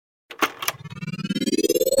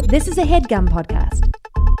This is a HeadGum podcast.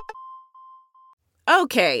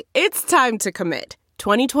 Okay, it's time to commit.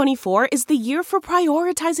 2024 is the year for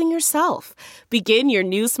prioritizing yourself. Begin your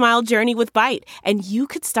new smile journey with Byte, and you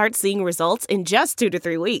could start seeing results in just 2 to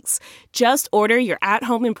 3 weeks. Just order your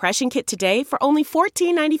at-home impression kit today for only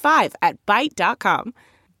 $14.95 at Byte.com.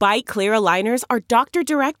 Byte Clear aligners are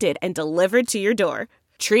doctor-directed and delivered to your door.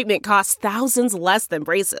 Treatment costs thousands less than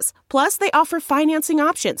braces. Plus, they offer financing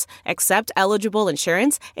options, accept eligible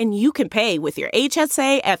insurance, and you can pay with your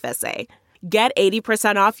HSA FSA. Get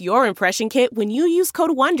 80% off your impression kit when you use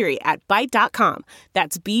code WONDERY at Byte.com.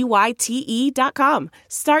 That's BYTE.com.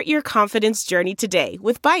 Start your confidence journey today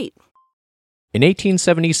with Byte. In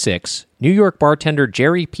 1876, New York bartender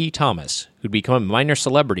Jerry P. Thomas, who'd become a minor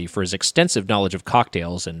celebrity for his extensive knowledge of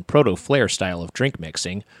cocktails and proto-flair style of drink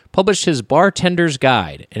mixing, published his Bartender's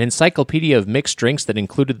Guide, an encyclopedia of mixed drinks that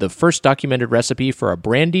included the first documented recipe for a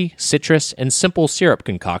brandy, citrus, and simple syrup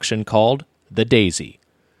concoction called the Daisy.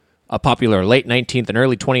 A popular late 19th and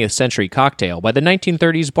early 20th century cocktail, by the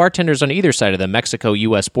 1930s, bartenders on either side of the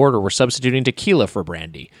Mexico-U.S. border were substituting tequila for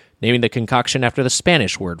brandy, naming the concoction after the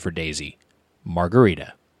Spanish word for daisy,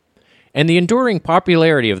 margarita. And the enduring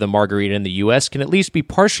popularity of the margarita in the U.S. can at least be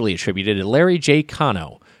partially attributed to Larry J.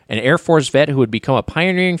 Cano, an Air Force vet who would become a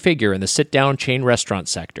pioneering figure in the sit-down chain restaurant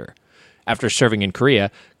sector. After serving in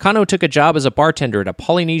Korea, Cano took a job as a bartender at a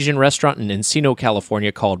Polynesian restaurant in Encino,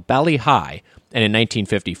 California called Bali High, and in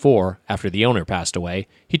 1954, after the owner passed away,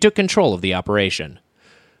 he took control of the operation.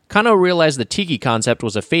 Cano realized the tiki concept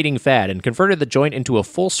was a fading fad and converted the joint into a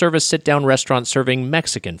full-service sit-down restaurant serving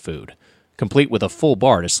Mexican food, complete with a full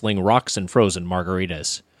bar to sling rocks and frozen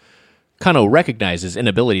margaritas. Cano recognized his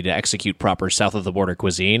inability to execute proper south-of-the-border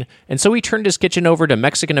cuisine, and so he turned his kitchen over to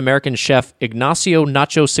Mexican-American chef Ignacio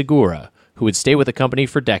Nacho Segura, who would stay with the company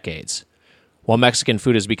for decades. While Mexican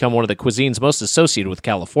food has become one of the cuisines most associated with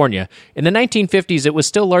California, in the 1950s it was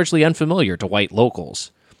still largely unfamiliar to white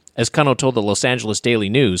locals. As Cano told the Los Angeles Daily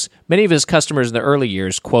News, many of his customers in the early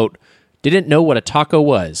years, quote, didn't know what a taco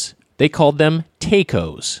was. They called them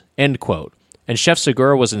tacos, end quote. And Chef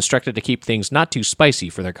Segura was instructed to keep things not too spicy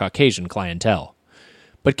for their Caucasian clientele.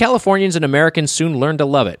 But Californians and Americans soon learned to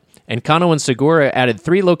love it, and Cano and Segura added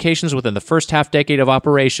 3 locations within the first half-decade of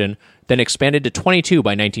operation, then expanded to 22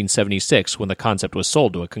 by 1976 when the concept was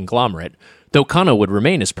sold to a conglomerate, though Cano would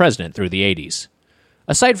remain as president through the 80s.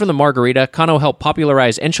 Aside from the margarita, Cano helped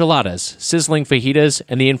popularize enchiladas, sizzling fajitas,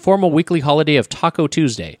 and the informal weekly holiday of Taco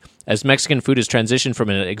Tuesday, as Mexican food has transitioned from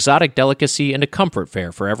an exotic delicacy into comfort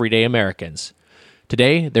fare for everyday Americans.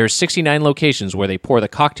 Today, there are 69 locations where they pour the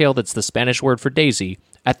cocktail that's the Spanish word for daisy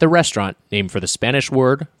at the restaurant named for the Spanish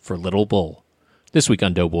word for little bull. This week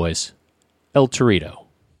on Doughboys, El Torito.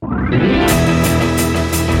 Go,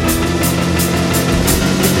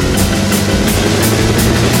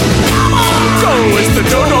 it's the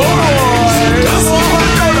Dodo Boys!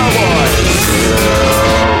 Dodo Boys!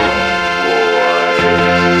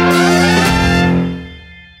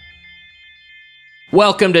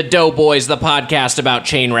 Welcome to Doughboys, the podcast about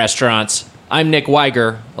chain restaurants. I'm Nick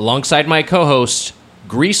Weiger, alongside my co-host,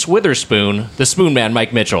 Grease Witherspoon, the Spoon Man,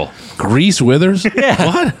 Mike Mitchell. Grease Withers? Yeah.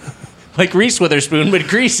 What? Like Reese Witherspoon, but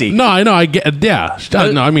greasy. No, I know. I get. Yeah.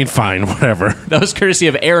 No, I mean, fine. Whatever. That was courtesy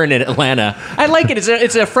of Aaron in Atlanta. I like it.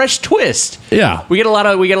 It's a fresh twist. Yeah. We get a lot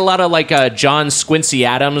of like John Squincy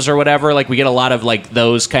Adams or whatever. Like we get a lot of like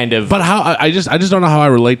those kind of. But how? I just don't know how I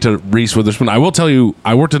relate to Reese Witherspoon. I will tell you,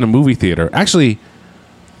 I worked in a movie theater. Actually,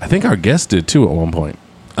 I think our guest did too at one point.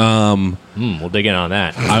 We'll dig in on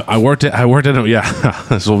that. I worked in. Yeah.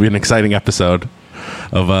 This will be an exciting episode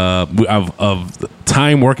of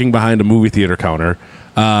time working behind a movie theater counter.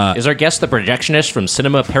 Is our guest the projectionist from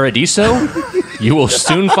Cinema Paradiso? You will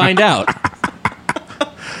soon find out.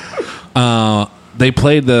 They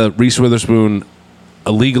played the Reese Witherspoon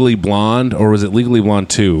Legally Blonde, or was it Legally Blonde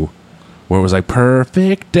 2? Where it was like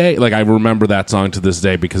Perfect Day. Like, I remember that song to this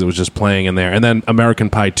day because it was just playing in there. And then American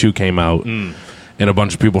Pie 2 came out. And a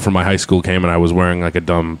bunch of people from my high school came, and I was wearing like a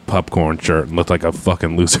dumb popcorn shirt and looked like a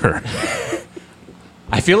fucking loser.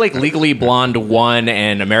 I feel like Legally Blonde 1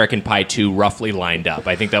 and American Pie 2 roughly lined up.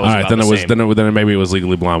 I think that was all right. Then maybe it was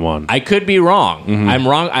Legally Blonde 1. I could be wrong. Mm-hmm. I'm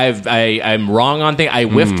wrong. I'm wrong on things. I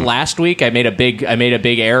whiffed last week. I made a big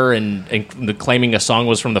error in claiming a song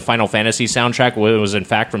was from the Final Fantasy soundtrack. When it was in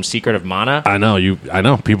fact from Secret of Mana. I know.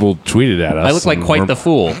 People tweeted at us. I look like quite the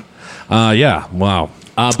fool. Yeah. Wow.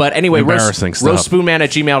 But anyway, embarrassing stuff.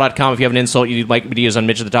 roastspoonman@gmail.com if you have an insult you'd like me to use on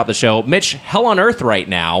Mitch at the top of the show. Mitch, hell on earth right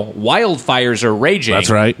now. Wildfires are raging.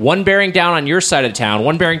 That's right. One bearing down on your side of town,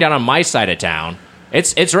 one bearing down on my side of town.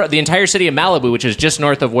 It's the entire city of Malibu, which is just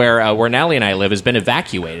north of where Nally and I live, has been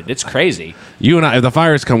evacuated. It's crazy. You and I, if the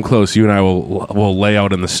fires come close, you and I will lay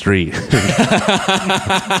out in the street.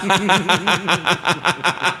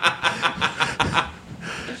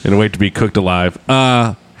 And wait to be cooked alive.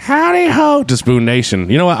 Howdy ho to Spoon Nation.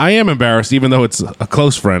 You know what? I am embarrassed, even though it's a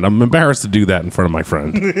close friend. I'm embarrassed to do that in front of my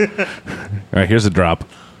friend. All right, here's a drop.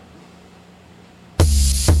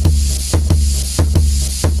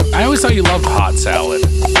 I always thought you loved hot salad.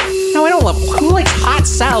 No, I don't love. Who likes hot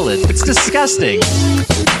salad? It's disgusting.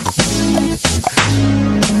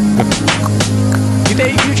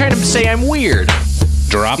 You're trying to say I'm weird.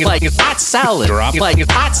 Drop. You like hot salad. Drop. You like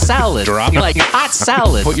hot salad. Drop. You like hot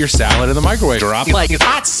salad. Put your salad in the microwave. Drop. You like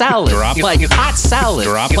hot salad. Drop. You like hot salad.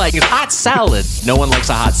 Drop. You like hot salad. No one likes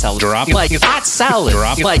a hot salad. Drop. You like hot salad.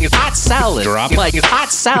 Drop. You like hot salad. Drop. You like hot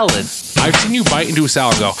salad. I've seen you bite into a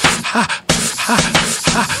salad and go, ha, ha,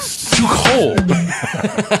 ha. Too cold.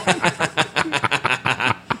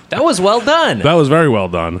 That was well done. That was very well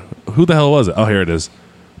done. Who the hell was it? Oh, here it is.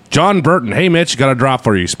 John Burton. Hey, Mitch, got a drop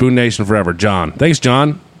for you. Spoon Nation forever. John. Thanks,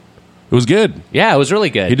 John. It was good. Yeah, it was really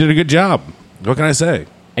good. He did a good job. What can I say?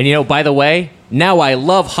 And by the way, now I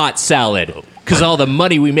love hot salad because all the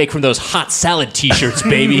money we make from those hot salad t-shirts,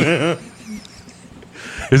 baby.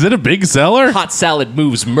 Is it a big seller? Hot salad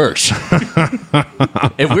moves merch.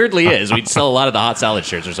 It weirdly is. We sell a lot of the hot salad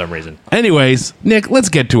shirts for some reason. Anyways, Nick, let's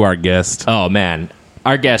get to our guest. Oh, man.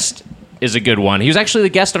 Our guest is a good one. He was actually the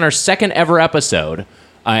guest on our second ever episode.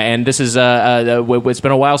 And this is, it's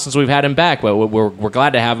been a while since we've had him back, but we're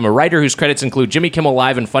glad to have him. A writer whose credits include Jimmy Kimmel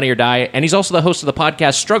Live and Funny or Die, and he's also the host of the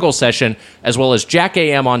podcast Struggle Session, as well as Jack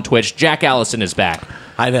AM on Twitch. Jack Allison is back.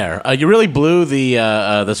 Hi there. You really blew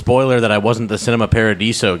the spoiler that I wasn't the Cinema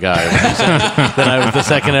Paradiso guy when you said that I was the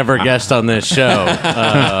second ever guest on this show.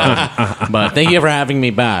 But thank you for having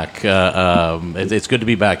me back. It's good to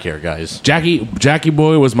be back here, guys. Jackie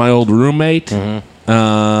Boy was my old roommate.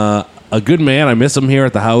 Mm-hmm. A good man. I miss him here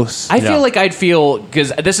at the house. I feel like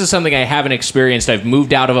because this is something I haven't experienced. I've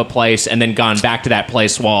moved out of a place and then gone back to that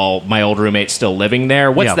place while my old roommate's still living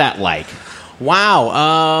there. What's that like?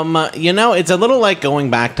 Wow. It's a little like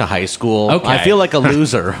going back to high school. Okay. I feel like a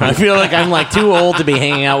loser. I feel like I'm like too old to be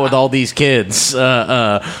hanging out with all these kids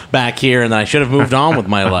back here, and I should have moved on with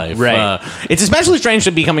my life. Right. It's especially strange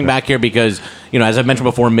to be coming back here because, as I mentioned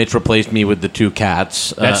before, Mitch replaced me with the two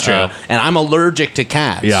cats. That's true. And I'm allergic to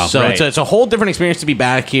cats. Yeah. So right. it's a whole different experience to be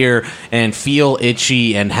back here and feel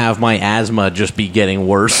itchy and have my asthma just be getting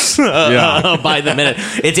worse by the minute.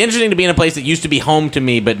 It's interesting to be in a place that used to be home to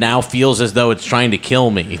me, but now feels as though it's trying to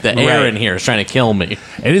kill me. The air in here is trying to kill me.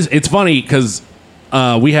 It's funny because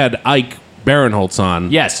we had Ike Barinholtz on.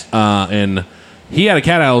 Yes. And he had a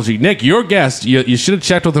cat allergy. Nick, your guest, you should have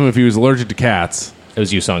checked with him if he was allergic to cats. It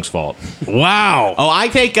was Yusong's fault. Wow. Oh, I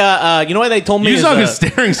take, you know what they told me? Yusong is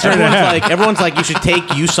staring straight ahead. Everyone's like, you should take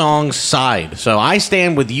Yusong's side. So I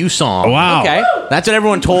stand with Yusong. Wow. Okay. That's what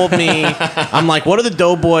everyone told me. I'm like, what are the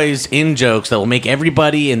Doughboys in jokes that will make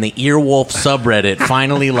everybody in the Earwolf subreddit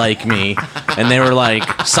finally like me? And they were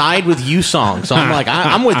like, side with Yusong. So I'm like,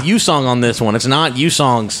 I'm with Yusong on this one. It's not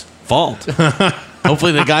Yusong's fault.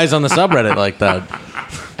 Hopefully the guys on the subreddit like that.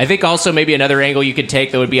 I think also maybe another angle you could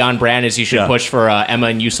take that would be on brand is you should push for Emma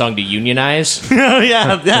and Yusong to unionize.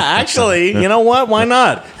 yeah, actually, you know what? Why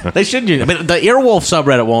not? They should unionize. But the Earwolf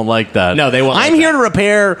subreddit won't like that. No, they won't. I'm here to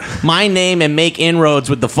repair my name and make inroads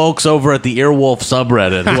with the folks over at the Earwolf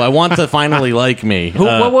subreddit who I want to finally like me.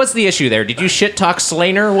 What was the issue there? Did you shit talk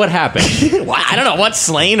Slainer? What happened? I don't know. What's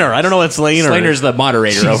Slainer? I don't know what Slainer is. Slainer's the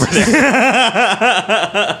moderator over there.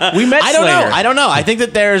 We met Slainer. I don't know. I think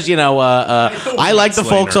that there's, I like the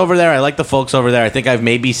folks over there. I think I've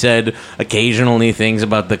maybe said occasionally things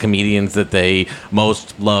about the comedians that they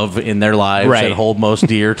most love in their lives and hold most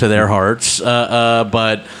dear to their hearts.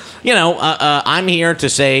 But I'm here to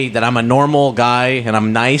say that I'm a normal guy and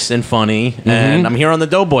I'm nice and funny, and I'm here on the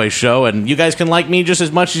Doughboys show, and you guys can like me just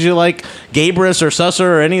as much as you like Gabrus or Susser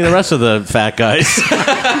or any of the rest of the fat guys.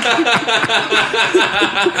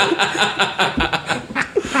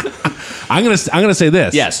 I'm gonna say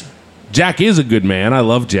this. Yes. Jack is a good man. I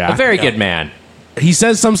love Jack. A very good man. He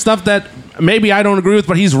says some stuff that maybe I don't agree with,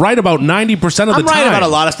 but he's right about 90% of the time. I'm right about a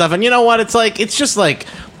lot of stuff, and you know what? It's just like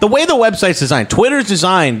the way the website's designed. Twitter's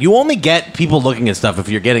designed. You only get people looking at stuff if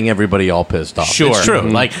you're getting everybody all pissed off. Sure. It's true.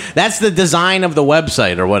 Mm-hmm. Like, that's the design of the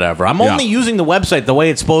website or whatever. I'm only using the website the way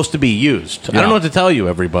it's supposed to be used. I don't know what to tell you,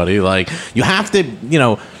 everybody. Like, you have to,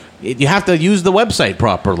 you have to use the website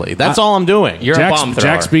properly. That's all I'm doing. You're a bomb thrower.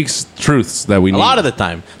 Jack speaks truths that we need. A lot of the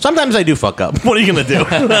time. Sometimes I do fuck up. What are you going to do?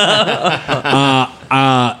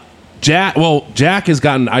 Jack has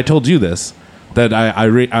gotten, I told you this, that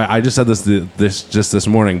I just said this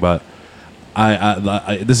morning, but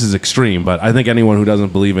this is extreme, but I think anyone who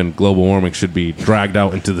doesn't believe in global warming should be dragged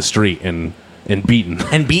out into the street and beaten.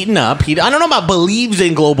 And beaten up. I don't know about believes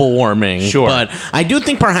in global warming, sure, but I do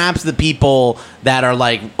think perhaps the people that are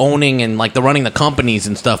like owning and like the running the companies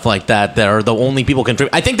and stuff like that are the only people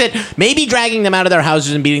contribute. I think that maybe dragging them out of their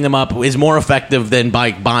houses and beating them up is more effective than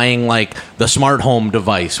by buying like the smart home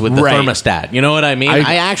device with the thermostat. You know what I mean?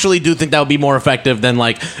 I actually do think that would be more effective than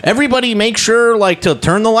like everybody make sure like to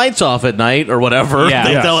turn the lights off at night or whatever they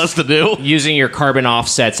tell us to do. Using your carbon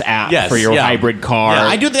offsets app for your hybrid car. Yeah,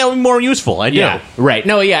 I do think that would be more useful. I do. Yeah, right.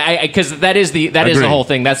 No, yeah, because that is the whole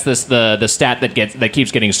thing. That's the stat that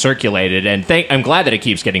keeps getting circulated, and I'm glad that it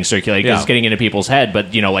keeps getting circulated because it's getting into people's head.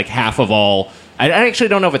 But like half of all. I actually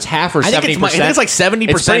don't know if it's half or 70%. I think it's like 70%.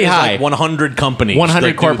 It's pretty high. Like 100 companies.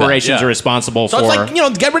 100 corporations are responsible for. So it's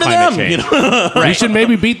like, get rid of them. Right. You should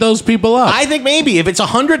maybe beat those people up. I think maybe if it's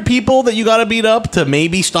 100 people that you got to beat up to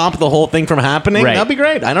maybe stop the whole thing from happening, that'd be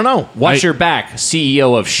great. I don't know. Watch your back,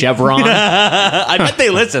 CEO of Chevron. I bet they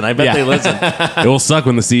listen. They listen. It will suck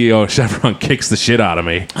when the CEO of Chevron kicks the shit out of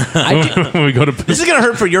me. When we go to this is going to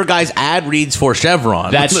hurt for your guys' ad reads for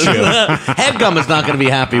Chevron. That's true. Headgum is not going to be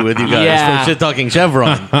happy with you guys for shit talking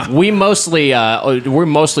Chevron. we're mostly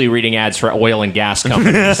reading ads for oil and gas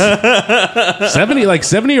companies.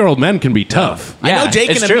 70-year-old men can be tough. I know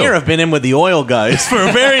Jake and Amir have been in with the oil guys for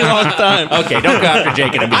a very long time. Okay, don't go after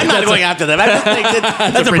Jake and Amir. I'm not going after them.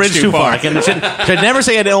 That's a bridge too far. Should never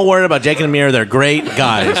say an ill word about Jake and Amir. They're great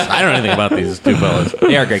guys. I don't know anything about these two fellas.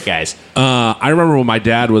 They are great guys. I remember when my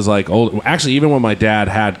dad was like old. Actually, even when my dad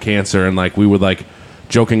had cancer, and like we would like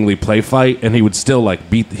jokingly play fight, and he would still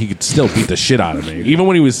he could still beat the shit out of me, even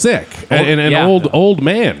when he was sick. Old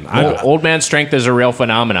man. Old man strength is a real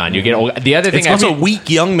phenomenon. You get old. The other thing, it's also weak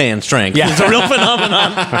young man strength. Yeah. It's a real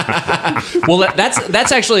phenomenon. Well,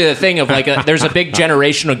 that's actually the thing of like there's a big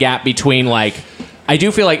generational gap between like. I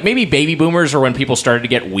do feel like maybe baby boomers are when people started to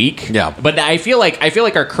get weak. Yeah. But I feel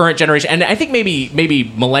like our current generation, and I think maybe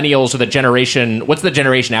millennials are the generation. What's the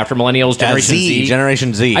generation after millennials? Generation Z.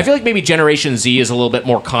 Generation Z. I feel like maybe Generation Z is a little bit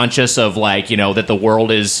more conscious of like that the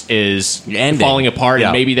world is falling apart,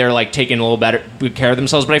 and maybe they're like taking a little better care of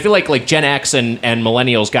themselves. But I feel like Gen X and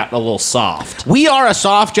millennials got a little soft. We are a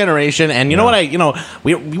soft generation, and you know what?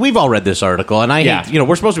 We've all read this article, and I hate,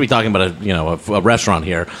 we're supposed to be talking about a restaurant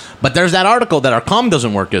here, but there's that article that our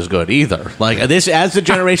doesn't work as good either. Like this, as the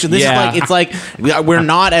generation, this is like we're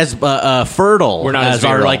not as fertile as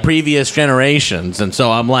our like previous generations, and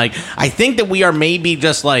so I'm like, I think that we are maybe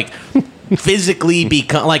just like physically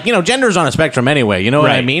become like gender's on a spectrum anyway. You know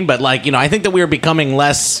what I mean? But like I think that we are becoming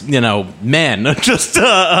less men just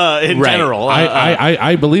in general.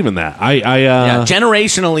 I believe in that.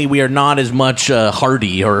 Generationally, we are not as much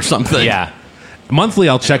hardy or something. Yeah. Monthly,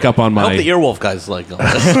 I'll check up on my. I hope the Earwolf guys like all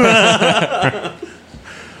this.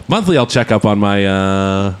 Monthly, I'll check up on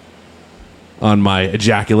my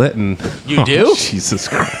ejaculate, and you do. Jesus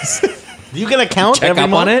Christ! You get a count check every up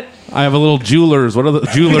month? on it. I have a little jeweler's. What are the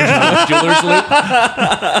jeweler's loop?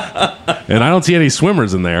 And I don't see any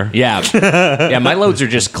swimmers in there. Yeah, my loads are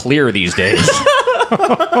just clear these days.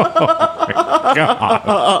 Oh my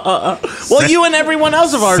God. Well, you and everyone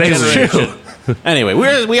else of our generation. Anyway,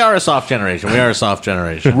 we are a soft generation.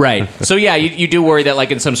 Right. So yeah, you do worry that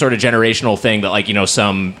like in some sort of generational thing that like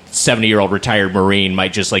some 70-year-old retired Marine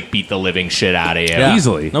might just like beat the living shit out of you. Yeah.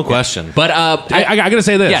 Easily. No question. But I gotta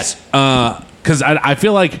say this. Yes. Because I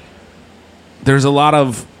feel like there's a lot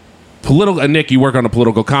of political. Nick, you work on a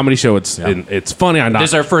political comedy show. It's funny.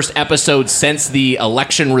 This is our first episode since the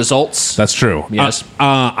election results. That's true. Yes.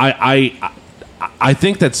 I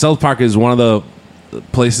think that South Park is one of the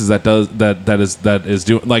places that is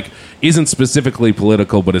doing like isn't specifically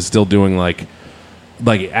political, but is still doing like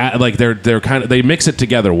they're kind of they mix it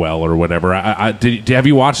together well or whatever. Have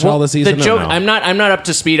you watched all this season? The joke, no? I'm not up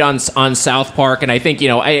to speed on South Park, and I think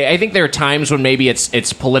I think there are times when maybe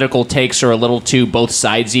its political takes are a little too both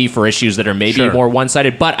sidesy for issues that are maybe more one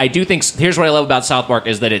sided. But I do think here's what I love about South Park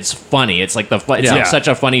is that it's funny. It's like such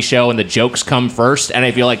a funny show, and the jokes come first, and I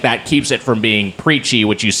feel like that keeps it from being preachy,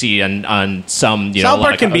 which you see on some. South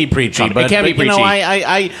Park can be preachy, but it can be preachy.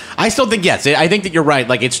 I still think yes. I think that you're right.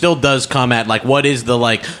 Like it still does come at like what is the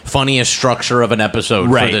like funniest structure of an episode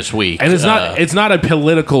for this week, and it's not a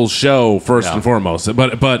political show first and foremost,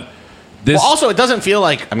 but this. Well, also, it doesn't feel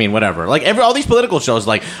like whatever. Like all these political shows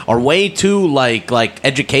like are way too like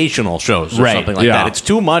educational shows or something like that. It's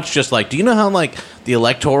too much. Just like, do you know how like the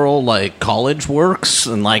electoral like college works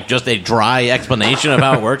and like just a dry explanation of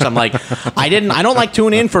how it works. I'm like, I don't like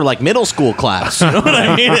tune in for like middle school class. You know what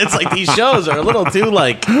I mean? It's like these shows are a little too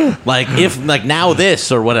like if like now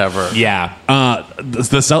this or whatever. Yeah.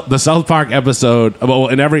 The South Park episode. Well,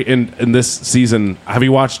 in this season, have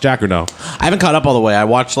you watched, Jack, or no? I haven't caught up all the way. I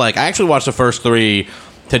actually watched the first 3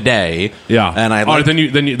 today. Yeah, and I like, then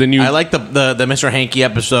you I like the Mr. Hanky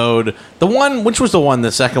episode.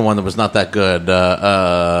 The second one that was not that good.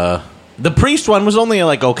 The priest one was only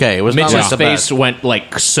like okay. It was Mitch's not like face went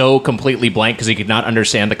like so completely blank because he could not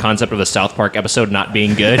understand the concept of the South Park episode not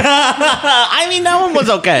being good. I mean, that one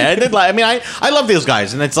was okay. I love these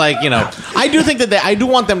guys, and it's like, you know, I do think that I do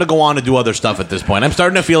want them to go on and do other stuff at this point. I'm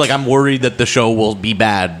starting to feel like I'm worried that the show will be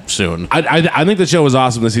bad soon. I think the show was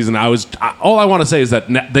awesome this season. All I want to say is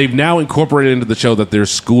that they've now incorporated into the show that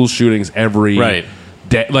there's school shootings every day.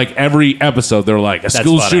 Like every episode, they're like a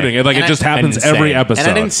school shooting, and it just happens every episode.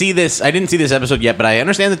 And I didn't see this episode yet, but I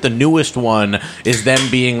understand that the newest one is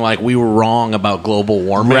them being like, we were wrong about global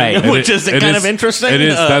warming, right? Which is kind of interesting. It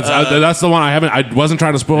is. That's the one I haven't. I wasn't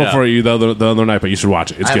trying to spoil it for you the other night, but you should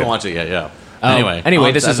watch it. It's I good. haven't watched it yet. Yeah.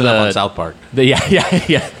 Anyway, this is on South Park. Yeah.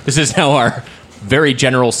 This is now our very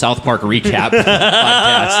general South Park recap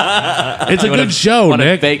podcast. It's a good show,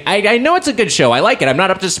 Nick. I know it's a good show. I like it. I'm not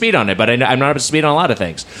up to speed on it, but I'm not up to speed on a lot of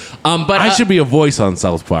things. But I should be a voice on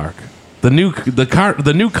South Park. The new Cartman.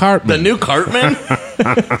 The new Cartman.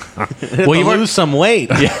 Well, you lose some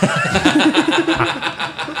weight.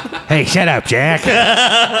 Hey, shut up, Jack.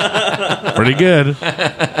 Pretty good.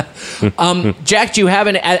 Jack, do you have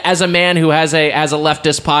as a man who has a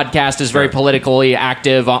leftist podcast, is very politically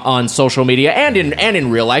active on social media and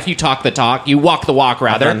in real life? You talk the talk, you walk the walk,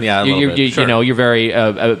 rather. Yeah, you know, you're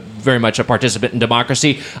very much a participant in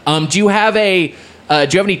democracy. Do you have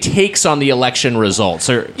any takes on the election results?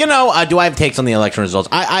 Or do I have takes on the election results?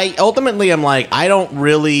 I ultimately am like, I don't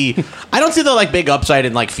see the like big upside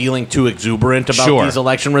in like feeling too exuberant about these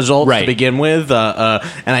election results to begin with. And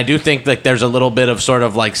I do think that there's a little bit of sort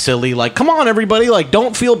of like silly, like, come on everybody, like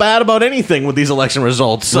don't feel bad about anything with these election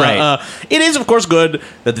results. Right. It is of course good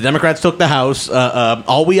that the Democrats took the House.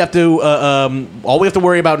 All we have to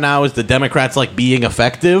worry about now is the Democrats like being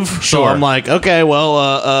effective. So I'm like, okay,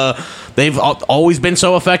 well, they've always been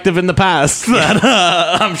so effective in the past that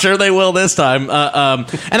I'm sure they will this time. And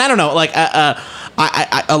I don't know, like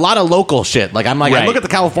a lot of local shit. Like I'm like, I look at the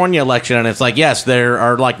California election and it's like, yes, there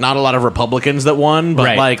are like not a lot of Republicans that won,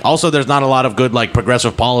 but like also there's not a lot of good like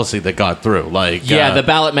progressive policy that got through. Like the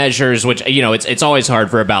ballot measures, which it's always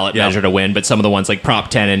hard for a ballot measure to win, but some of the ones like Prop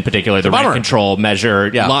 10 in particular, the rent control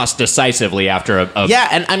measure, lost decisively after a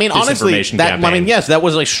and I mean honestly, campaign. That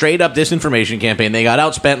was like straight up disinformation campaign. They got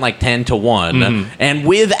outspent like 10-1, and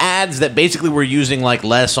with ads that basically were using like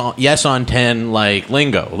yes on 10 like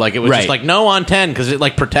lingo. Like it was just like no on 10 because it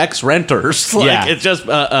like protects renters. Like it's just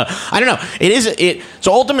I don't know.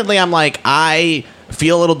 So ultimately I'm like, I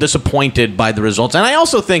feel a little disappointed by the results, and I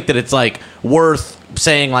also think that it's like worth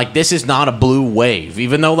saying like this is not a blue wave,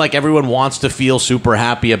 even though like everyone wants to feel super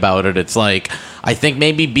happy about it. It's like I think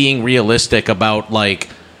maybe being realistic about like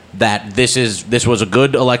that this was a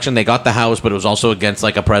good election. They got the House, but it was also against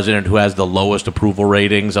like a president who has the lowest approval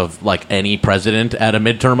ratings of like any president at a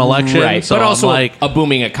midterm election. Right, so but also like a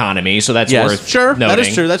booming economy, so that's worth noting. That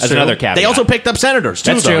is true. That's true. Another caveat. They also picked up senators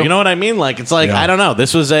too. That's true. You know what I mean? Like it's like I don't know.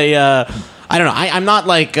 This was a I don't know. I'm not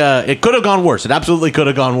like it could have gone worse. It absolutely could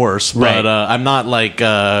have gone worse. But I'm not like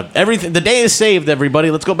everything. The day is saved.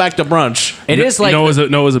 Everybody, let's go back to brunch. It is like it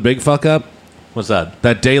was a big fuck up. What's that?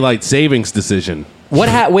 That daylight savings decision. Wait,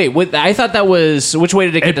 I thought that was... Which way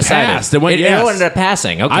did it get decided? Passed. It ended up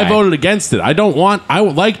passing. Okay. I voted against it. I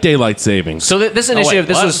like daylight savings. So this initiative,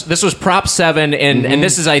 this was Prop 7, and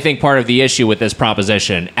this is, I think, part of the issue with this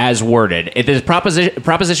proposition, as worded.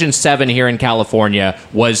 Proposition 7 here in California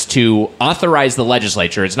was to authorize the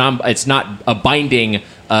legislature. It's not a binding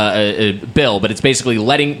bill, but it's basically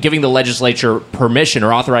giving the legislature permission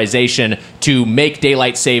or authorization to make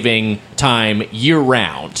daylight saving time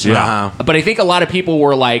year-round. Yeah. But I think a lot of people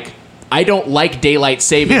were like, I don't like daylight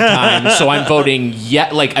saving time, so I'm voting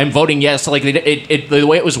yes. Like the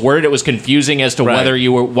way it was worded, it was confusing as to whether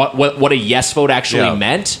you were what a yes vote actually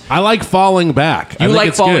meant. I like falling back. You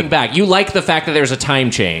like falling back. You like the fact that there's a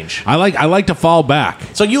time change. I like to fall back.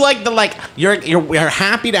 So you like you're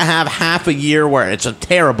happy to have half a year where it's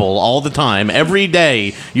terrible all the time. Every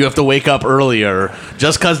day you have to wake up earlier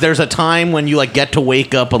just because there's a time when you like get to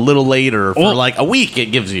wake up a little later for like a week. It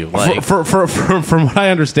gives you like from what I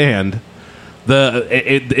understand.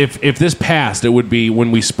 If this passed, it would be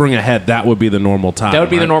when we spring ahead. That would be the normal time. That would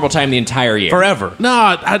be the normal time the entire year. Forever.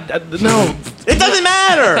 No, no. It doesn't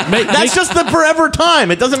matter. That's just the forever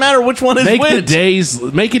time. It doesn't matter which one is Make which. the days.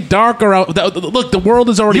 Make it darker out. Look, the world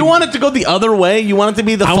is already. You want it to go the other way? You want it to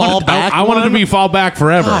be the fall back? I want it to be fall back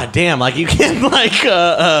forever. God damn! Like you can't like.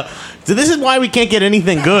 So this is why we can't get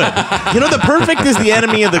anything good. You know, the perfect is the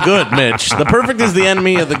enemy of the good, Mitch. The perfect is the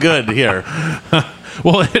enemy of the good here.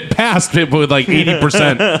 Well, it passed it with like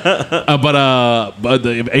 80%, but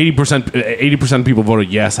 80% of people voted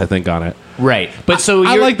yes, I think, on it. Right, but so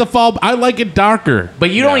I like the fall. I like it darker.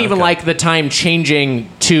 But you don't even like the time changing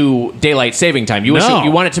to daylight saving time. You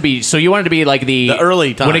want it to be. So you want it to be like the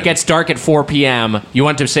early time when it gets dark at 4 p.m. You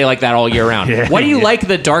want it to say like that all year round. Why do you like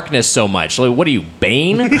the darkness so much? Like, what are you,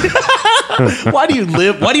 Bane? Why do you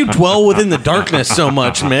live? Why do you dwell within the darkness so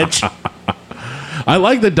much, Mitch? I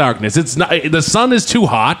like the darkness. It's not. The sun is too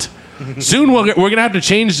hot. Soon we're gonna have to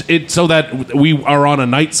change it so that we are on a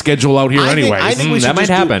night schedule out here anyway. I think we should that might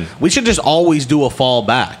happen. We should just always do a fall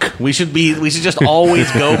back. We should just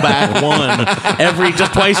always go back one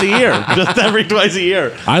just twice a year. Just every twice a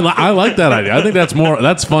year. I like that idea. I think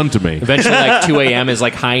that's fun to me. Eventually, like 2 a.m. is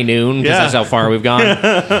like high noon because that's how far we've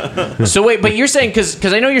gone. So wait, but you're saying because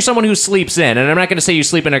I know you're someone who sleeps in, and I'm not going to say you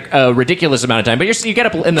sleep in a ridiculous amount of time, but you get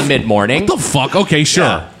up in the mid morning. What the fuck? Okay, sure.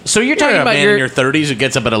 Yeah. So you're talking about in your 30s who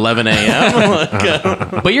gets up at 11 a.m.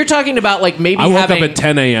 But you're talking about like maybe I woke having up at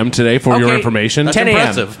 10 a.m. today for your information. 10 a.m.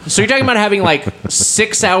 impressive. So you're talking about having like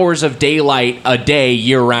 6 hours of daylight a day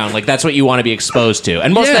year round. Like that's what you want to be exposed to,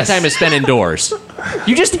 and most of that time is spent indoors.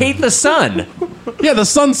 You just hate the sun. Yeah, the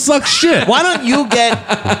sun sucks shit. Why don't you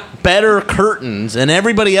get better curtains and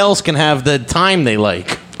everybody else can have the time they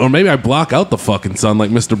like? Or maybe I block out the fucking sun like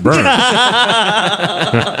Mr. Burns.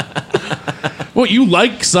 What, you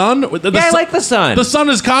like sun? I like the sun. The sun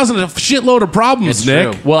is causing a shitload of problems,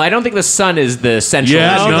 Nick. True. Well, I don't think the sun is the central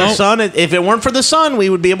Yeah, issue. no. The sun. If it weren't for the sun, we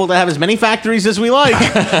would be able to have as many factories as we like.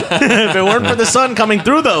 If it weren't for the sun coming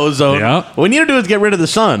through the ozone, what we need to do is get rid of the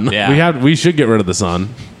sun. Yeah. We should get rid of the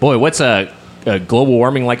sun. Boy, what's a global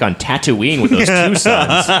warming like on Tatooine with those two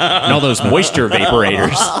suns and all those moisture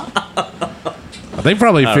vaporators? They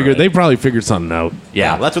probably figured something out.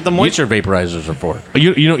 Yeah, that's what the moisture vaporizers are for.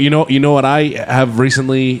 You know what I have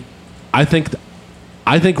recently. I think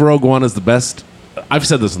Rogue One is the best. I've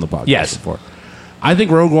said this in the podcast before. I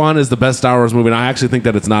think Rogue One is the best Star Wars movie, and I actually think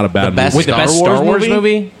that it's not a bad movie. Wait, the best Star Wars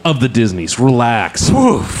movie? Of the Disneys. Relax.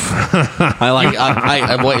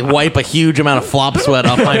 I wipe a huge amount of flop sweat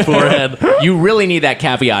off my forehead. You really need that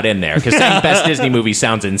caveat in there, because saying best Disney movie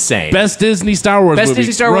sounds insane. Best Disney Star Wars movie. Best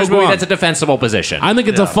Disney Star Wars Rogue movie, One. that's a defensible position. I think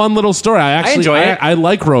it's a fun little story. I enjoy it. I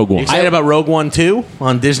like Rogue One. You excited about Rogue One 2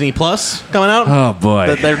 on Disney Plus coming out? Oh,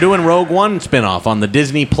 boy. They're doing Rogue One spinoff on the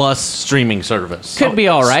Disney Plus streaming service. Could be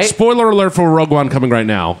all right. Spoiler alert for Rogue One coming right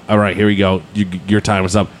now. All right, here we go. Your time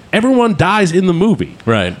is up. Everyone dies in the movie.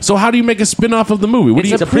 Right. So how do you make a spin-off of the movie?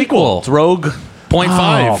 It's a prequel. It's Rogue .5.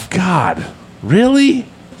 Oh, God. Really?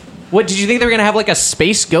 What, did you think they were going to have like a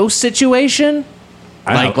space ghost situation?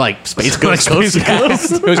 Like Space Ghost. It was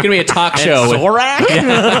going to be a talk show. with Zorak?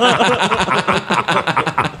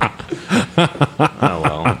 Oh,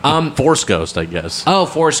 well. Force Ghost, I guess. Oh,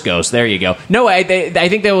 Force Ghost. There you go. No, I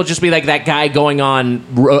think they will just be like that guy going on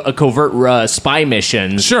a covert spy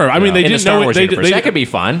missions. Sure. I mean, they in the didn't Star know Wars it. universe. That could be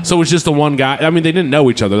fun. So it's just the one guy. I mean, they didn't know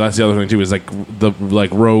each other. That's the other thing too. Is like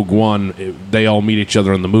Rogue One. They all meet each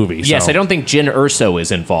other in the movie. Yes, so. I don't think Jyn Erso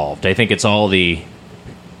is involved. I think it's all the.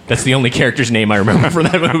 That's the only character's name I remember from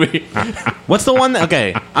that movie. What's the one?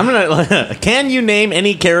 Okay, I'm gonna. Can you name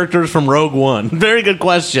any characters from Rogue One? Very good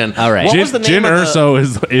question. All right, what was the name Jyn of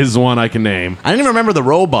Erso is one I can name. I didn't even remember the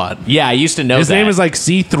robot. Yeah, I used to know His that. name is like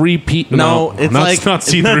C3P. No, it's not, like not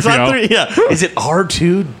C3PO. Yeah, is it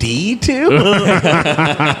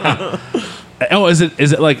R2D2? Oh, is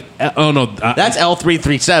it like? Oh no, That's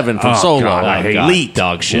L337 from Oh, Solo. God, I hate Leet.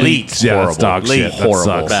 dog shit. Leet. Yeah, that's dog shit. That Horrible.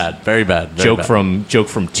 sucks. Bad. Very bad. Very joke bad. from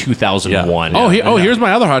 2001. Oh, here's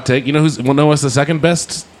my other hot take. You know what's the second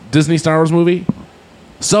best Disney Star Wars movie?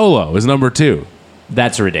 Solo is number 2.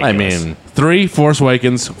 That's ridiculous. I mean, 3, Force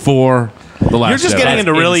Awakens. 4, The Last you're just Jedi. getting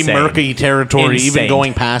into really insane. murky territory, Insane. even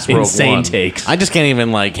going past Rogue Insane One. takes. I just can't even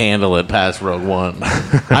handle it past Rogue One.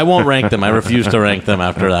 I won't rank them. I refuse to rank them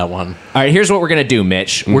after that one. All right, here's what we're going to do,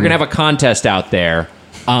 Mitch. We're going to have a contest out there.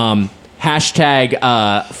 Hashtag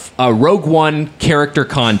a Rogue One character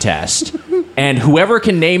contest. And whoever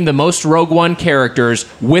can name the most Rogue One characters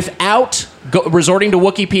without resorting to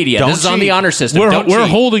Wikipedia. Don't This is on cheat. the honor system. We're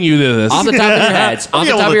holding you to this. Off the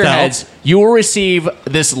top of your heads, you will receive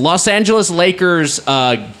this Los Angeles Lakers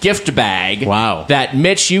gift bag. Wow. That,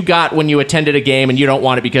 Mitch, you got when you attended a game, and you don't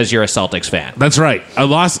want it because you're a Celtics fan. That's right.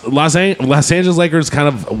 Los Angeles Lakers kind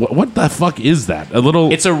of... What the fuck is that? A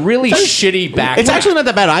little... It's a really shitty backpack. It's actually not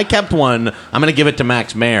that bad. I kept one. I'm going to give it to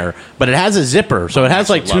Max Mayer, but it has a zipper, so it has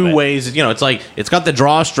like two ways. You know, it's like it's got the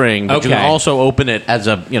drawstring, but you can also open it as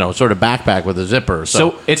a sort of backpack with a zipper.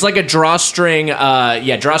 So it's like a drawstring,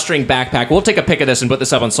 drawstring backpack. We'll take a pic of this and put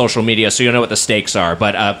this up on social media so you know what the stakes are.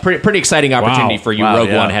 But pretty exciting opportunity for you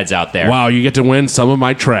Rogue One heads out there. Wow, you get to win some of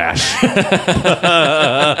my trash. Nick,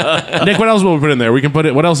 what else will we put in there? We can put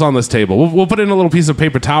it. What else on this table? We'll put in a little piece of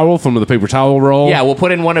paper towel from the paper towel roll. Yeah, we'll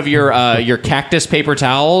put in one of your cactus paper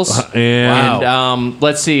towels. And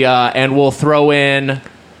let's see. And we'll throw in.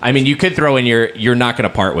 I mean, you could throw in you're not going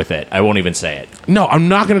to part with it. I won't even say it. No, I'm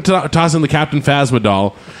not going to toss in the Captain Phasma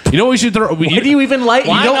doll. You know what we should throw? What do you even like?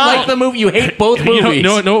 You don't like the movie. You hate both movies. You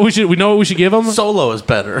know what we should? We know what we should give him. Solo is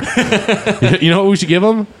better. You know what we should give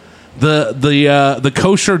him? The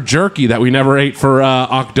kosher jerky that we never ate for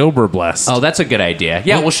October Blessed. Oh, that's a good idea.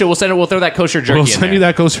 Yeah, we'll send it. We'll throw that kosher jerky. We'll send you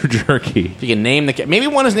that kosher jerky. If you can name the maybe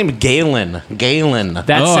one is named Galen. Galen. That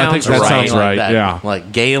sounds right. Like yeah,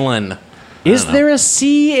 like Galen. Is there a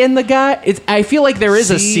C in the guy? I feel like there is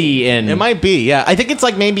a C in. It might be. Yeah, I think it's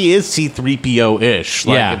like maybe is C-3PO ish.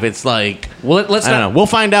 Like yeah, if it's like. Well, let's. I don't know. We'll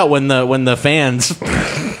find out when the fans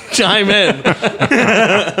chime in.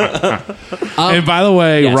 And by the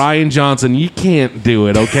way, yes. Ryan Johnson, you can't do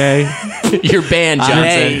it. Okay, you're banned, Johnson.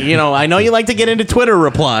 Hey, I know you like to get into Twitter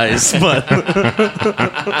replies, but.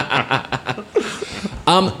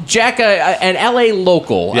 Jack, an LA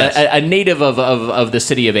local, yes. a native of the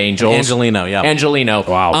city of Angels, Angelino, yeah, Angelino.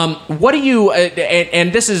 Wow. What do you?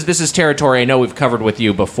 And this is territory I know we've covered with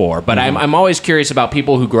you before, but I'm always curious about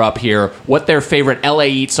people who grew up here, what their favorite LA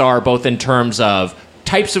eats are, both in terms of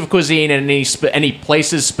types of cuisine and any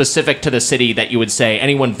places specific to the city that you would say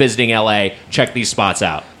anyone visiting LA, check these spots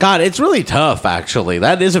out. God, it's really tough. Actually,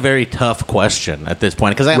 that is a very tough question at this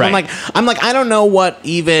point because I'm like I don't know what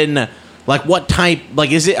even. Like what type?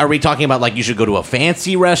 Like is it? Are we talking about like you should go to a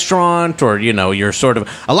fancy restaurant or you're sort of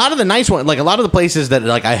a lot of the nice ones, like a lot of the places that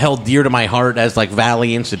like I held dear to my heart as like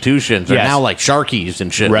Valley institutions are now like Sharkies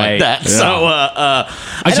and shit like that. Yeah.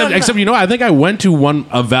 So except I think I went to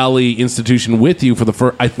a Valley institution with you for the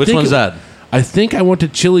first. Which one's that? I think I went to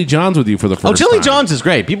Chili John's with you for the first time. Oh, Chili John's is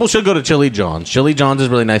great. People should go to Chili John's. Chili John's is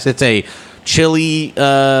really nice. It's a chili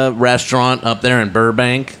restaurant up there in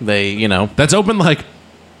Burbank. That's open like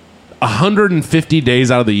 150 days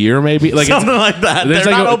out of the year, maybe like something like that. They're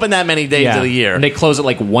not open that many days of the year. And they close at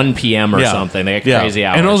like 1 p.m. or something. They get crazy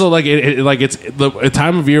hours. And also, like it's the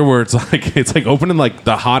time of year where it's like open in like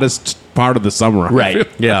the hottest part of the summer, right?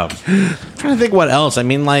 Yeah. I'm trying to think what else. I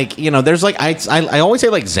mean, like there's like I always say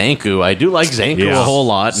like Zanku. I do like Zanku a whole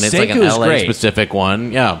lot, and it's like an LA specific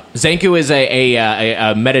one. Yeah, Zanku is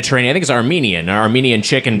a Mediterranean. I think it's Armenian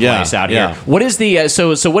chicken place out here. What is the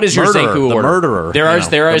so what is your Zanku order? Murderer. There are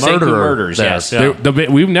Zanku murders. Yes,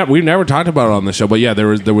 we've never talked about it on the show, but yeah, there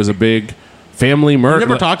was a big family murder. You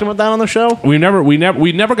never talked about that on the show? We never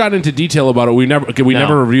got into detail about it. We never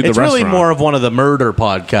reviewed the restaurant. It's really more of one of the murder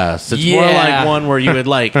podcasts. It's more like one where you would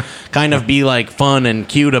like kind of be like fun and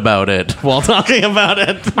cute about it while talking about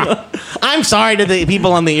it. I'm sorry to the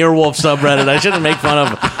people on the Earwolf subreddit. I shouldn't make fun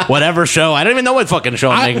of whatever show. I don't even know what fucking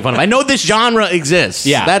show I'm making fun of. I know this genre exists.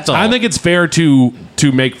 Yeah, that's all. I think it's fair to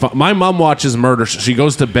make fun. My mom watches murder. She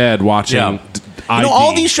goes to bed watching.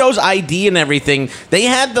 All these shows, ID and everything, they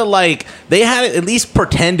had at least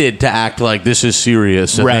pretended to act like this is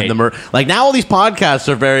serious. And then like now all these podcasts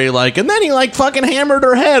are very like, and then he like fucking hammered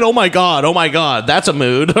her head. Oh my God, that's a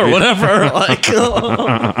mood or whatever. Like,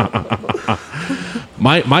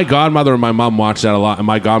 My godmother and my mom watched that a lot, and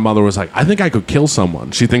my godmother was like, I think I could kill someone.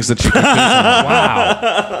 She thinks that she could kill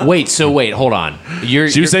someone. Wow. Wait, hold on.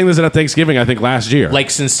 She was saying this at Thanksgiving, I think, last year. Like,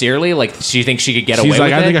 sincerely? Like, she thinks she could get away with it? She's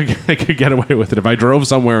like, I think I could get away with it. If I drove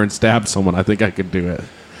somewhere and stabbed someone, I think I could do it.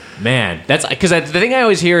 Man, that's because the thing I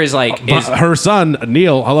always hear is like... her son,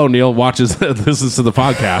 Neil, hello, Neil, listens to the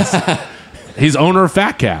podcast. He's owner of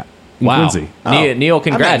Fat Cat. Wow. Quincy. Neil,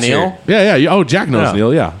 congrats, Neil. Yeah. Oh, Jack knows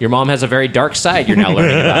Neil, yeah. Your mom has a very dark side you're now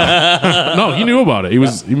learning about. No, he knew about it. He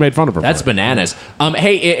made fun of her. That's bananas.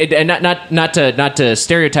 Hey, and not to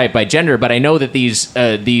stereotype by gender, but I know that these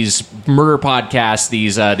murder podcasts,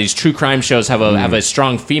 these true crime shows have a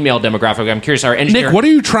strong female demographic. I'm curious, our engineer... Nick, what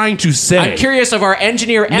are you trying to say? I'm curious if our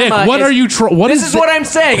engineer, Emma... Nick, what are you... This is what I'm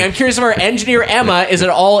saying. I'm curious if our engineer, Emma, is at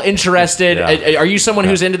all interested... Yeah. Are you someone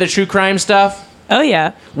who's into the true crime stuff? Oh,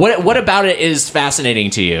 yeah. What about it is fascinating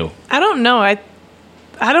to you? I don't know. I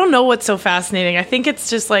don't know what's so fascinating. I think it's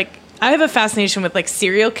just like, I have a fascination with like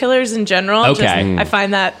serial killers in general. Okay. I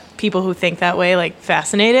find that people who think that way like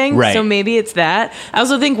fascinating. Right. So maybe it's that. I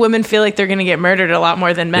also think women feel like they're going to get murdered a lot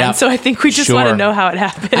more than men. Yep. So I think we just Sure. want to know how it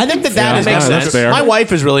happened. I think that makes that's sense. fair. My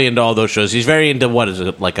wife is really into all those shows. She's very into, what is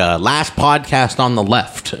it, like a Last Podcast on the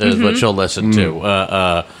Left is what she'll listen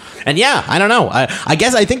to. And yeah, I don't know. I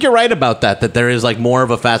guess I think you're right about that there is like more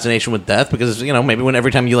of a fascination with death because, you know, maybe when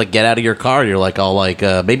every time you like get out of your car, you're like, all like,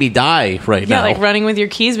 maybe die right now. Yeah, like running with your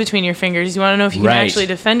keys between your fingers. You want to know if you can Right. actually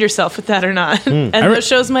defend yourself with that or not. And those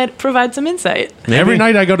shows might provide some insight. Every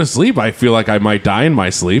night I go to sleep, I feel like I might die in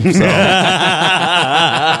my sleep. So.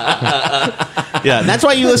 Yeah, that's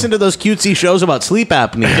why you listen to those cutesy shows about sleep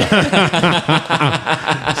apnea.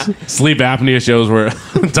 Sleep apnea shows were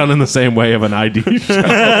done in the same way of an ID show.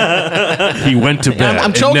 He went to bed. I'm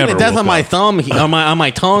and choking never to death woke on my up. thumb, on my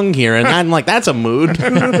tongue here, and I'm like, that's a mood.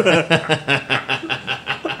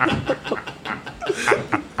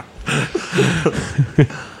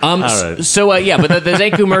 right. So yeah, but the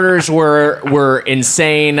Zanku murders were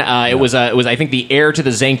insane. It was I think the heir to the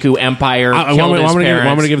Zanku Empire killed his parents.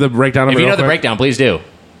 Want me to give the breakdown of If it you know real the quick? breakdown, please do.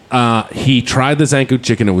 He tried the Zanku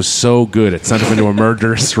chicken. It was so good. It sent him into a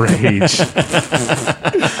murderous rage.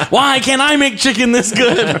 Why can't I make chicken this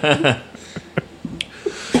good?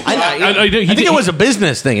 I think it was a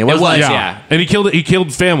business thing. It was, like, yeah. And he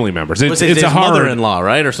killed family members. was It's his a horror. mother-in-law,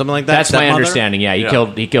 right, or something like that. That's my Stepmother? understanding. Yeah,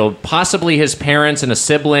 he killed possibly his parents and a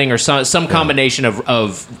sibling or some combination of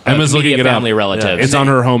Emma's looking immediate it up. family relatives. It's on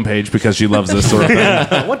her homepage because she loves this sort of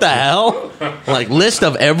thing. What the hell? Like list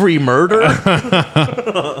of every murder?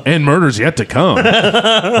 And murders yet to come.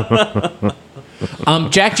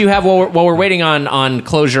 Jack, do you have while we're waiting on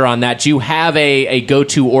closure on that? Do you have a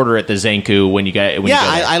go-to order at the Zanku when you get? When you go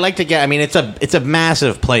there? I like to get. I mean, it's a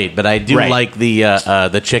massive plate, but I do Right. like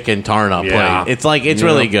the chicken tarna Yeah. plate. It's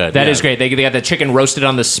really good. That is great. They got the chicken roasted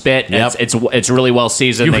on the spit. Yep. It's really well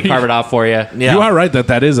seasoned. They carve it off for you. Yeah. You are right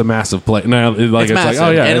that is a massive plate. No, it's It's massive. like,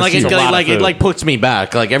 oh yeah, and it's like huge. it puts me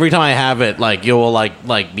back. Like every time I have it, like you'll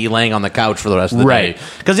like be laying on the couch for the rest of the Right. day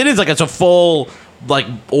because it is like it's a full like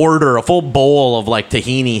order, a full bowl of like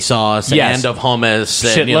tahini sauce Yes. and of hummus,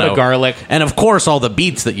 and, Shitload of garlic. and of course all the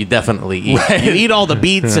beets that you definitely eat. Right. You eat all the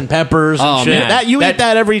beets and peppers and Oh, shit. man. You eat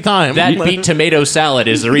that every time. That beet tomato salad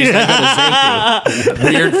is the reason I go to Zanku.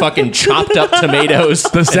 Weird fucking chopped up tomatoes.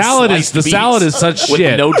 The salad is such with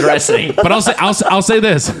shit. no dressing. But I'll say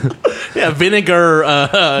this. Yeah,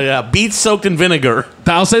 vinegar, beets soaked in vinegar.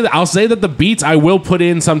 I'll say that the beets I will put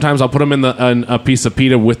in. Sometimes I'll put them in a piece of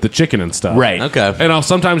pita with the chicken and stuff. Right. Okay. And I'll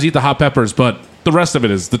sometimes eat the hot peppers, but the rest of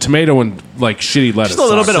it is the tomato and like shitty lettuce. Just a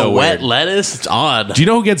little bit so of wet weird. lettuce. It's odd. Do you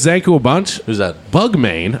know who gets Zanku a bunch? Who's that?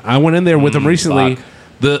 Bugmain. I went in there with him recently. fuck.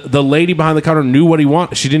 The lady behind the counter knew what he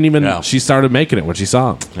wanted. She didn't even. Yeah. She started making it when she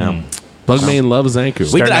saw him. Yeah. Bugmain loves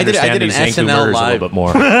Zanku. I did an These Zanku SNL murders live. a little bit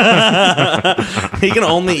more. He can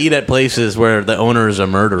only eat at places where the owner is a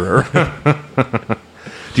murderer.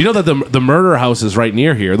 Do you know that the murder house is right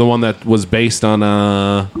near here? The one that was based on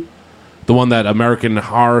the one that American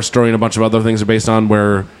Horror Story and a bunch of other things are based on.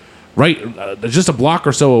 Where just a block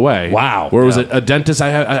or so away. Wow. Where it was a dentist.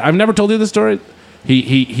 I've never told you this story.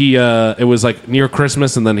 He it was like near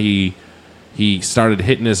Christmas, and then he started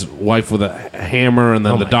hitting his wife with a hammer, and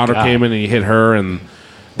then the my daughter God. came in and he hit her, and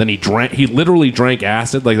then he literally drank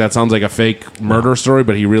acid. Like that sounds like a fake murder story,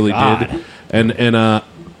 but he really God. did.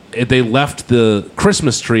 And they left the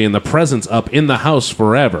Christmas tree and the presents up in the house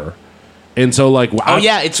forever. And so like Oh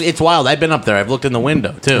yeah, it's wild. I've been up there. I've looked in the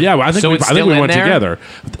window too. yeah, well, I think So it's I think still we in went there? together.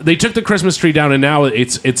 They took the Christmas tree down, and now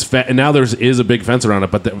it's and now is a big fence around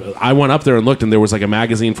it. But I went up there and looked, and there was like a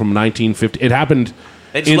magazine from 1950. It happened.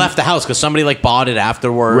 They just left the house because somebody like bought it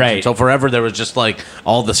afterwards. Right. So forever there was just like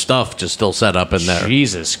all the stuff just still set up in there.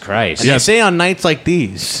 Jesus Christ. And they say on nights like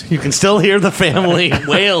these, you can still hear the family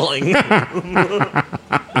wailing.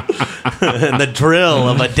 And the drill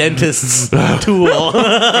of a dentist's tool.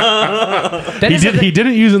 He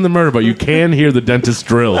didn't use in the murder, but you can hear the dentist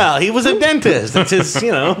drill. Well, he was a dentist. It's his,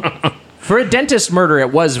 For a dentist murder,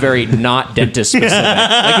 it was very not dentist specific.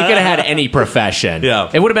 Like, he could have had any profession.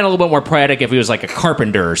 Yeah. It would have been a little bit more poetic if he was like a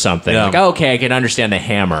carpenter or something. Yeah. Like, okay, I can understand the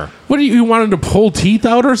hammer. What do you want him to pull teeth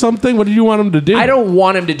out or something? What did you want him to do? I don't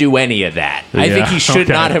want him to do any of that. I Yeah, think he should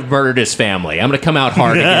okay. not have murdered his family. I'm going to come out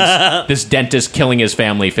hard against this dentist killing his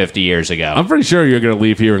family 50 years ago. I'm pretty sure you're going to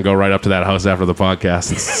leave here and go right up to that house after the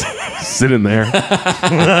podcast and sit in there.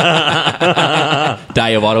 Die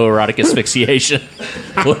of autoerotic asphyxiation.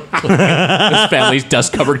 His family's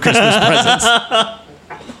dust-covered Christmas presents.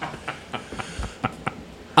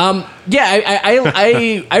 I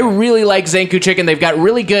really like Zankou chicken. They've got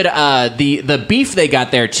really good the beef they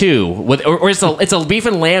got there too. Or it's a beef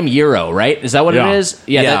and lamb gyro, right? Is that what it is?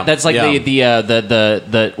 Yeah, that's like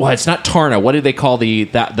the well, it's not Tarna. What do they call the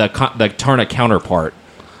Tarna counterpart?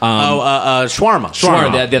 Shawarma.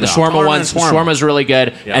 The shawarma ones. Shawarma's really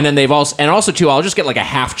good. Yeah. And then they've also too, I'll just get like a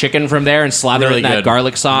half chicken from there and slather it in that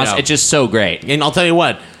garlic sauce. Yeah. It's just so great. And I'll tell you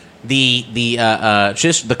what, the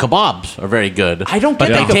kebabs are very good. I don't get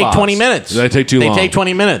but they take 20 minutes. They take too long. They take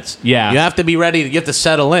 20 minutes. Yeah. You have to be ready. You have to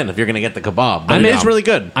settle in if you're going to get the kebab. But it is really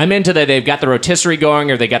good. I'm into that. They've got the rotisserie going,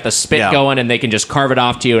 or they got the spit going, and they can just carve it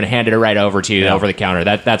off to you and hand it right over to you over the counter.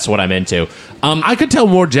 That's what I'm into. I could tell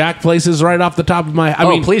more Jack places right off the top of my. I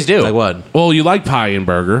mean, please do. Like what? Well, you like pie and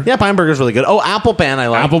burger. Yeah, pie and burger's really good. Oh, apple pan I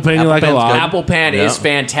like. Apple pan you like a lot. Apple pan is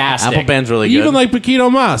fantastic. Apple pan's really good. You even like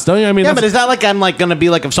Paquito Mas, don't you? I mean, yeah, but is that like I'm like going to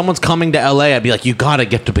be like if someone's coming to LA, I'd be like, you got to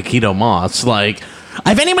get to Paquito Mas. Like,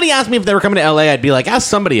 if anybody asked me if they were coming to LA, I'd be like, ask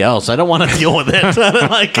somebody else. I don't want to deal with it.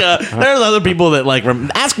 Like, there's other people that like.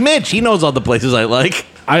 Ask Mitch. He knows all the places I like.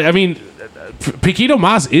 I mean, Paquito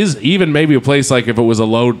Mas is even maybe a place like if it was a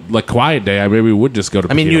low, like quiet day, I maybe would just go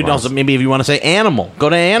to. I mean, you'd also maybe if you want to say Animal, go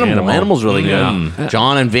to Animal. Animal's really good.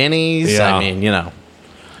 John and Vinny's. Yeah. I mean, you know.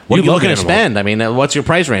 What are you looking to spend? I mean, what's your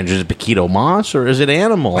price range? Is it Paquito Mas or is it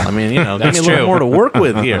Animal? I mean, you know, give me a little more to work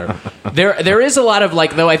with here. There is a lot of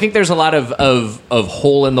like, though. I think there's a lot of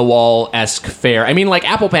hole in the wall esque fare. I mean, like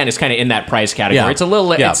Apple Pan is kind of in that price category. Yeah. It's a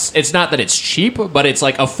little. Yeah. It's not that it's cheap, but it's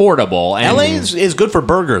like affordable. And LA is good for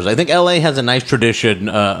burgers. I think LA has a nice tradition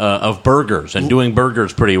of burgers and doing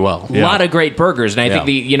burgers pretty well. A lot of great burgers, and I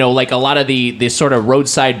think like a lot of the sort of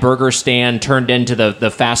roadside burger stand turned into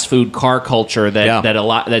the fast food car culture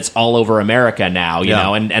that's all over America now, you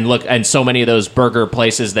know, and look, and so many of those burger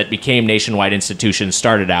places that became nationwide institutions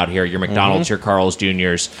started out here. Your McDonald's, your Carl's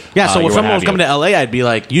Jr.'s. Yeah, so if someone was coming to LA, I'd be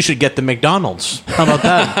like, you should get the McDonald's. How about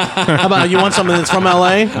that? How about you want something that's from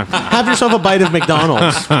LA? Have yourself a bite of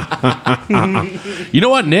McDonald's. You know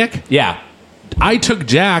what, Nick? Yeah. I took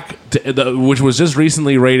Jack, which was just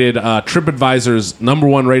recently rated TripAdvisor's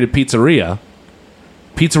 #1 rated pizzeria,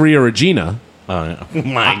 Pizzeria Regina. Oh, yeah.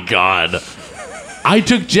 My God. I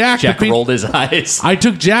took Jack rolled his eyes. I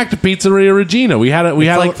took Jack to Pizzeria Regina.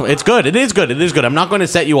 It's good. It is good. It is good. I'm not going to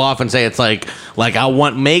set you off and say it's like I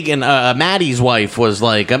want Megan. Maddie's wife was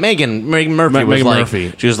like Megan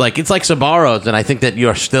Murphy. She was like, it's like Sbarro's, and I think that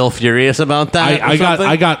you're still furious about that.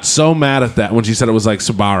 I got so mad at that when she said it was like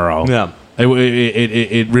Sbarro. Yeah.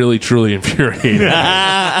 It really truly infuriated me.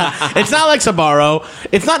 It's not like Sbarro.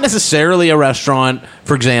 It's not necessarily a restaurant,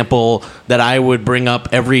 for example, that I would bring up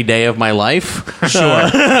every day of my life. Sure.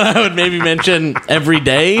 I would maybe mention every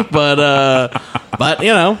day, but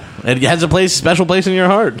you know, it has a special place in your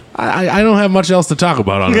heart. I don't have much else to talk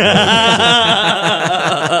about on it.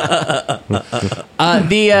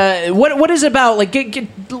 What is it about, like,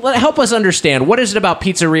 help us understand, what is it about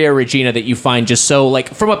Pizzeria Regina that you find just so, like,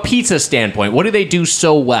 from a pizza standpoint, what do they do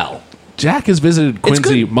so well? Jack has visited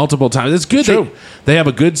Quincy multiple times. It's good. True. They have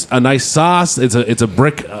a nice sauce. It's a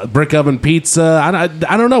brick oven pizza. I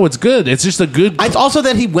don't know. It's good. It's just a good. It's also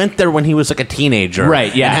that he went there when he was like a teenager,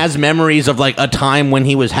 right? Yeah, and has memories of like a time when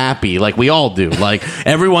he was happy, like we all do. Like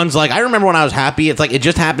everyone's like, I remember when I was happy. It's like it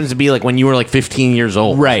just happens to be like when you were like 15 years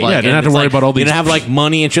old, right? Like, yeah, didn't have to worry about all these. You didn't have like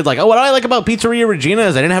money and shit. Like, oh, what I like about Pizzeria Regina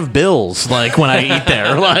is I didn't have bills. Like when I eat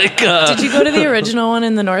there, like. Did you go to the original one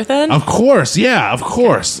in the North End? Of course, yeah, of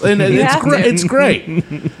course, and it's great. It's great.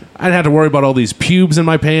 I'd have to worry about all these pubes in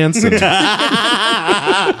my pants. And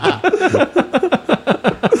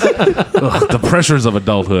the pressures of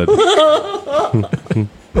adulthood.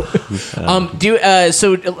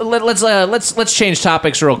 Let's change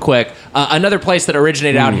topics real quick. Another place that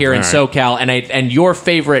originated out here in SoCal, and your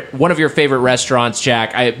favorite, one of your favorite restaurants,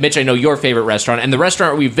 Jack. Mitch, I know your favorite restaurant, and the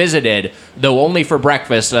restaurant we visited, though only for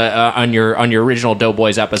breakfast, on your original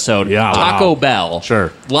Doughboys episode. Yeah, Taco Bell.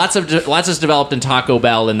 Sure, lots has developed in Taco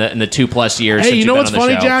Bell in the 2+ years. Hey, you know what's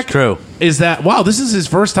funny, Jack? True. Is that this is his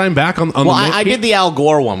first time back on the I did the Al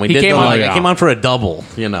Gore one. I came on for a double.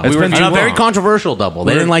 You know, we were a very controversial double.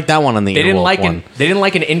 They didn't like that one on the. They didn't like it. They didn't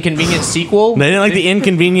like an inconvenient sequel. They didn't like the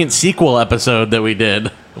inconvenient sequel episode that we did.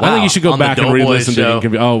 Wow. I think you should go back and re-listen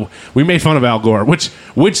to we made fun of Al Gore, which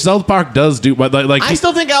South Park does do, but I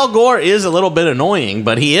still think Al Gore is a little bit annoying,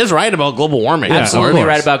 but he is right about global warming. Absolutely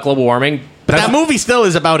right about global warming. But that movie still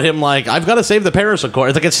is about him. Like, I've got to save the Paris Accord.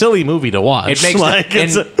 It's like a silly movie to watch. It makes like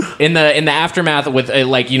in the aftermath with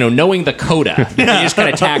knowing the coda, they just kind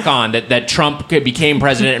of tack on that Trump became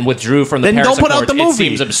president and withdrew from the then Paris don't put Accord. out the movie. It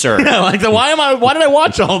seems absurd. Yeah, like why did I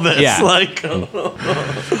watch all this? Yeah. Like, All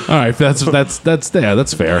right, that's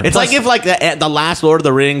fair. it's like if like the last Lord of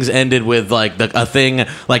the Rings ended with like a thing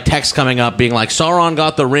like text coming up being like Sauron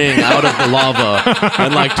got the ring out of the lava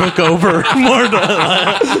and like took over Mordor.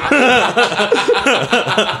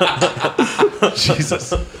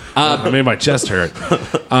 Jesus. It made my chest hurt.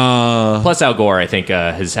 Plus, Al Gore, I think,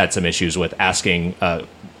 has had some issues with asking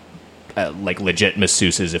like legit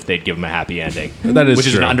masseuses if they'd give him a happy ending. That is which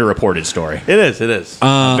true. is an underreported story. It is.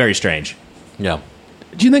 Very strange. Yeah.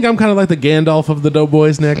 Do you think I'm kind of like the Gandalf of the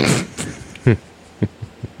Doughboys, Nick?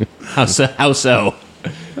 How so? I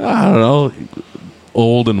don't know.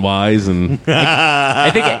 Old and wise, and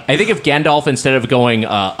I think if Gandalf, instead of going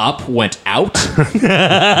up, went out, he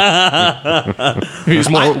was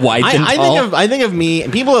more wide than tall. I think of me.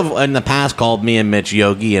 People have in the past called me and Mitch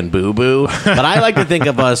Yogi and Boo Boo, but I like to think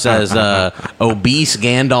of us as obese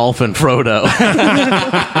Gandalf and Frodo.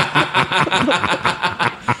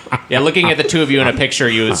 Yeah, looking at the two of you in a picture,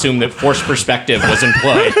 you assume that forced perspective was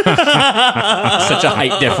employed. Such a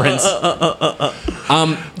height difference.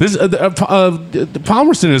 this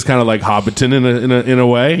Palmerston is kind of like Hobbiton in a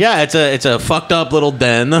way. Yeah, it's a fucked up little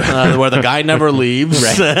den where the guy never leaves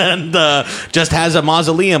and just has a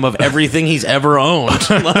mausoleum of everything he's ever owned.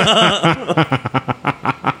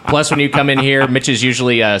 Plus, when you come in here, Mitch is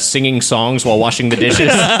usually singing songs while washing the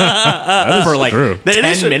dishes for like true.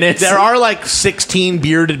 10 minutes. There are like 16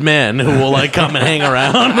 bearded men who will like come and hang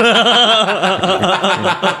around.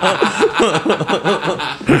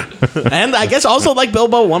 And I guess also like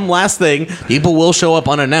Bilbo, one last thing, people will show up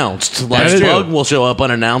unannounced. Like Bug will show up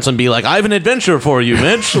unannounced and be like, I have an adventure for you,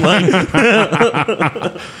 Mitch. Like,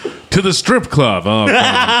 to the strip club. Oh,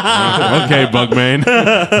 okay, Bugman.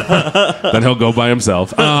 Then he'll go by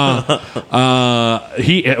himself.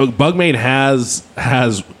 Bugman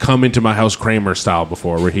has come into my house Kramer style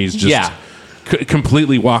before, where he's just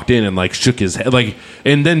completely walked in and like shook his head, like,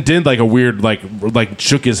 and then did like a weird like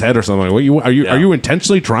shook his head or something. Like, what are you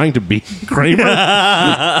intentionally trying to be Kramer?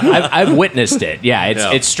 I've witnessed it. Yeah,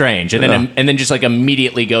 it's strange, and then just like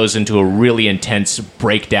immediately goes into a really intense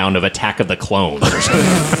breakdown of Attack of the Clones or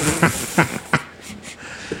something.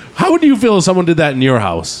 How would you feel if someone did that in your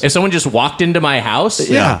house? If someone just walked into my house,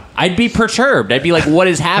 Yeah. I'd be perturbed. I'd be like, "What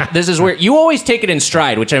is happening? This is weird." You always take it in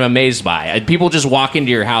stride, which I'm amazed by. People just walk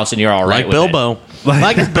into your house and you're all right like with Bilbo. it.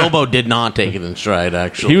 I guess Bilbo did not take it in stride.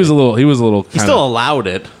 Actually, He was a little. He still allowed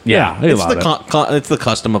it. Yeah, he It's allowed it. it's the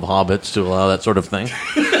custom of hobbits to allow that sort of thing.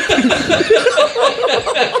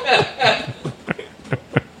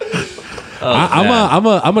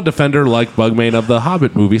 I'm a defender like Bugman of the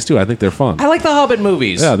Hobbit movies too. I think they're fun. I like the Hobbit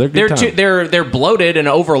movies. Yeah, they're good time. They're bloated and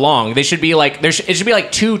overlong. They should be like it should be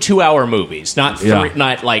like 2-hour movies, not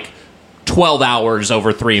like 12 hours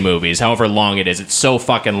over 3 movies, however long it is. It's so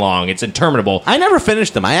fucking long. It's interminable. I never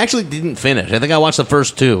finished them. I actually didn't finish. I think I watched the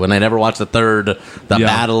first 2, and I never watched the third, the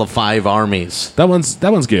Battle of 5 Armies. That one's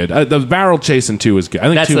good. The barrel chase in 2 is good. I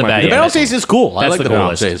think That's 2 the might bad- be The yeah, barrel that's- chase is cool. I That's like the the barrel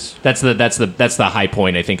coolest. chase. That's the high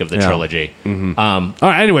point, I think, of the trilogy. All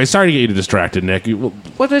right. Anyway, sorry to get you distracted, Nick.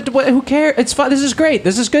 What, who cares? It's fun. This is great.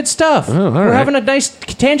 This is good stuff. all We're right. having a nice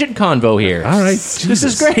tangent convo here. All right. This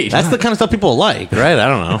is great. That's the kind of stuff people like, right? I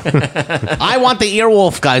don't know. I want the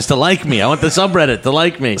Earwolf guys to like me. I want the subreddit to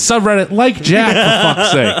like me. Subreddit like Jack, for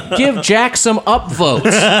fuck's sake. Give Jack some upvotes.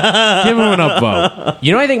 Give him an upvote.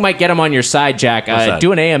 You know, I think might get him on your side, Jack. that?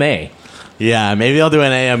 Do an AMA. Yeah, maybe I'll do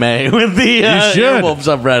an AMA with the should. Earwolf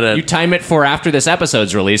subreddit. You time it for after this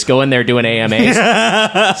episode's release. Go in there, do an AMA.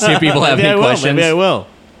 See if people have any questions. Maybe I will.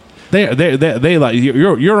 They like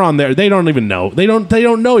you're on there. They don't even know. They don't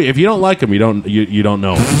know you. If you don't like them, you don't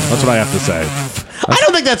know. That's what I have to say. I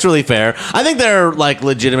don't think that's really fair. I think there are like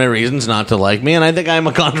legitimate reasons not to like me, and I think I'm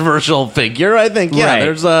a controversial figure. I think Right.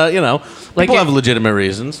 there's people have legitimate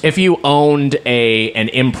reasons. If you owned an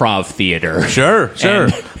improv theater, Sure.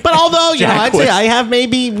 And But although Jack I'd say I have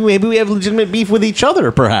maybe we have legitimate beef with each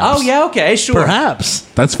other, perhaps. oh yeah, okay, sure. Perhaps.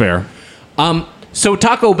 That's fair. So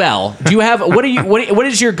Taco Bell, do you have what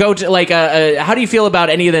is your go-to, like how do you feel about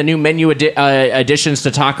any of the new menu additions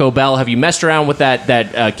to Taco Bell? Have you messed around with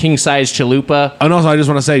that king size chalupa? And also, I just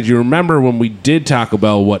want to say, do you remember when we did Taco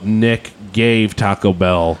Bell? What Nick gave Taco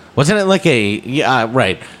Bell Wasn't it like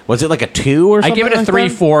right? Was it like a 2 or something? I give it a like 3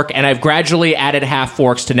 that? fork, and I've gradually added half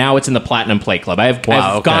forks to now it's in the Platinum Plate Club. I've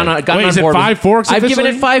gone Wait, on is it board 5 forks I've given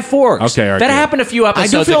officially? it 5 forks. Okay, all right, that good. happened a few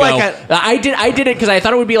episodes feel ago. like I did it because I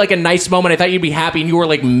thought it would be like a nice moment. I thought you'd be happy, and you were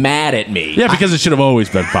like mad at me. Yeah, because it should have always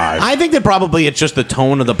been 5. I think that probably it's just the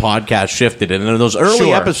tone of the podcast shifted, and in those early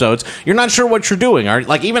Sure. episodes, you're not sure what you're doing.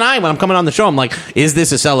 Like even when I'm coming on the show, I'm like, is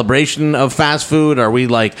this a celebration of fast food? Are we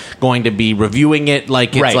like going to be reviewing it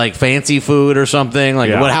like it's like fancy food or something?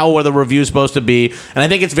 Like how are the reviews supposed to be? And I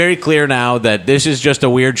think it's very clear now that this is just a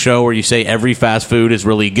weird show where you say every fast food is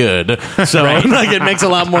really good. So like it makes a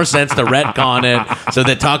lot more sense to retcon it so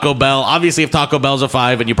that Taco Bell, obviously if Taco Bell's a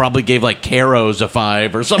 5 and you probably gave like Caro's a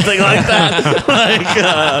 5 or something like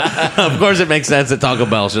that, of course it makes sense that Taco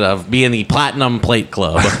Bell should be in the Platinum Plate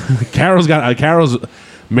Club. Carol's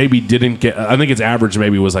maybe didn't get. I think its average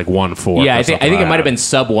maybe was like 1 fork. Yeah, I think it might have been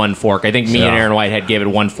sub 1 fork. I think me and Aaron Whitehead gave it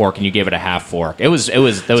 1 fork, and you gave it a half fork. That was so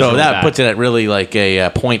really that bad. puts it at really like a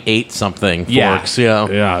 0.8 something forks.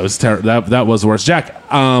 Yeah, it was terrible. That was worse. Jack.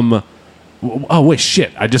 Oh wait,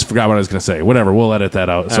 shit! I just forgot what I was going to say. Whatever, we'll edit that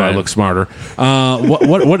out so I look smarter.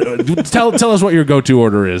 What? Tell us what your go-to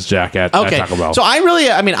order is, Jack. At Taco Bell. So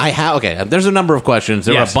I have. There's a number of questions.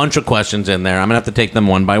 There are a bunch of questions in there. I'm gonna have to take them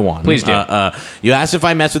one by one. Please do. You asked if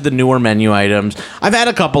I mess with the newer menu items. I've had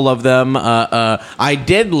a couple of them. I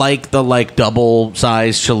did like the double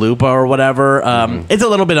size chalupa or whatever. It's a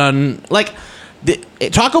little bit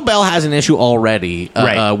Taco Bell has an issue already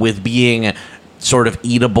with being sort of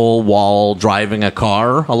eatable while driving a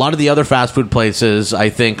car. A lot of the other fast food places, I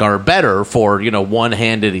think, are better for,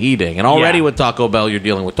 one-handed eating. And already with Taco Bell, you're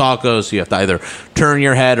dealing with tacos, so you have to either turn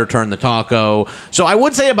your head or turn the taco. So I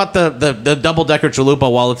would say about the double-decker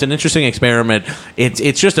chalupa, while it's an interesting experiment,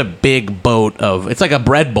 it's just a big boat of... It's like a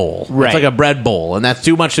bread bowl. Right. It's like a bread bowl, and that's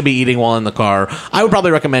too much to be eating while in the car. I would probably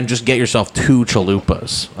recommend just get yourself 2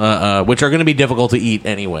 chalupas, which are going to be difficult to eat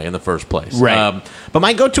anyway in the first place. Right. But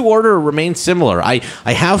my go-to order remains similar. I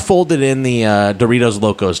have folded in the Doritos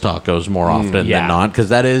Locos Tacos more often than not, because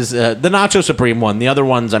that is the Nacho Supreme one. The other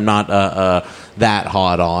ones I'm not that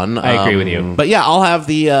hot on. I agree with you. But yeah, I'll have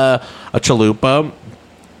a chalupa.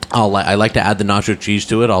 I like to add the nacho cheese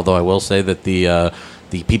to it, although I will say that the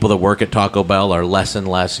people that work at Taco Bell are less and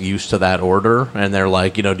less used to that order, and they're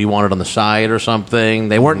like, do you want it on the side or something?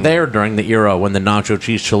 They weren't there during the era when the nacho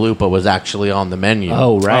cheese chalupa was actually on the menu.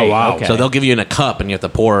 Oh, right. Oh, wow. Okay. So they'll give you in a cup, and you have to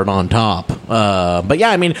pour it on top. But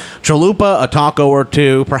yeah, chalupa, a taco or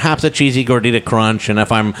 2, perhaps a cheesy gordita crunch, and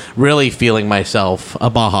if I'm really feeling myself, a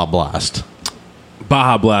Baja Blast.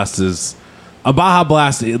 Baja Blast is They're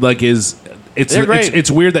great.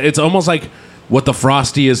 It's weird that it's almost like what the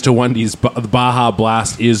Frosty is to Wendy's, the Baja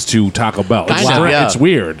Blast is to Taco Bell. It's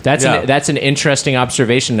weird. That's an interesting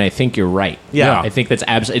observation, and I think you're right. Yeah. I think that's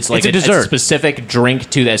it's like a dessert. a specific drink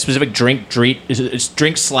to that specific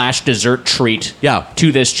drink/dessert treat.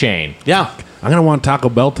 To this chain. Yeah. I'm gonna want Taco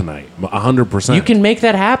Bell tonight, 100%. You can make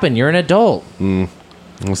that happen. You're an adult.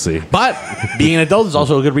 We'll see. But being an adult is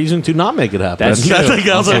also a good reason to not make it happen. That's true.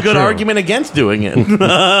 Also a good true. argument against doing it.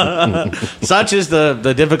 Such is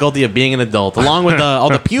the difficulty of being an adult, along with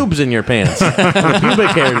all the pubes in your pants. The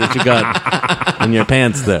pubic hair that you got in your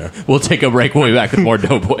pants there. We'll take a break. We'll be back with more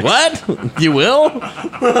Doughboys. What? You will?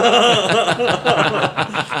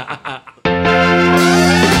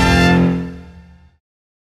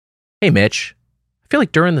 Hey, Mitch. I feel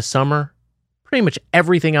like during the summer, pretty much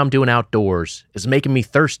everything I'm doing outdoors is making me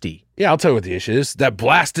thirsty. Yeah, I'll tell you what the issue is. That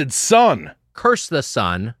blasted sun. Curse the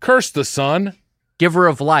sun, Curse the sun. giver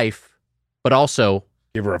of life, but also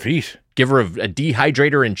Give her a heat. giver of a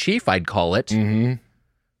dehydrator in chief, I'd call it. Mm-hmm.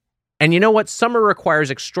 And you know what? Summer requires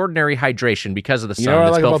extraordinary hydration because of the sun know what I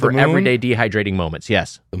that's like built about for the moon? everyday dehydrating moments.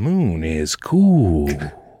 Yes. The moon is cool.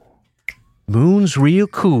 Moon's real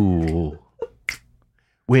cool.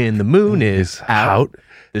 When the moon is out,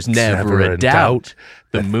 there's never a doubt.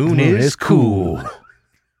 The moon is cool.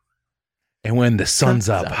 And when the sun's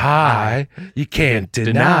up high, you can't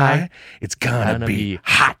deny it's gonna be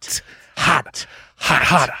hot, hot, hot,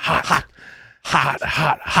 hot, hot, hot, hot,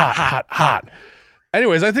 hot, hot, hot, hot.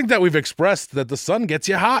 Anyways, I think that we've expressed that the sun gets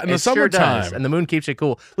you hot in the summertime. Does, and the moon keeps you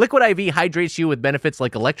cool. Liquid IV hydrates you with benefits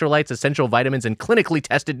like electrolytes, essential vitamins, and clinically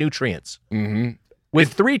tested nutrients. Mm-hmm.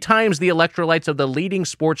 With 3 times the electrolytes of the leading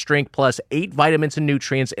sports drink plus 8 vitamins and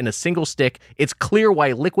nutrients in a single stick, it's clear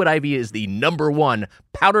why Liquid IV is the #1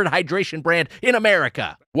 powdered hydration brand in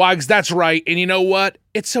America. Wags, that's right. And you know what?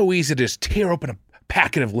 It's so easy to just tear open a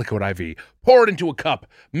packet of Liquid IV, pour it into a cup,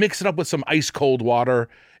 mix it up with some ice cold water,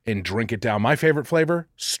 and drink it down. My favorite flavor?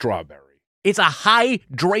 Strawberry. It's a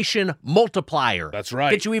hydration multiplier. That's right.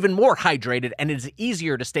 Gets you even more hydrated, and it's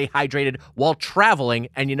easier to stay hydrated while traveling.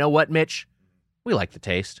 And you know what, Mitch? We like the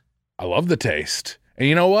taste. I love the taste. And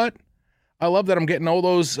you know what? I love that I'm getting all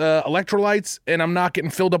those electrolytes, and I'm not getting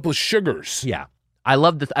filled up with sugars. Yeah. I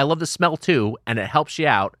love the smell, too, and it helps you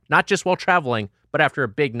out, not just while traveling, but after a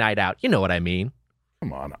big night out. You know what I mean.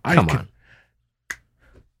 Come on. Come on.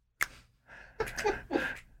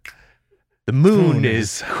 The moon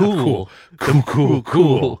is cool.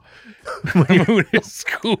 Cool. The moon is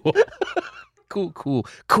cool.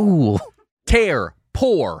 Cool. Tear,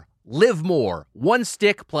 pour, live more. 1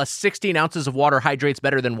 stick plus 16 ounces of water hydrates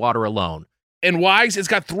better than water alone. And Wags, it's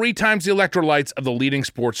got 3 times the electrolytes of the leading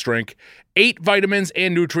sports drink, 8 vitamins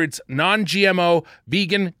and nutrients, non-GMO,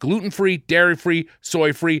 vegan, gluten-free, dairy-free,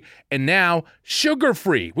 soy-free, and now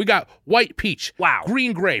sugar-free. We got white peach, wow,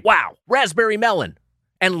 green grape, wow, raspberry melon,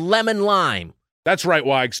 and lemon lime. That's right,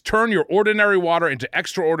 Wags. Turn your ordinary water into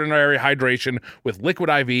extraordinary hydration with Liquid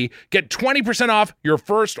IV. Get 20% off your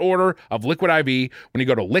first order of Liquid IV when you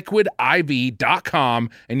go to liquidiv.com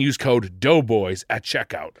and use code Doughboys at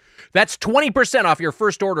checkout. That's 20% off your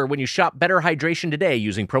first order when you shop Better Hydration today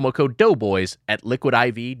using promo code Doughboys at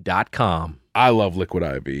liquidiv.com. I love Liquid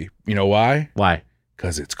IV. You know why? Why?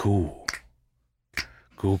 Because it's cool.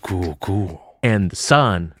 Cool. And the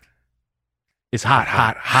sun is hot.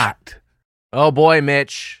 Hot. Oh boy,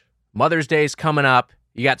 Mitch. Mother's Day's coming up.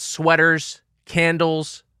 You got sweaters,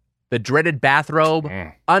 candles, the dreaded bathrobe.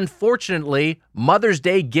 Unfortunately, Mother's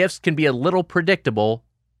Day gifts can be a little predictable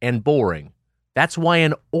and boring. That's why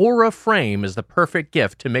an Aura frame is the perfect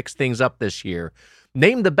gift to mix things up this year.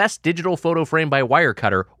 Named the best digital photo frame by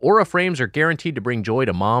Wirecutter, Aura frames are guaranteed to bring joy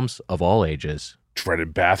to moms of all ages.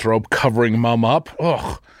 Dreaded bathrobe covering mom up.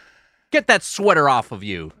 Ugh. Get that sweater off of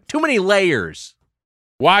you. Too many layers.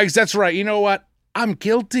 Wags, that's right. You know what? I'm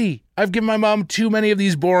guilty. I've given my mom too many of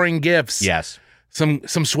these boring gifts. Yes. Some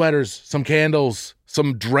sweaters, some candles,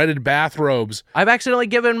 some dreaded bathrobes. I've accidentally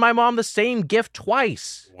given my mom the same gift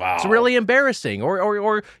twice. Wow. It's really embarrassing.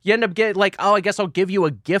 Or you end up getting like, oh, I guess I'll give you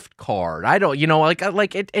a gift card. I don't,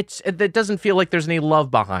 it doesn't feel like there's any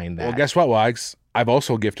love behind that. Well, guess what, Wags? I've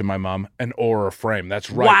also gifted my mom an Aura frame. That's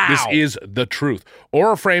right. Wow. This is the truth.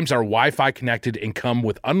 Aura frames are Wi-Fi connected and come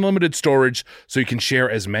with unlimited storage, so you can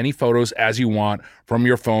share as many photos as you want from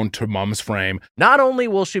your phone to mom's frame. Not only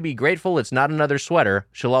will she be grateful it's not another sweater,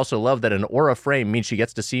 she'll also love that an Aura frame means she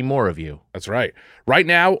gets to see more of you. That's right. Right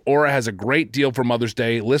now, Aura has a great deal for Mother's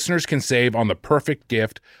Day. Listeners can save on the perfect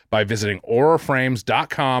gift by visiting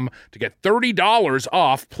auraframes.com to get $30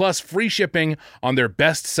 off plus free shipping on their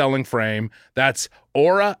best-selling frame. That's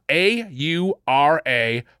Aura,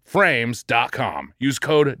 A-U-R-A, frames.com. Use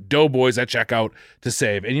code Doughboys at checkout to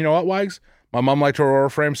save. And you know what, Wags? My mom liked her Aura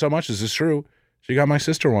frame so much. This is true. She got my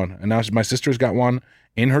sister one, and now my sister's got one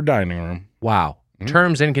in her dining room. Wow.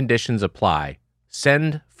 Terms and conditions apply.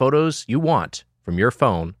 Send photos you want from your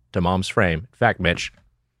phone to mom's frame. In fact, Mitch, I'm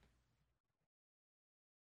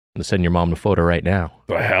going to send your mom a photo right now.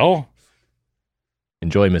 The hell?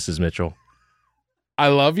 Enjoy, Mrs. Mitchell. I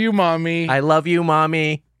love you, Mommy. I love you,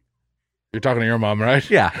 Mommy. You're talking to your mom, right?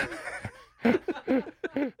 Yeah.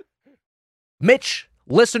 Mitch,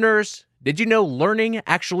 listeners, did you know learning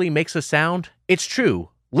actually makes a sound? It's true.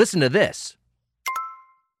 Listen to this.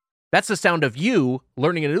 That's the sound of you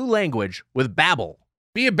learning a new language with Babbel.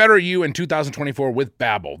 Be a better you in 2024 with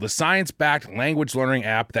Babbel, the science-backed language learning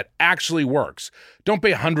app that actually works. Don't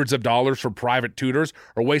pay hundreds of dollars for private tutors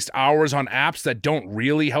or waste hours on apps that don't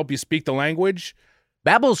really help you speak the language.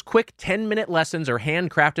 Babbel's quick 10-minute lessons are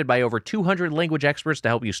handcrafted by over 200 language experts to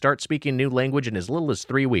help you start speaking a new language in as little as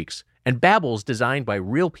 3 weeks. And Babbel's designed by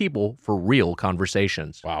real people for real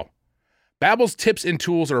conversations. Wow. Babbel's tips and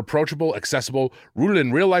tools are approachable, accessible, rooted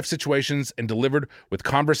in real-life situations, and delivered with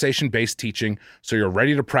conversation-based teaching, so you're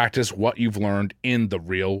ready to practice what you've learned in the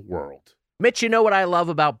real world. Mitch, you know what I love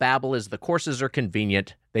about Babbel is the courses are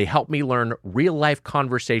convenient. They help me learn real-life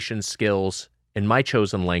conversation skills in my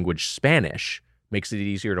chosen language, Spanish. Makes it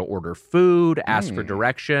easier to order food, ask for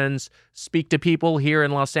directions, speak to people here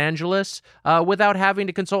in Los Angeles without having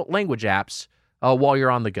to consult language apps while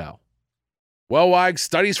you're on the go. Well, Wags,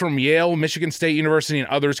 studies from Yale, Michigan State University, and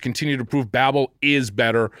others continue to prove Babbel is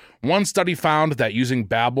better. One study found that using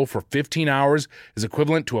Babbel for 15 hours is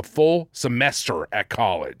equivalent to a full semester at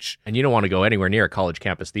college. And you don't want to go anywhere near a college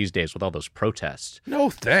campus these days with all those protests. No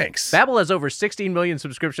thanks. Babbel has over 16 million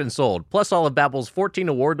subscriptions sold. Plus, all of Babbel's 14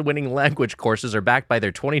 award-winning language courses are backed by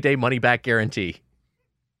their 20-day money-back guarantee.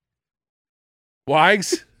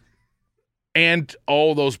 Wags, and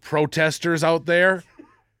all those protesters out there,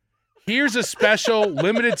 here's a special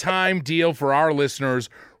limited time deal for our listeners.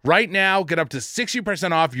 Right now, get up to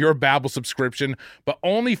 60% off your Babbel subscription, but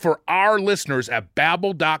only for our listeners at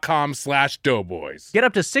Babbel.com/Doughboys. Get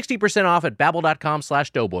up to 60% off at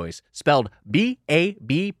Babbel.com/Doughboys. Spelled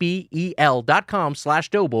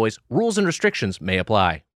BABBEL.com/Doughboys. Rules and restrictions may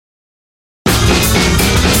apply.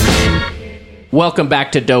 Welcome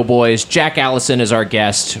back to Doughboys. Jack Allison is our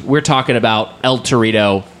guest. We're talking about El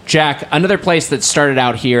Torito. Jack, another place that started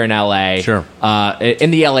out here in LA. Sure.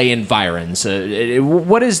 In the LA environs.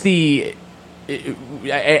 What is the...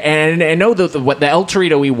 And I know that what the El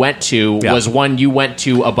Torito we went to was one you went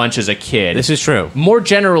to a bunch as a kid. This is true. More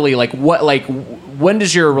generally, when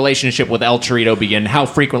does your relationship with El Torito begin? How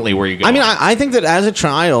frequently were you going? I mean, I think that as a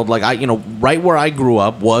child, right where I grew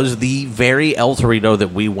up was the very El Torito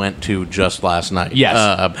that we went to just last night. Yes.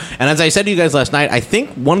 And as I said to you guys last night, I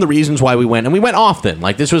think one of the reasons why we went, and we went often,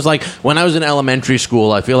 this was when I was in elementary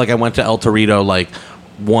school, I feel like I went to El Torito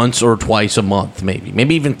once or twice a month,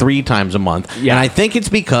 maybe even 3 times a month. Yeah. And I think it's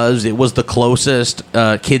because it was the closest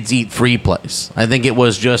kids eat free place. I think it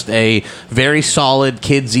was just a very solid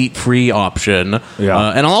kids eat free option.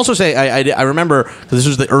 Yeah. And I'll also say I remember, because this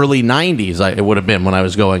was the early 90s, it would have been when I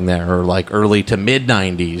was going there, or early to mid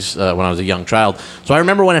 90s when I was a young child. So I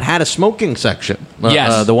remember when it had a smoking section.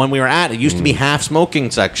 Yes. The one we were at, it used to be half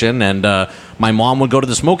smoking section, and my mom would go to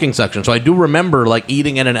the smoking section. So I do remember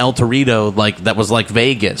eating at an El Torito that was like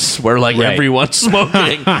Vegas, where everyone's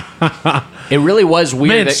smoking. It really was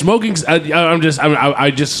weird. Man, smoking.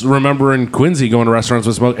 I just remember in Quincy going to restaurants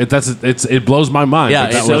with smoke. It blows my mind. Yeah,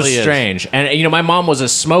 it's so strange. And my mom was a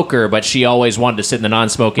smoker, but she always wanted to sit in the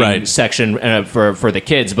non-smoking section for the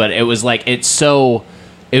kids. But it was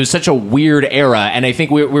it was such a weird era. And I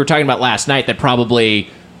think we were talking about last night that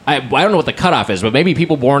probably. I don't know what the cutoff is, but maybe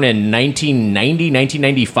people born in 1990,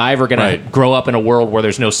 1995 are going to grow up in a world where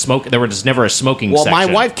there's no smoke. There was never a smoking section. Well,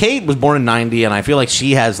 my wife, Kate, was born in 90, and I feel like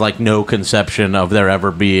she has, no conception of there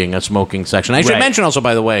ever being a smoking section. I should mention also,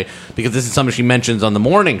 by the way, because this is something she mentions on the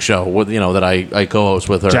morning show, that I co-host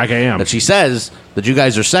with her. Jack AM. That she says that you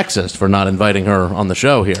guys are sexist for not inviting her on the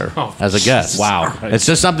show here as a guest. Wow. It's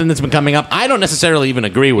just something that's been coming up. I don't necessarily even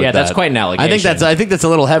agree with that. Yeah, that's quite an allegation. I think that's a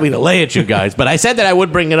little heavy to lay at you guys, but I said that I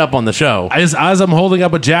would bring it up on the show. As I'm holding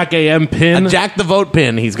up a Jack AM pin. A Jack the Vote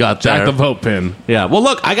pin he's got there. Jack the Vote pin. Yeah. Well,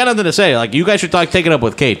 look, I got nothing to say. You guys should take it up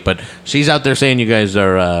with Kate, but she's out there saying you guys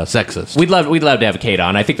are sexist. We'd love to have Kate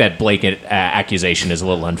on. I think that blanket accusation is a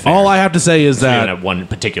little unfair. All I have to say is that have one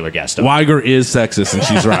particular guest. Weiger is sexist, and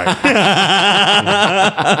she's right.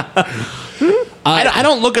 I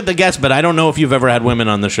don't look at the guests, but I don't know if you've ever had women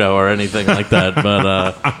on the show or anything like that.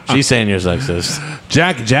 But she's saying you're sexist.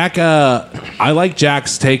 Jack. I like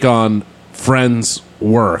Jack's take on Friends'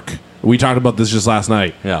 work. We talked about this just last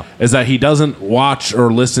night. Yeah, is that he doesn't watch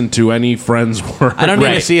or listen to any Friends' work. I don't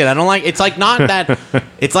even see it. I don't like. It's not that.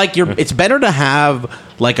 It's it's better to have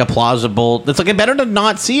a plausible. It's better to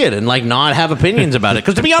not see it and not have opinions about it.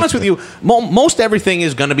 Because to be honest with you, most everything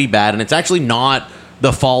is going to be bad, and it's actually not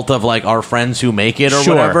the fault of our friends who make it or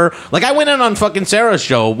whatever. I went in on fucking Sarah's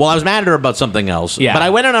show. Well, I was mad at her about something else. Yeah. But I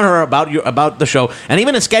went in on her about the show, and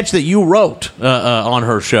even a sketch that you wrote on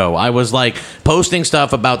her show. I was posting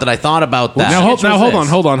stuff about that I thought about that. Hold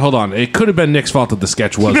on. It could have been Nick's fault that the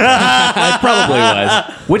sketch was. It probably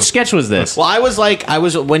was. Which sketch was this? Well, I was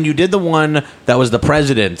when you did the one that was the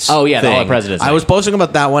president's. Oh yeah, thing, the president's. I was posting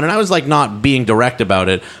about that one, and I was not being direct about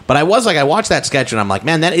it, but I was I watched that sketch, and I'm like,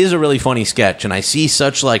 man, that is a really funny sketch, and I see so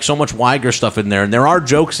much Weiger stuff in there, and there are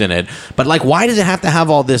jokes in it, but why does it have to have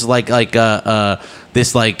all this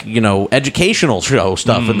this educational show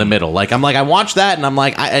stuff in the middle? I watched that, and I'm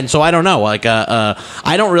and so I don't know,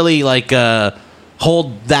 I don't really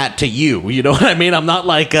hold that to you. You know what I mean? I'm not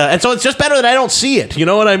and so it's just better that I don't see it. You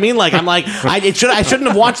know what I mean? I shouldn't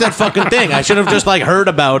have watched that fucking thing. I should have just heard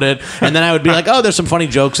about it, and then I would be oh, there's some funny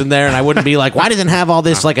jokes in there, and I wouldn't be why doesn't it have all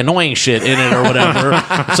this annoying shit in it or whatever?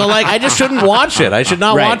 So I just shouldn't watch it. I should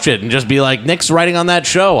not watch it and just be Nick's writing on that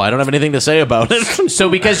show. I don't have anything to say about it.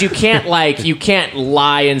 So because you can't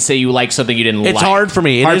lie and say you like something you didn't like. It's hard for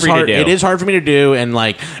me. It is hard for me to do, and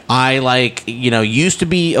I used to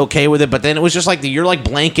be okay with it, but then it was just you're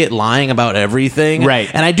blanket lying about everything.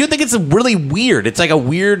 Right. And I do think it's really weird. It's a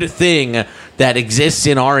weird thing that exists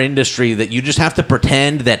in our industry that you just have to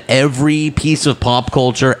pretend that every piece of pop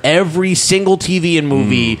culture, every single TV and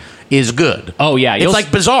movie is good. Oh, yeah. It's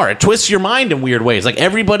like bizarre. It twists your mind in weird ways. Like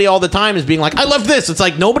everybody all the time is being like, I love this. It's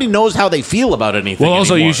like nobody knows how they feel about anything. Well,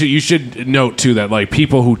 also anymore. you should note too that like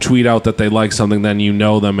people who tweet out that they like something, then you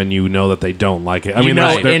know them and you know that they don't like it. I mean,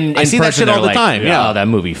 I see that shit all the time. Yeah. Oh, that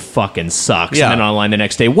movie fucking sucks. Yeah. And then online the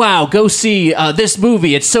next day, wow, go see this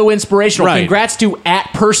movie. It's so inspirational. Right. Congrats to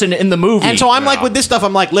 @ in the movie. And so I'm like, with this stuff,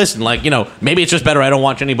 I'm like, listen, like, maybe it's just better I don't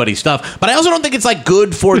watch anybody's stuff. But I also don't think it's like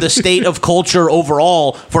good for the state of culture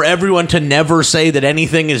overall for everyone to never say that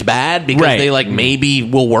anything is bad because they like maybe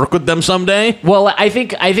will work with them someday. Well, I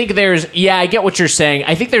think there's I get what you're saying.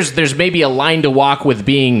 I think there's maybe a line to walk with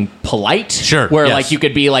being polite. Sure. Where yes. like you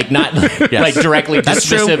could be like not like directly That's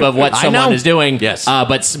dismissive true. of what I someone know. is doing. Yes.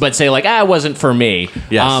 But say like it wasn't for me.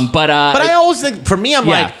 Yes. But I always think for me,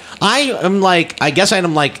 I guess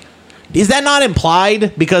I'm like, is that not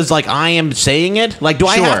implied because like I am saying it? Like, do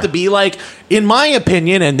I have to be like, in my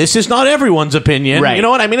opinion, and this is not everyone's opinion. Right. You know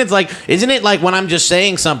what I mean? It's like, isn't it like when I'm just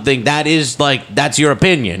saying something that is like, that's your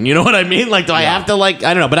opinion? You know what I mean? Like, do I have to like,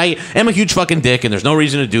 I don't know, but I am a huge fucking dick and there's no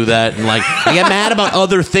reason to do that. And like, I get mad about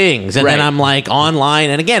other things and then I'm like online.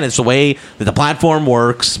 And again, it's the way that the platform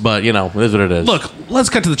works, but it is what it is. Look, let's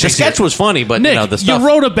cut to the the chase. sketch was funny, but Nick, the stuff. you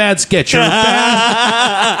wrote a bad sketch. You're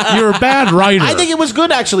a bad writer. I think it was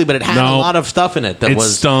good actually, but it had a lot of stuff in it that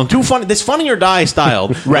was stunk. too funny. This Funny or Die style,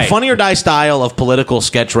 the Funny or Die style of political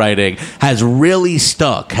sketch writing has really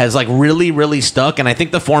stuck. Has like really, really stuck, and I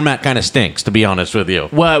think the format kind of stinks. To be honest with you.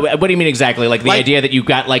 Well, what do you mean exactly? Like the idea that you've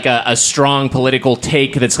got like a strong political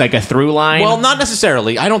take that's like a through line? Well, not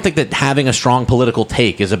necessarily. I don't think that having a strong political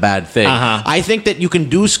take is a bad thing. I think that you can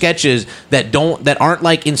do sketches that aren't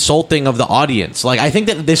like insulting of the audience. Like I think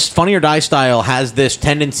that this Funny or Die style has this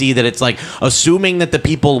tendency that it's like assuming that the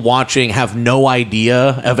people watching have no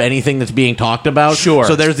idea of anything that's being talked about. Sure.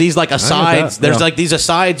 So there's these like asides. There's like these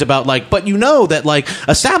asides about like, but that like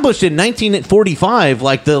established in 1945,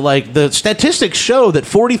 like the statistics show that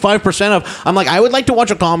 45% of. I'm like, I would like to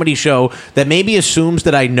watch a comedy show that maybe assumes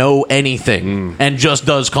that I know anything and just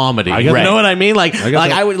does comedy. You know what I mean? Like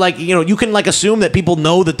I would like you can like assume that people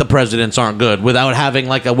know that the presidents aren't good without having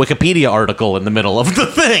like a Wikipedia article in the middle of the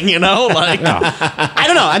thing. Like I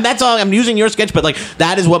don't know, and that's all. I'm using your sketch, but like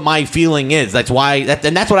that is what my feeling is. That's why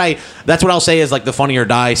that's what I'll say is like the Funny or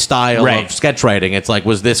Die style of sketch writing. It's like,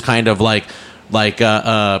 was this kind of like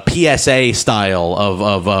PSA style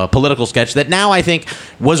of political sketch that now I think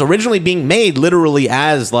was originally being made literally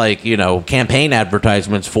as like campaign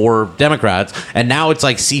advertisements for Democrats, and now it's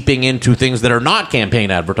like seeping into things that are not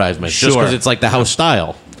campaign advertisements just because it's like the House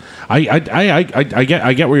style. I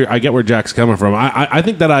get where Jack's coming from. I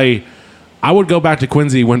think that I would go back to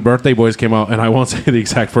Quincy when Birthday Boys came out, and I won't say the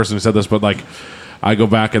exact person who said this, but like I go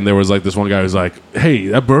back and there was like this one guy who's like, "Hey,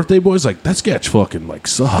 that Birthday Boys, like that sketch fucking like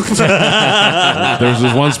sucked." There was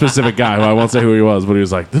this one specific guy who I won't say who he was, but he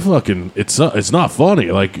was like, "The fucking it's not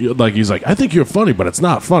funny." Like he's like, "I think you're funny, but it's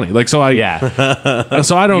not funny." Like so I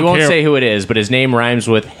so I don't. You won't care. say who it is, but his name rhymes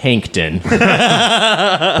with Hankton.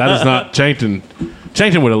 That is not Chankton.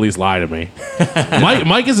 Chankton would at least lie to me.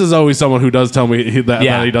 Mike is always someone who does tell me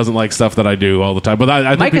that he doesn't like stuff that I do all the time. But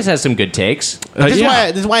I think Micah's has some good takes. This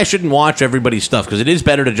is why I shouldn't watch everybo's stuff, because it is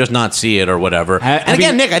better to just not see it or whatever. And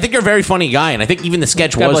again, Nick, I think you're a very funny guy, and I think even the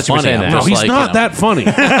sketch was funny. No, he's not that funny.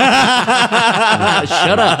 Shut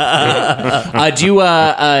up. Do you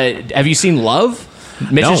have you seen Love?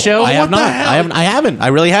 Mitch's show? I have not. I haven't. I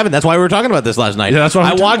really haven't. That's why we were talking about this last night. Yeah, that's why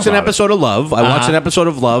I watched an episode of Love. I watched an episode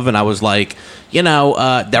of Love, and I was like, there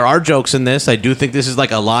are jokes in this. I do think this is like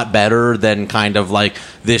a lot better than kind of like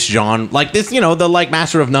this genre, like this, the like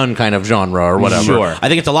Master of None kind of genre or whatever. Sure. I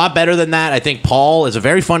think it's a lot better than that. I think Paul is a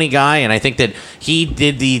very funny guy, and I think that he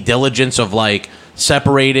did the diligence of like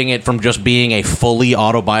separating it from just being a fully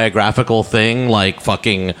autobiographical thing, like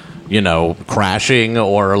fucking Crashing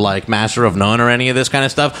or like Master of None or any of this kind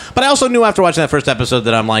of stuff. But I also knew after watching that first episode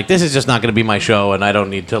that I'm like, this is just not going to be my show, and I don't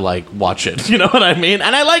need to like watch it. You know what I mean?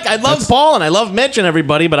 And I love Paul and I love Mitch and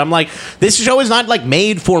everybody, but I'm like, this show is not like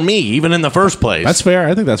made for me, even in the first place. That's fair.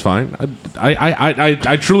 I think that's fine.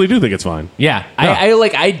 I truly do think it's fine. Yeah. I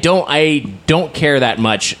don't care that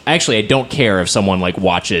much. Actually, I don't care if someone like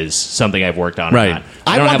watches something I've worked on or not.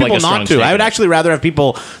 I want people not to. I would actually rather have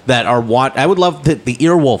people that are I would love the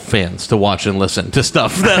Earwolf fans to watch and listen to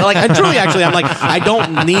stuff that like I truly actually I'm like I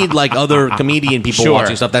don't need like other comedian people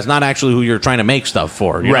watching stuff that's not actually who you're trying to make stuff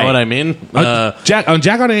for. You know what I mean? Jack on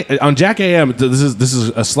Jack AM. This is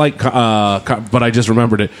a slight, but I just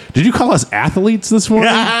remembered it. Did you call us athletes this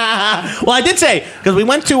morning? Well, I did say because we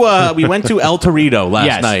went to El Torito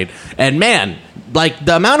last night, and man. like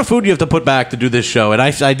the amount of food you have to put back to do this show, and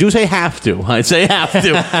I do say have to. I say have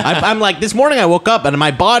to. I'm like, this morning I woke up and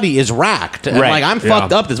my body is racked. And like I'm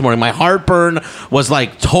fucked up this morning. My heartburn was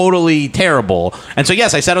like totally terrible. And so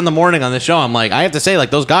yes, I said in the morning on this show, I'm like, I have to say,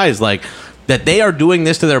 like, those guys, like, that they are doing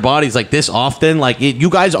this to their bodies like this often, like you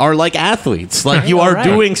guys are like athletes, like you are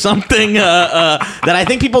doing something that I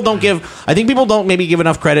think people don't give. I think people don't maybe give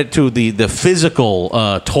enough credit to the physical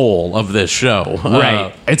toll of this show.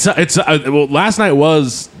 Right. Well, last night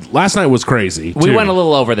was crazy. We went a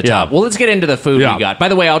little over the top. Well, let's get into the food we got. By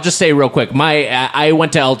the way, I'll just say real quick, I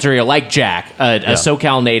went to El Torito, like Jack, a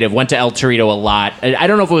SoCal native, went to El Torito a lot. I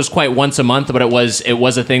don't know if it was quite once a month, but it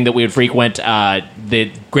was a thing that we would frequent.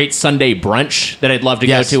 The Great Sunday Brunch that I'd love to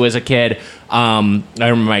go to as a kid. I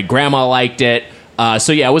remember my grandma liked it.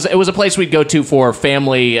 So yeah, it was a place we'd go to for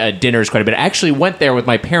family dinners quite a bit. I actually went there with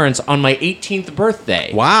my parents on my 18th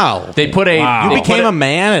birthday. Wow! They put You became a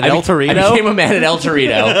man at El Torito. I became a man at El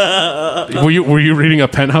Torito. Were you reading a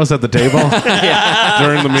Penthouse at the table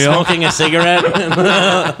during the meal, smoking a cigarette?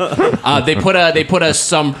 They put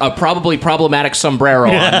a probably problematic sombrero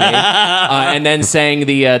on me, and then sang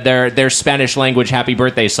their Spanish language happy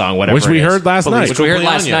birthday song, whatever. Which we heard last night. Which we heard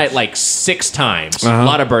last night like 6 times. A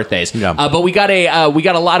lot of birthdays. Yeah. But we got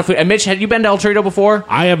a lot of food. And Mitch, had you been to El Torito before?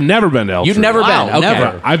 I have never been to El Torito. You've never been? Okay.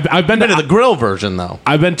 Never. I've been to the grill version though.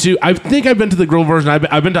 I think I've been to the grill version.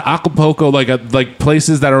 I've been to Acapulco, like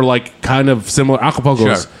places that are like kind of similar.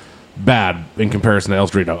 Acapulco's bad in comparison to El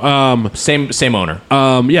Torito. Same owner.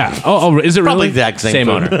 Yeah. Oh, is it Probably really? the exact same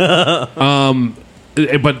owner.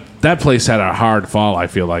 But that place had a hard fall, I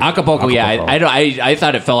feel like. Acapulco. Yeah. I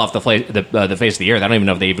thought it fell off the face of the earth. I don't even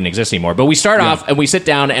know if they even exist anymore. But we start off and we sit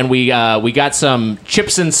down and we got some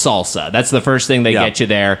chips and salsa. That's the first thing they get you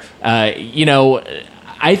there.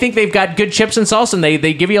 I think they've got good chips and salsa, and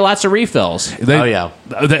they give you lots of refills. The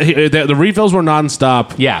refills were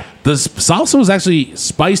nonstop. Yeah, the salsa was actually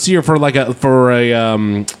spicier for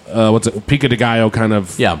pico de gallo kind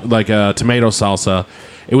of like a tomato salsa.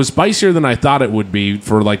 It was spicier than I thought it would be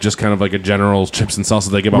for like just kind of like a general chips and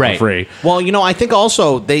salsa they give out for free. Well, I think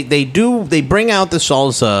also they bring out the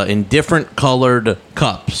salsa in different colored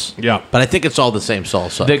cups. Yeah, but I think it's all the same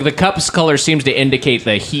salsa. The cup's color seems to indicate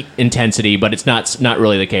the heat intensity, but it's not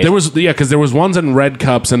really the case. Because there was ones in red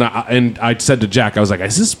cups, and I said to Jack, I was like,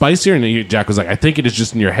 "Is this spicier?" And Jack was like, "I think it is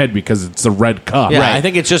just in your head because it's a red cup." Yeah, I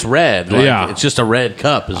think it's just red. It's just a red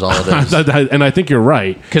cup is all it is. And I think you're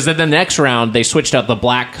right. Because then the next round they switched out the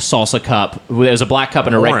black salsa cup. There's a black cup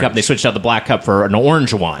and a red cup. They switched out the black cup for an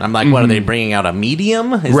orange one. I'm like, what are they bringing out? A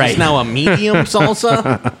medium? Is this now a medium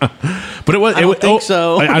salsa? But I don't think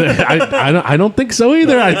so. I don't think so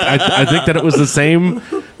either. I think that it was the same,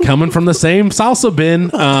 coming from the same salsa bin.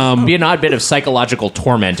 Be an odd bit of psychological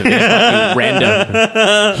torment if there's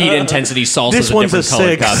random heat intensity salsas. This one's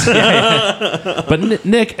different colored 6. Cups. But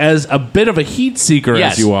Nick, as a bit of a heat seeker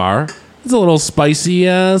as you are, it's a little spicy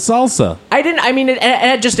salsa. It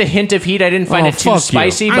had just a hint of heat. I didn't find it too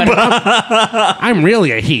spicy, but I'm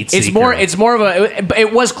really a heat seeker. It's more of a.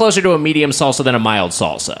 It was closer to a medium salsa than a mild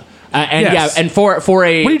salsa. And for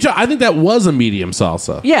a. What are you I think that was a medium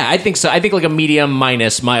salsa. Yeah, I think so. I think like a medium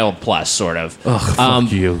minus mild plus sort of. Ugh,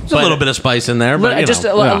 fuck you. There's a little bit of spice in there, but just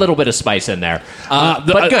a little bit of spice in there.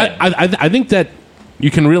 But good. I think that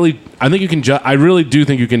you can really. I think you can. I really do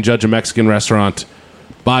think you can judge a Mexican restaurant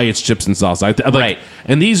by its chips and salsa. Right.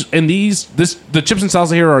 And the chips and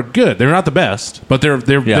salsa here are good. They're not the best, but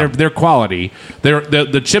they're quality.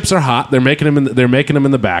 The chips are hot. They're making them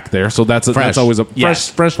in the back there. So that's always a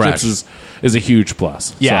fresh chips is a huge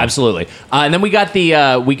plus. Yeah, absolutely. And then we got the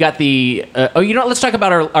let's talk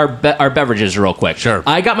about our beverages real quick. Sure.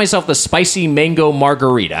 I got myself the spicy mango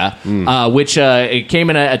margarita, which it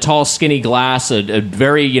came in a tall, skinny glass, a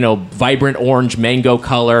very vibrant orange mango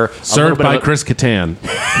color, served by Chris Kattan.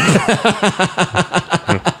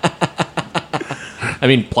 I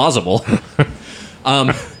mean, plausible.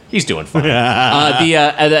 He's doing fine.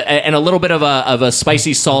 And a little bit of a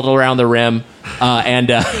spicy salt around the rim, and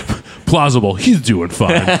plausible. He's doing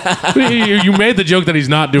fine. You made the joke that he's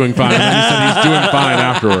not doing fine, and then you said he's doing fine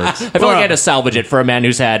afterwards. I feel like I had to salvage it for a man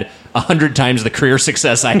who's had 100 times the career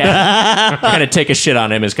success I had. Kind of take a shit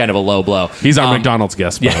on him is kind of a low blow. He's our McDonald's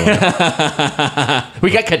guest, by the way.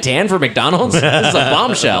 We got Catan for McDonald's? This is a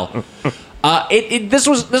bombshell. This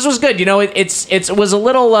was good. It was a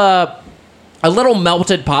little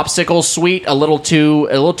melted popsicle sweet, a little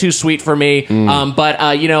too sweet for me. But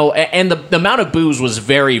and the amount of booze was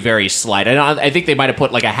very, very slight. I think they might have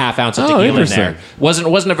put like a half ounce of tequila in there.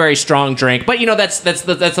 Wasn't a very strong drink, but that's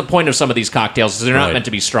the point of some of these cocktails. They're not meant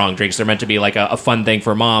to be strong drinks. They're meant to be like a fun thing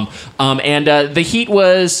for mom. And the heat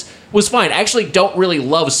was was fine. I actually don't really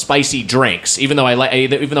love spicy drinks, even though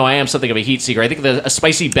I am something of a heat seeker. I think a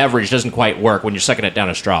spicy beverage doesn't quite work when you're sucking it down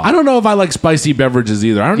a straw. I don't know if I like spicy beverages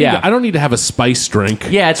either. I don't need to have a spice drink.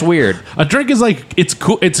 Yeah, it's weird. A drink is like it's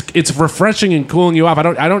cool. It's refreshing and cooling you off.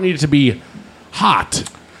 I don't need it to be hot.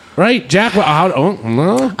 Right, Jack?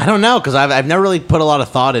 No? I don't know, because I've never really put a lot of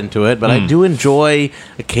thought into it, but I do enjoy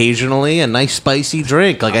occasionally a nice spicy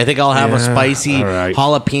drink. Like, I think I'll have a spicy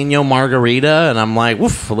jalapeno margarita, and I'm like,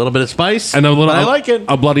 woof, a little bit of spice, and I like it.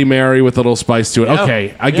 A Bloody Mary with a little spice to it. Yeah.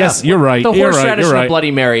 Okay, I guess you're right. The horseradish and a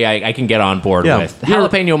Bloody Mary, I can get on board with.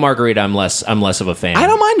 Jalapeno margarita, I'm less of a fan. I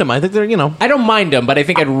don't mind them. I think they're, I don't mind them, but I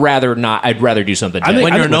think I'd rather not. I'd rather do something different.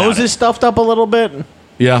 When your nose is stuffed up a little bit.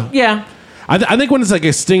 Yeah. Yeah. I think when it's like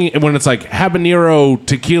when it's like habanero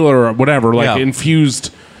tequila or whatever, like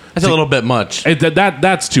infused, that's a little bit much.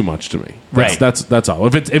 That's too much to me. That's all.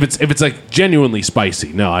 If it's like genuinely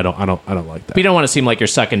spicy, no, I don't like that. But you don't want to seem like you're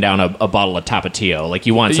sucking down a bottle of Tapatio. Like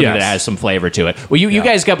you want something that has some flavor to it. Well, you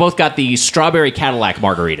guys both got the strawberry Cadillac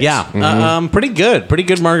margaritas. Yeah, pretty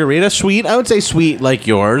good margarita. Sweet, I would say sweet like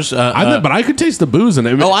yours. But I could taste the booze in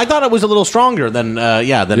it. I thought it was a little stronger than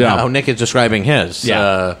how Nick is describing his.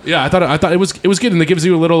 I thought it was good, and it gives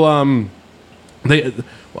you a little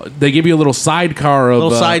They give you a little sidecar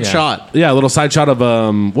of side shot. Yeah, a little side shot of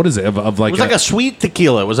what is it? Of like it was like a sweet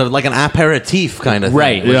tequila. It was like an aperitif kind of thing.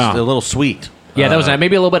 Right. It was a little sweet. Yeah, that was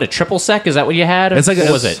maybe a little bit of triple sec. Is that what you had? It's like what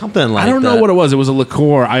was it? Something like that. I don't know what it was. It was a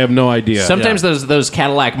liqueur. I have no idea. Sometimes those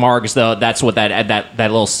Cadillac margs, though, that's what that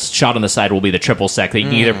little shot on the side will be, the triple sec that you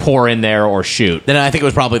can either pour in there or shoot. Then I think it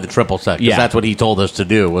was probably the triple sec, because that's what he told us to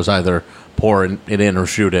do, was either pour it in or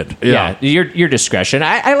shoot it. Yeah, your discretion.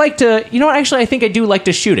 I like to, actually I think I do like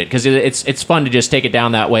to shoot it, because it's fun to just take it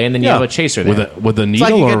down that way, and then you have a chaser there. With a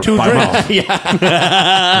needle like or 5 mils?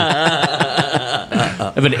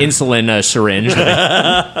 I have an insulin syringe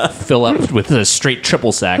that I fill up with a straight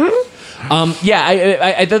triple sec. I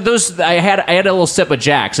had a little sip of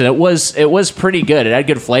Jack's, and it was pretty good. It had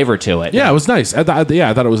good flavor to it. Yeah, it was nice. I thought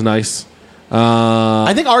it was nice.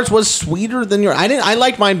 I think ours was sweeter than yours. I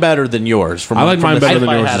liked mine better than yours. I liked mine better than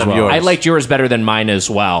yours as well. I liked yours better than mine as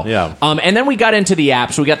well. Yeah. And then we got into the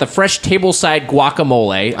apps. We got the fresh tableside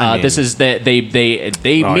guacamole. This is they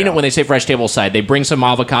mean it when they say fresh tableside. They bring some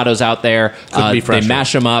avocados out there. They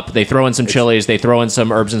mash them up. They throw in some chilies. They throw in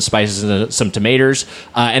some herbs and spices and some tomatoes.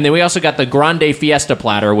 And then we also got the Grande Fiesta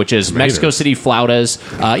platter, which is Mexico City flautas.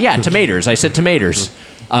 Tomatoes. I said tomatoes.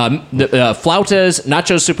 Flautas,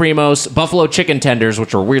 Nacho Supremos, buffalo chicken tenders,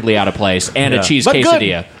 which are weirdly out of place, and a cheese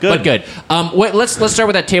quesadilla. But good. Let's start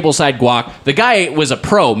with that tableside guac. The guy was a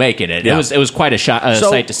pro making it. Yeah. It was quite a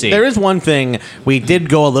sight to see. There is one thing. We did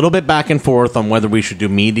go a little bit back and forth on whether we should do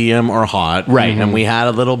medium or hot. Right. And we had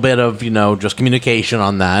a little bit of, just communication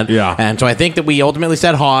on that. Yeah. And so I think that we ultimately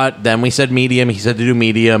said hot, then we said medium. He said to do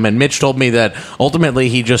medium. And Mitch told me that ultimately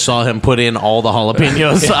he just saw him put in all the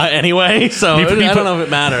jalapenos anyway. So I don't know if it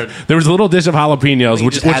mattered. There was a little dish of jalapenos,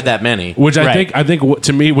 which had that many, which I think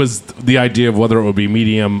to me was the idea of whether it would be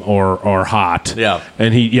medium or hot. Yeah,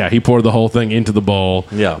 and he poured the whole thing into the bowl.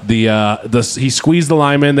 Yeah, he squeezed the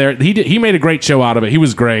lime in there. He made a great show out of it. He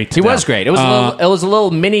was great. He was great. It was a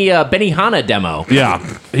little mini Benihana demo. Yeah,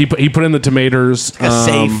 he put in the tomatoes.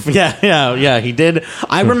 Safe. Yeah. He did.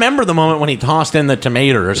 I remember the moment when he tossed in the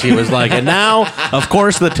tomatoes. He was like, and now, of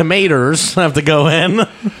course, the tomatoes have to go in.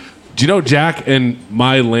 Do you know Jack and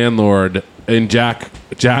my landlord and Jack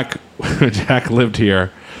lived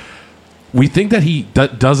here? We think that he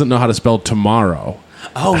doesn't know how to spell tomorrow.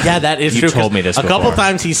 Oh, yeah, that is you true. You told me this a before. couple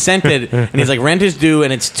times he sent it, and he's like, rent is due,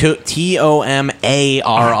 and it's Tomarro.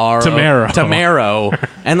 Tamaro.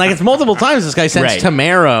 And, like, it's multiple times this guy sends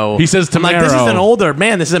Tamaro. He says Tamaro. I'm like, this is an older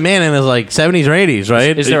man. This is a man in his, like, 70s or 80s,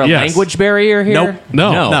 right? Is there a language barrier here? Nope.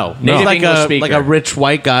 No. Native English speaker. Like a rich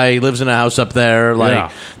white guy lives in a house up there.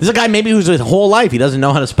 Like, this is a guy maybe who's his whole life he doesn't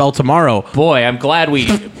know how to spell tomorrow. Boy, I'm glad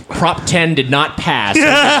Prop 10 did not pass to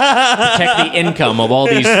protect the income of all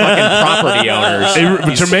these fucking property owners.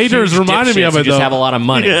 Tomatoes reminded me of it, though. Just have a lot of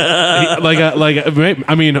money.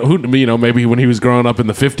 Maybe when he was growing up in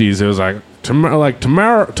the 50s, it was like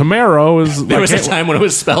Tamaro is. There was a time when it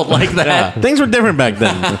was spelled like that. Yeah. Things were different back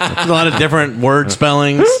then. There's a lot of different word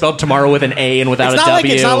spellings. Spelled tomorrow with an A and without a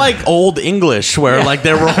W. It's not like old English where like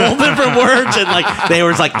there were all different words and like there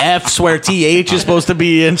was like F's where TH is supposed to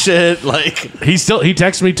be and shit. Like he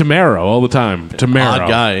texts me Tamaro all the time. Tamaro. Odd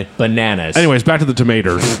guy. Bananas. Anyways, back to the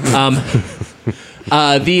tomatoes.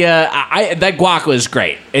 that guac was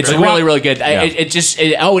great. It's really, really good. Yeah.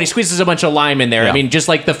 And he squeezes a bunch of lime in there. Yeah. I mean, just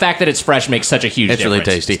like the fact that it's fresh makes such a huge It's difference.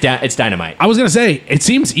 really tasty. It's dynamite. I was gonna say it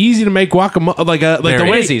seems easy to make guacamole. Like the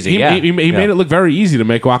way it is easy, he made it look very easy to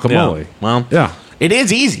make guacamole. Well, Yeah. it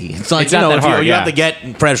is easy. It's like It's not that if hard, you have to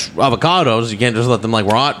get fresh avocados. You can't just let them like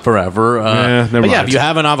rot forever. Never but yeah, mind. if you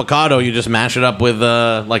have an avocado, you just mash it up with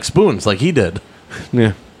like spoons, like he did.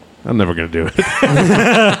 Yeah. I'm never gonna do it.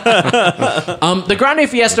 The Grande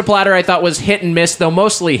Fiesta platter I thought was hit and miss, though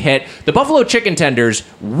mostly hit. The buffalo chicken tenders,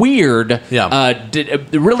 weird. Yeah.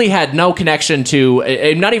 Really had no connection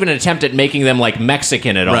to, not even an attempt at making them like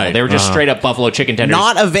Mexican at all. Right. They were just straight up buffalo chicken tenders.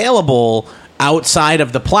 Not available outside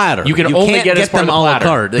of the platter. You can only can't get it as part them of the a la platter.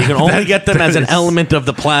 carte. You can only get them as an element of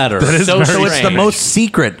the platter. so So it's the strange. most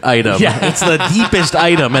secret item. Yeah. It's the deepest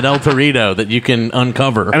item at El Torito that you can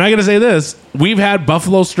uncover. And I gotta say this: we've had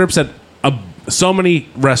buffalo strips at so many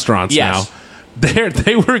restaurants Yes. now.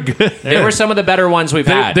 They were good. They were some of the better ones we've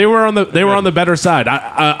had. They were on the better side.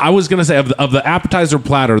 I was gonna say of the appetizer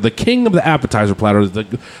platter, the king of the appetizer platter,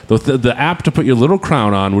 the app to put your little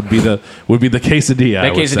crown on would be the quesadilla.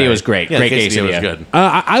 That quesadilla was great. Yeah, Great the quesadilla quesadilla. was good.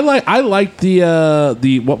 I like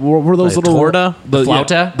the what were those Like little torta? the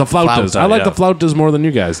Flauta? the flautas. Flauta, I like yeah. the flautas more than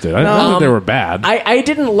you guys did. I don't think they were bad. I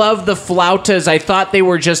didn't love the flautas. I thought they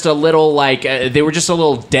were just a little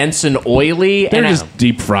dense and oily. They're and just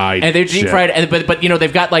deep fried. And they're deep shit. fried, but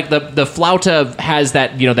they've got like the flauta has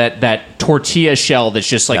that that tortilla shell that's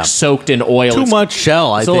just like Yeah. soaked in oil. Too much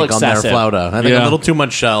shell, I it's a little think, on their excessive. flauta. I think Yeah. a little too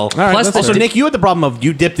much shell. right, Plus, that's Also, fair. Nick, you had the problem of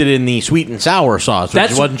you dipped it in the sweet and sour sauce, which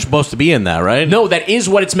That's- wasn't supposed to be in that, right? No, that is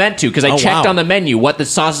what it's meant to, because I Oh, checked wow. on the menu what the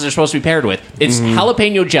sauces are supposed to be paired with. It's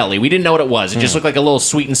jalapeno jelly. We didn't know what it was. It just looked like a little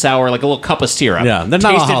sweet and sour, like a little cup of syrup. Yeah, there's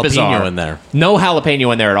not a Tasted jalapeno bizarre. in there. No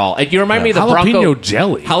jalapeno in there at all. You remind me of the Jalapeno Bronco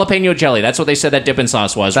jelly. Jalapeno jelly. That's what they said that dipping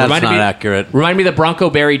sauce was. That's Reminded not me, accurate. Remind me of the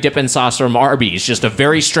Bronco Berry dipping sauce from Arby's. Just a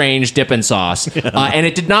very strange dipping sauce, and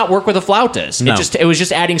it did not work with the flautas. No. It was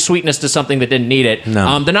just adding sweetness to something that didn't need it.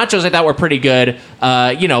 No. The nachos I thought were pretty good.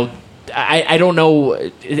 I don't know.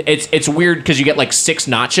 It's weird because you get like 6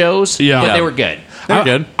 nachos. Yeah. but Yeah. they were good. They're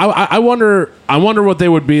good. I wonder what they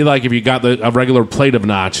would be like if you got a regular plate of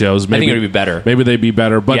nachos. Maybe think it would be better. Maybe they'd be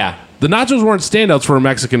better. But Yeah. the nachos weren't standouts for a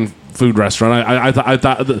Mexican food restaurant. I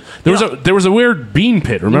thought there was a weird bean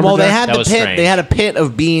pit. Remember? Well, they Jack? had That the was pit. strange. They had a pit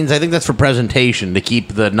of beans. I think that's for presentation to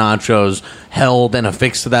keep the nachos held and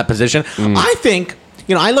affixed to that position. I think.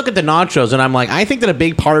 I look at the nachos and I'm like, I think that a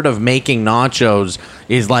big part of making nachos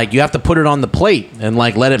is like you have to put it on the plate and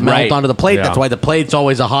like let it melt Right. onto the plate. Yeah. That's why the plate's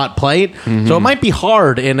always a hot plate. So it might be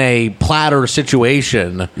hard in a platter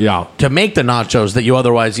situation Yeah. to make the nachos that you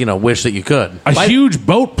otherwise, wish that you could. a huge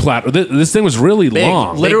boat platter. This thing was really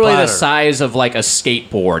long. Literally the platter. size of like a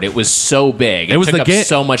skateboard. It was so big. It was took the up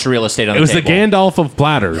so much real estate on It was the the table. Gandalf of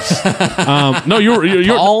platters. No,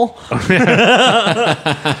 you're All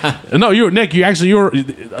no, Nick. You're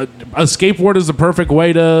a skateboard is the perfect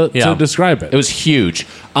way to describe it. It was huge.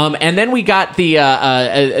 And then we got the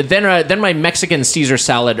then my Mexican Caesar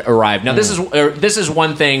salad arrived. Now this is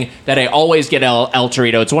one thing that I always get El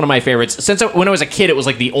Torito. It's one of my favorites. When I was a kid, it was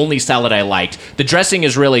like the only salad I liked. The dressing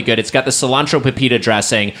is really good. It's got the cilantro pepita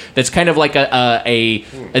dressing. That's kind of like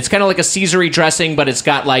it's kind of like a Caesar-y dressing, but it's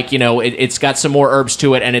got like it's got some more herbs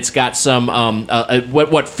to it, and it's got some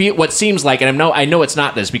what seems like, and I know it's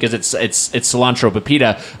not this because it's cilantro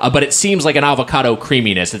pepita, but it seems like an avocado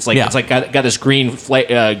creaminess. It's like got this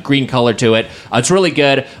green color to it. It's really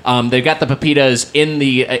good. They've got the pepitas in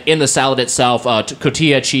the salad itself,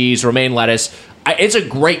 cotija cheese, romaine lettuce. It's a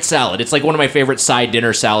great salad. It's like one of my favorite side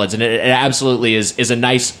dinner salads, and it absolutely is a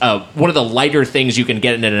nice one of the lighter things you can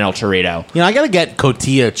get in an El Torito. I gotta get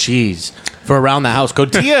cotija cheese for around the house.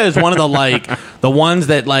 Cotija is one of the ones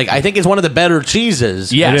that I think is one of the better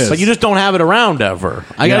cheeses. Yes. It is. But you just don't have it around ever.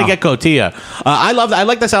 I gotta get cotija. I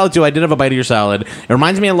like the salad too. I did have a bite of your salad. It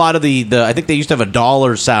reminds me a lot of the I think they used to have a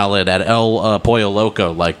 $1 salad at El Pollo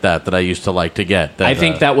Loco like that I used to like to get. I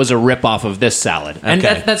think that was a ripoff of this salad, and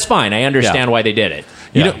Okay. that's fine. I understand why they did it.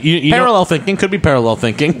 You know- parallel thinking could be parallel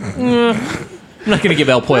thinking. I'm not going to give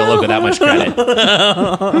El Pollo Loco that much credit.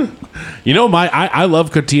 I love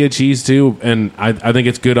cotija cheese too, and I think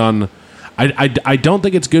it's good on. I don't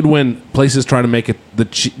think it's good when places try to make it the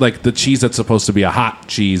cheese that's supposed to be a hot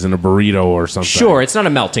cheese in a burrito or something. Sure, it's not a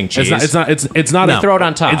melting cheese. It's not. No. Throw it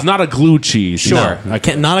on top. It's not a glue cheese. Sure. I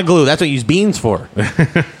can't. Not a glue. That's what you use beans for.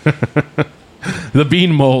 The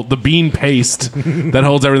bean mold, the bean paste that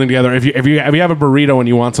holds everything together. If you have a burrito and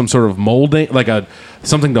you want some sort of molding, like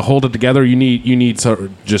something to hold it together, you need sort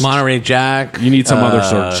of just Monterey Jack. You need some other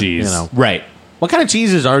sort of cheese. Right. What kind of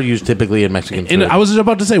cheeses are used typically in Mexican food? And I was just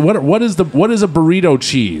about to say, what is a burrito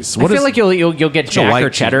cheese? I feel like you'll get Jack or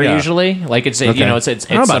white cheddar cheese, yeah. usually. Like it's Okay. it's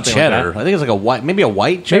I don't know about something cheddar. Like that. I think it's like maybe a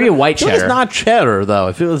white cheddar. Maybe a white I feel like cheddar. It's not cheddar though.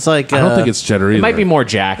 I feel it's like I don't think it's cheddar either. It might be more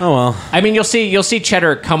Jack. Oh, well. I mean, you'll see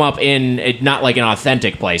cheddar come up in not like in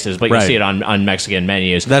authentic places, but you'll Right. see it on Mexican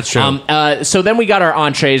menus. That's true. So then we got our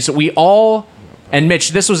entrees. We all, and Mitch,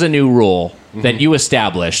 this was a new rule that you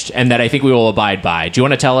established, and that I think we will abide by. Do you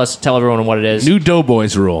want to tell everyone what it is? New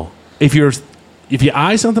Doughboys rule. If you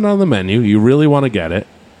eye something on the menu, you really want to get it.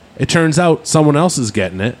 It turns out someone else is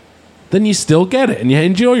getting it. Then you still get it and you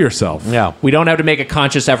enjoy yourself. Yeah. We don't have to make a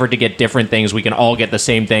conscious effort to get different things. We can all get the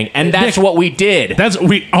same thing, and that's what we did.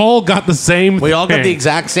 We all got the same. We all got the thing.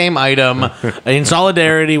 exact same item. In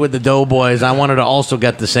solidarity with the Doughboys, I wanted to also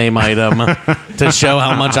get the same item to show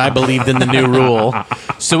how much I believed in the new rule.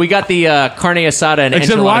 So we got the carne asada and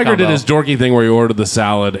Except enchilada Weiger did combo. his dorky thing where he ordered the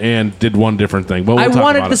salad and did one different thing. But we'll I talk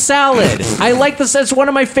wanted about the it. salad. I like this. It's one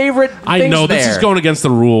of my favorite things I know this there. is going against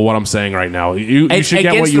the rule. What I'm saying right now, you should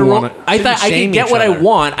get Against what the you rule- want. I thought I shame can get each what I other.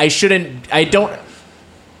 want. I shouldn't. I don't.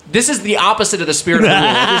 This is the opposite of the spirit of the rule.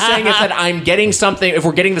 If you're saying is that I'm getting something, if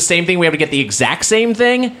we're getting the same thing, we have to get the exact same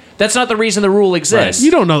thing. That's not the reason the rule exists. You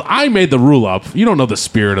don't know. I made the rule up. You don't know the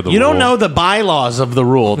spirit of the rule. You don't know the bylaws of the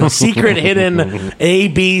rule, the secret hidden A,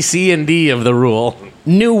 B, C, and D of the rule.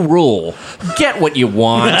 New rule. Get what you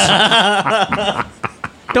want.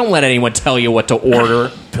 Don't let anyone tell you what to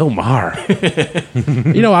order. Bill Maher.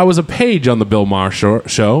 I was a page on the Bill Maher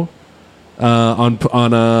show. And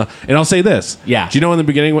I'll say this. Yeah. Do you know in the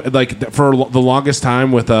beginning, like for the longest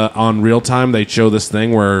time with on Real Time, they'd show this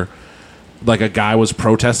thing where like a guy was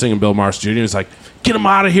protesting in Bill Maher's studio. He's like, "Get him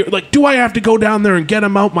out of here! Like, do I have to go down there and get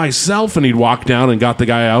him out myself?" And he'd walk down and got the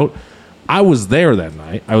guy out. I was there that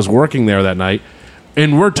night. I was working there that night.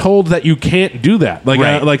 And we're told that you can't do that.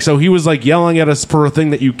 Like, so he was like yelling at us for a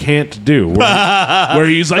thing that you can't do. Where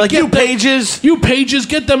he's like, you pages,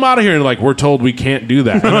 get them out of here. And like, we're told we can't do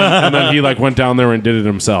that. And then he like went down there and did it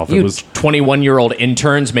himself. It You was 21-year-old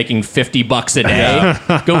interns making $50 a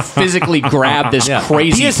day. Go physically grab this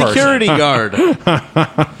crazy be a person. security guard.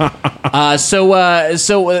 So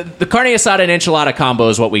the carne asada and enchilada combo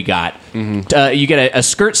is what we got. You get a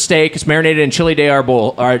skirt steak. It's marinated in chili de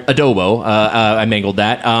adobo. I mangled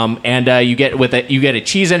that. And you get a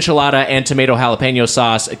cheese enchilada and tomato jalapeno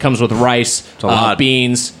sauce. It comes with rice,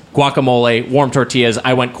 beans, guacamole, warm tortillas.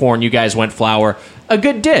 I went corn. You guys went flour. A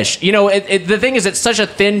good dish. The thing is, it's such a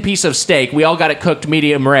thin piece of steak. We all got it cooked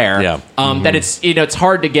medium rare. Yeah. That it's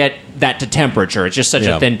hard to get that to temperature. It's just such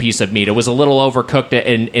a thin piece of meat. It was a little overcooked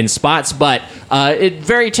in spots, but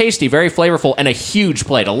very tasty, very flavorful, and a huge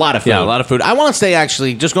plate. A lot of food. Yeah, a lot of food. I want to say,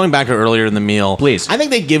 actually, just going back to earlier in the meal, Please. I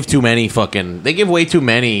think they give way too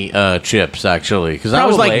many chips, actually, because I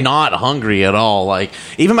was Probably. like not hungry at all. Like,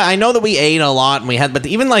 even I know that we ate a lot and we had, but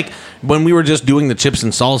even like when we were just doing the chips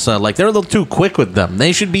and salsa, like they're a little too quick with them.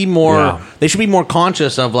 They should be more. Yeah. They should be more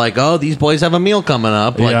conscious of like, oh, these boys have a meal coming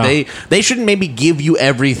up. Like Yeah. they shouldn't maybe give you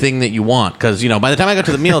everything that you want, because by the time I got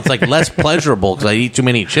to the meal, it's like less pleasurable because I eat too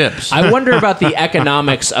many chips. I wonder about the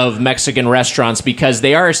economics of Mexican restaurants, because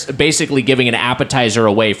they are basically giving an appetizer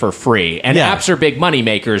away for free, and Yeah. apps are big money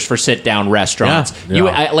makers for sit-down restaurants. Yeah.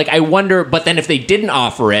 I wonder, but then if they didn't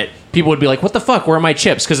offer it, people would be like, "What the fuck? Where are my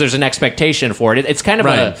chips?" Because there's an expectation for it. It's kind of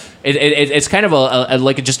Right. it's kind of a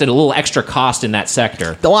like just a little extra cost in that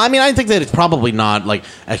sector. Well, I mean, I think that it's probably not like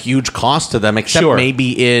a huge cost to them, except Sure.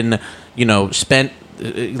 maybe in spent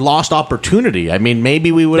lost opportunity. I mean,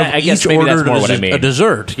 maybe we would have I guess each maybe that's ordered more what I mean. a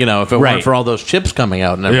dessert, if it Right. weren't for all those chips coming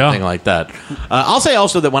out and everything Yeah. like that. I'll say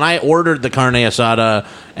also that when I ordered the carne asada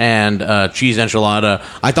and cheese enchilada,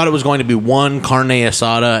 I thought it was going to be one carne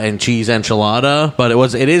asada and cheese enchilada, but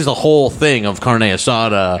it is a whole thing of carne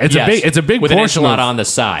asada. it's a big with portion an enchilada of- on the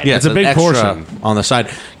side. Yeah, It's a big extra portion. on the side.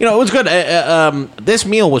 It was good. This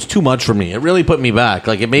meal was too much for me. It really put me back.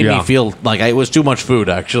 Like, it made me Yeah. feel like it was too much food,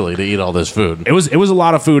 actually, to eat all this food. It was a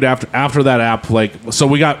lot of food after that app. Like, so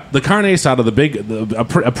we got the carne asada,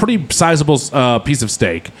 a pretty sizable piece of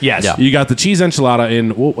steak. Yes. Yeah. You got the cheese enchilada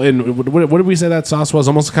in what did we say that sauce was?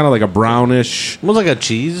 Almost kind of like a brownish, It was like a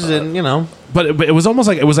cheese, and but it was almost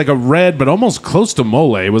like a red, but almost close to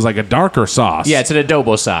mole. It was like a darker sauce. Yeah, it's an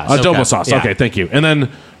adobo sauce. Adobo Okay. sauce. Yeah. Okay, thank you. And then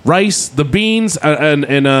rice, the beans, and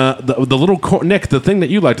the little corn. Nick, the thing that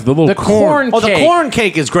you liked, the little The corn Oh, the cake. corn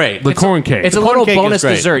cake is great. the corn cake. It's a corn little cake is bonus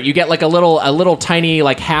great. dessert. You get like a little tiny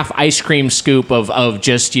like half ice cream scoop of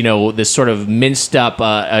just this sort of minced up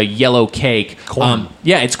a yellow cake. Corn.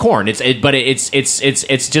 Yeah, it's corn. It's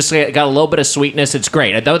just got a little bit of sweetness. It's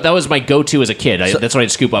great. That was my go-to as a kid. That's what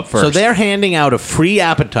I'd scoop up first. So they're handing out a free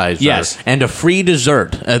appetizer Yes. and a free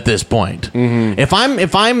dessert at this point. Mm-hmm. If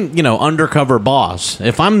I'm undercover boss,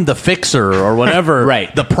 if I'm the fixer or whatever,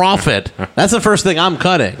 Right. the prophet, that's the first thing I'm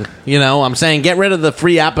cutting. I'm saying get rid of the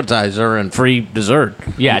free appetizer and free dessert.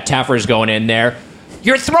 yeah, Taffer's going in there.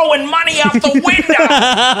 You're throwing money out the window.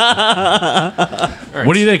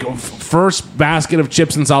 What do you think? First basket of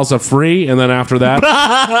chips and salsa free, and then after that,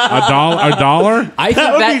 a dollar. I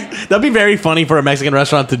think That'd be very funny for a Mexican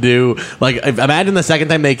restaurant to do. Like, imagine the second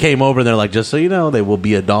time they came over and they're like, just so you know, they will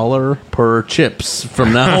be $1 per chips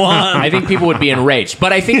from now on. I think people would be enraged.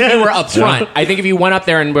 But I think if you were up front, I think if you went up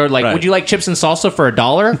there and were like, Right. would you like chips and salsa for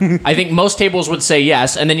 $1? I think most tables would say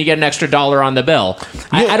yes, and then you get an extra $1 on the bill.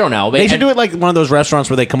 I don't know. They should do it like one of those restaurants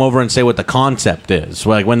where they come over and say what the concept is.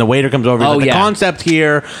 Like when the waiter comes over, Oh, like, the yeah. concept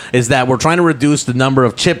here is that we're trying to reduce the number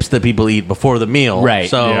of chips that people eat before the meal. Right.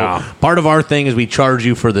 So Yeah. part of our thing is we charge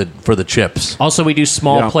you for the chips. Also, we do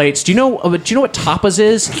small Yeah. plates. Do you know what tapas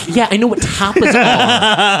is? Yeah, I know what tapas are. People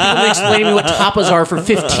have been explaining to me what tapas are for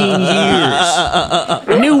 15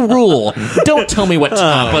 years. New rule. Don't tell me what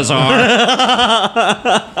tapas are.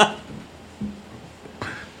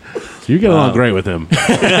 You get along great with him.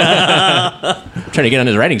 Trying to get on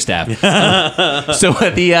his writing staff. So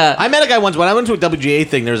the I met a guy once when I went to a WGA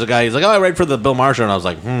thing. There's a guy. He's like, "Oh, I write for the Bill Maher show," and I was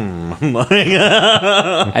like, I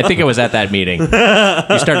think it was at that meeting.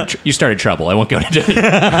 You started trouble. I won't go into it.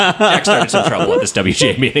 Jack started some trouble at this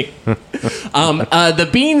WGA meeting. The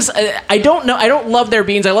beans, I don't know. I don't love their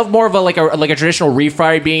beans. I love more of a traditional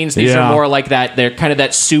refried beans. These Yeah. are more like that. They're kind of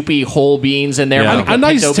that soupy whole beans in there. Yeah. like A the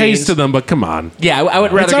nice pinto taste beans. to them, but come on. Yeah, I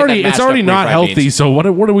would rather. It's get already that it's mashed already up not refried healthy. beans. So what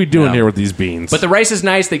are we doing Yeah. here with these beans? But the rice is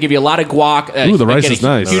nice. They give you a lot of guac. Ooh, the rice get a is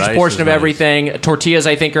nice. Huge The rice portion is of nice. everything. Tortillas,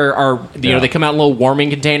 I think, are Yeah. they come out in a little warming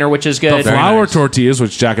container, which is good. flour nice. tortillas,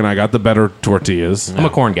 which Jack and I got the better tortillas. I'm a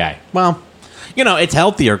corn guy. well, it's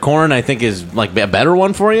healthier. Corn, I think, is like a better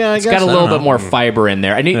one for you. I guess It's got a I little don't bit know. more fiber in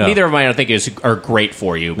there. Neither of mine, I don't think, are great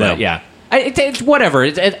for you. But yeah, it's whatever.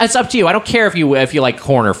 It's up to you. I don't care if you like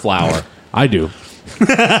corn or flour. I do.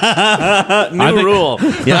 New rule.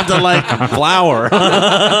 You have to like flour.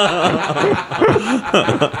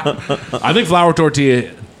 I think flour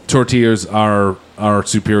tortillas are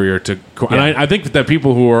superior to corn. Yeah. And I think that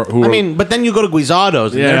people who are I mean, but then you go to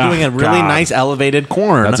Guisado's and Yeah. they're doing a really God. nice elevated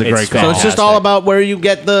corn. That's a great So call. it's just all about where you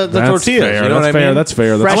get the That's tortillas. fair. You know That's what I fair. mean? That's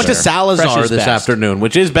fair. That's I went to fair. Salazar Fresh is this best. afternoon,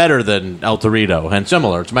 which is better than El Torito and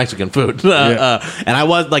similar. It's Mexican food. And I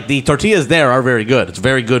was like, the tortillas there are very good. It's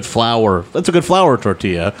very good flour. That's a good flour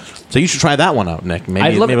tortilla. So you should try that one out, Nick.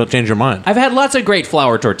 Maybe it'll change your mind. I've had lots of great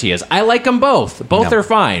flour tortillas. I like them both. Both Yeah. are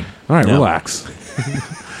fine. All right, Yeah. relax.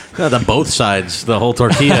 The both sides, the whole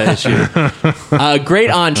tortilla issue.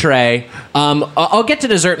 Great entree. I'll get to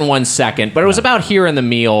dessert in 1 second, but it was about here in the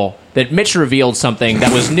meal that Mitch revealed something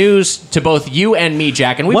that was news to both you and me,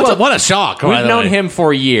 Jack. And What a shock! by We've the known way. him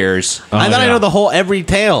for years. I thought I know the whole every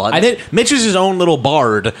tale. Mitch is his own little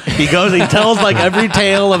bard. He tells like every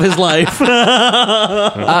tale of his life.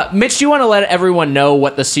 Mitch, do you want to let everyone know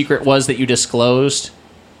what the secret was that you disclosed?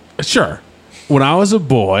 Sure. When I was a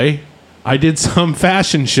boy, I did some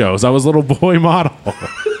fashion shows. I was a little boy model.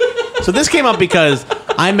 So this came up because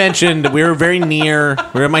I mentioned we were very near.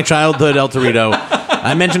 We were at my childhood El Torito.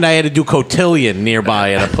 I mentioned I had to do cotillion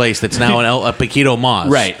nearby at a place that's now a Paquito Moss.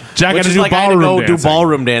 Right. Jack Which had to is do like I had to ballroom go do dancing.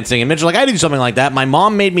 ballroom dancing, and Mitch was like, I had to do something like that. My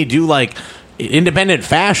mom made me do like independent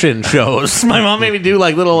fashion shows. My mom made me do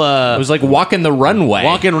like little It was like walking the runway.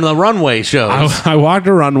 walking the runway shows. I walked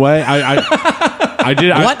a runway. I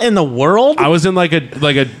did. What in the world? I was in like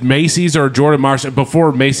a Macy's or Jordan Marsh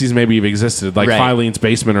before Macy's maybe even existed, like Right. Filene's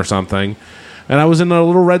basement or something. And I was in a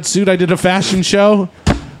little red suit. I did a fashion show.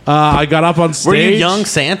 I got up on stage. Were you young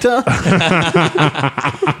Santa?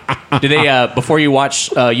 Did they before you walk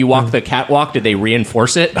the catwalk? Did they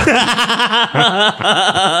reinforce it?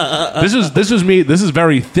 This was me. This is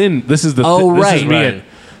very thin. This is the. Oh, this right. is me Right.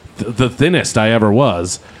 at the thinnest I ever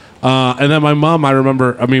was. And then my mom. I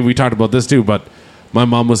remember. I mean, we talked about this too, but my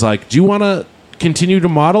mom was like, "Do you want to continue to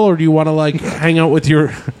model, or do you want to like hang out with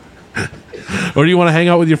your, or do you want to hang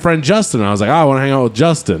out with your friend Justin?" And I was like, "Oh, I want to hang out with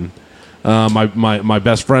Justin, my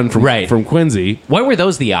best friend from Right. from Quincy." Why were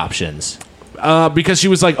those the options? because she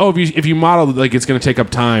was like, oh, if you model, like, it's going to take up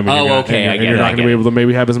time. And you're not going to be able to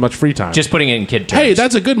maybe have as much free time. Just putting it in kid terms. Hey,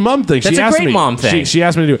 that's a good mom thing. That's a great mom thing. She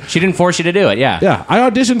asked me to do it. She didn't force you to do it, yeah. Yeah, I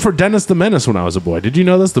auditioned for Dennis the Menace when I was a boy. Did you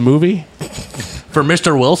know this, the movie? For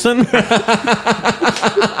Mr. Wilson?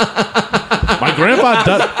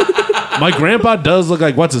 My grandpa does look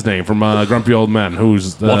like, what's his name from Grumpy Old Men?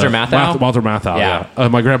 Who's Walter Matthau? Walter Matthau, Yeah.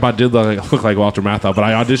 My grandpa did look like Walter Matthau, but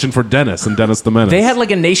I auditioned for Dennis and Dennis the Menace. They had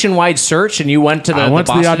like a nationwide search, and you went to the I went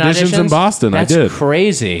to the Boston auditions in Boston. That's I did.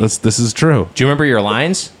 Crazy. This is true. Do you remember your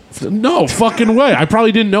lines? No fucking way. I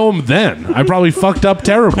probably didn't know him then. I probably fucked up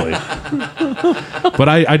terribly. But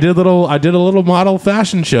I did a little model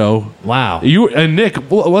fashion show. Wow. You and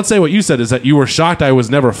Nick, let's say what you said is that you were shocked I was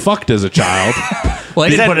never fucked as a child. Well, I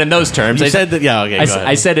didn't put it in those terms. You said that. Yeah. Okay. Go ahead.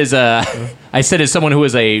 I said as someone who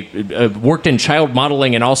was worked in child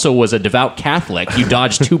modeling and also was a devout Catholic, you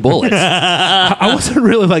dodged 2 bullets. I wasn't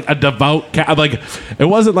really like a devout it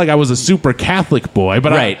wasn't like I was a super Catholic boy,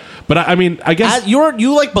 but right. I mean, I guess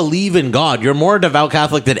you like believe in God. You're more a devout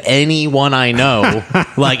Catholic than anyone I know,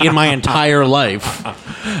 like in my entire life.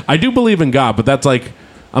 I do believe in God, but that's like,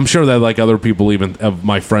 I'm sure that like other people, even of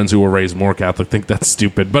my friends who were raised more Catholic, think that's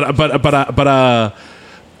stupid. But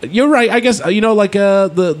you're right. I guess like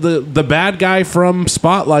the bad guy from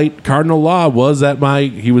Spotlight, Cardinal Law, was at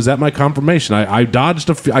my confirmation. I dodged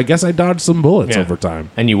I guess I dodged some bullets over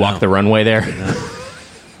time. And you walked the runway there.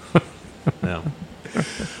 No.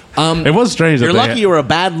 It was strange. You're lucky you were a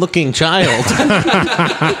bad-looking child.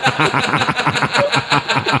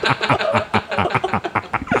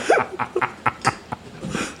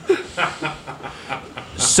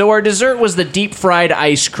 So our dessert was the deep fried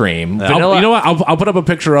ice cream. Vanilla. You know what? I'll put up a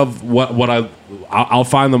picture of what I'll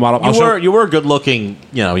find the model. You were a good-looking,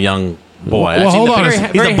 young boy. Well, hold on. He's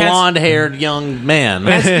a blonde-haired young man.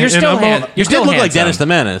 You're still You still look like Dennis the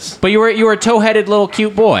Menace. But you were a toe-headed little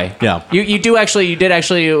cute boy. Yeah. You did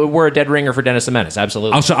actually wear a dead ringer for Dennis the Menace.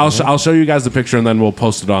 Absolutely. I'll show you guys the picture and then we'll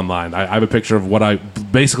post it online. I have a picture of what I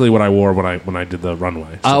wore when I did the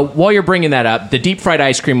runway. So. While you're bringing that up, the deep fried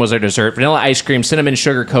ice cream was our dessert. Vanilla ice cream, cinnamon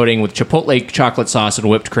sugar coating with chipotle chocolate sauce and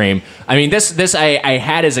whipped cream. I mean, this I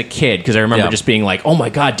had as a kid because I remember just being like, oh my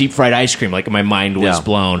god, deep fried ice cream! Like my mind was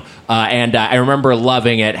blown. And I remember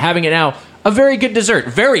loving it. Having it now, a very good dessert.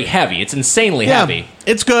 Very heavy. It's insanely heavy.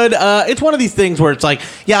 It's good. It's one of these things where it's like,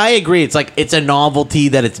 I agree. It's like, it's a novelty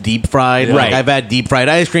that it's deep fried. Right. Like, I've had deep fried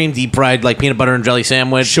ice cream, deep fried, like, peanut butter and jelly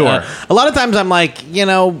sandwich. Sure. A lot of times I'm like,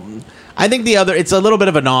 I think it's a little bit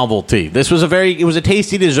of a novelty. This was it was a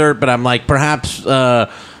tasty dessert, but I'm like, perhaps, a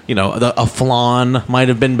flan might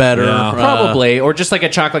have been better. Yeah. Probably, or just like a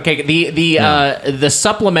chocolate cake. The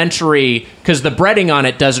supplementary, because the breading on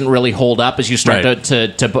it doesn't really hold up as you start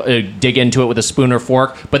to dig into it with a spoon or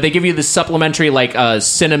fork. But they give you this supplementary like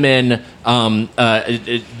cinnamon,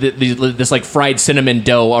 this like fried cinnamon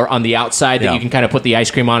dough on the outside that you can kind of put the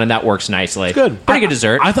ice cream on, and that works nicely. It's good. Pretty good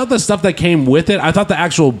dessert. I thought the stuff that came with it, I thought the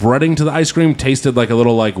actual breading to the ice cream tasted like a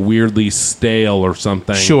little like weirdly stale or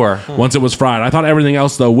something. Sure. Once it was fried. I thought everything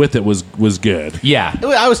else though with it was good. Yeah.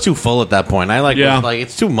 I was too full at that point. Was like,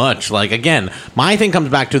 it's too much. Like, again, my thing comes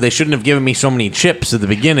back to they shouldn't have given me so many chips at the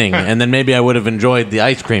beginning, and then maybe I would have enjoyed the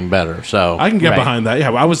ice cream better. So I can get behind that.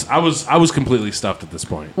 Yeah, I was completely stuffed at this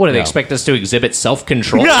point. What do they expect us to exhibit?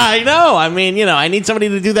 Self-control? Yeah, I know. I mean, I need somebody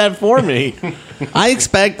to do that for me.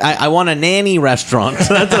 I want a nanny restaurant.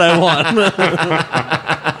 That's what I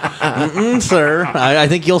want. Sir, I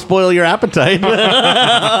think you'll spoil your appetite.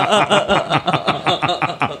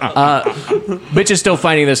 Mitch is still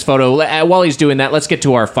finding this photo. While he's doing that, let's get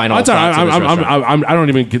to our final thoughts. I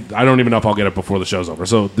don't even know if I'll get it before the show's over.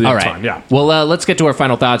 So it's fine. Yeah. Well, let's get to our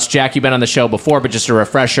final thoughts. Jack, you've been on the show before, but just a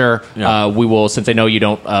refresher. We will, since I know you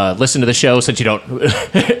don't listen to the show, since you don't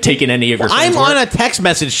take in any of your. I'm on a text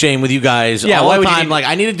message chain with you guys all the time. Like,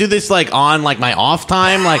 I need to do this like on like my off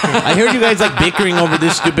time. Like, I heard you guys like bickering over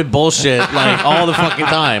this stupid bullshit like all the fucking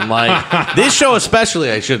time. Like, this show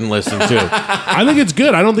especially, I shouldn't listen to. I think it's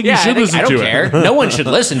good. I don't think you should listen to it. I don't care. No one should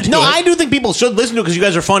listen to it. No, I do think people should listen to it because you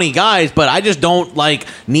guys are funny guys, but I just don't like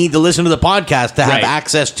need to listen to the podcast to have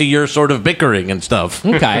access to your sort of bickering and stuff.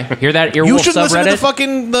 Okay, hear that? You should listen to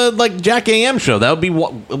the Jack AM show. That would be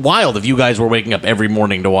wild if you guys were waking up every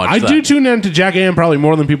morning to watch. I do tune in to Jack AM probably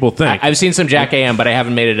more than people think. I've seen some Jack AM, but I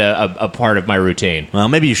haven't made it a part of my routine. Well,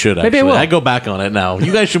 maybe you should. Actually. Maybe I will. I go back on it now.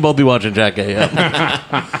 You guys should both be watching Jack AM.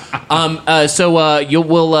 So you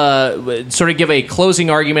will sort of give a closing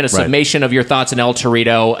argument, a summation of your thoughts in El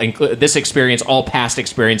Torito, this experience, all past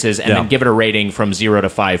experiences, and then give it a rating from 0 to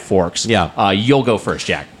 5 forks. Yeah. You'll go first,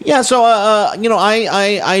 Jack. Yeah, so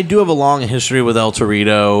I do have a long history with El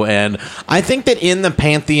Torito, and I think that in the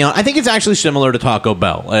pantheon, I think it's actually similar to Taco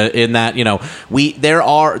Bell in that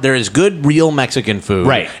there is good real Mexican food,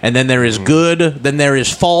 right, and then there is there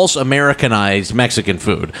is false Americanized Mexican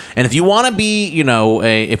food, and if you want to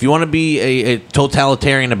be a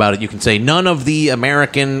totalitarian about it, you can say none of the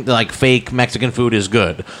American fake Mexican food is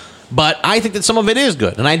good. But I think that some of it is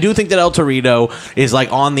good. And I do think that El Torito is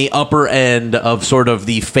on the upper end of sort of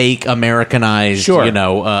the fake Americanized,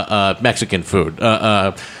 Mexican food.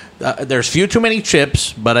 There's few too many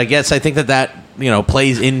chips, but I think that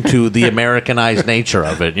plays into the Americanized nature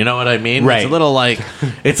of it. You know what I mean? Right. It's a little I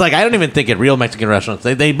don't even think at real Mexican restaurants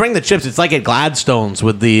they bring the chips. It's like at Gladstone's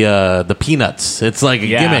with the peanuts. It's like a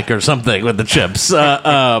gimmick or something with the chips.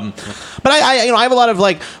 But I have a lot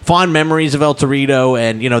of fond memories of El Torito,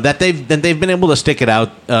 and that they've been able to stick it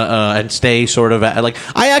out and stay sort of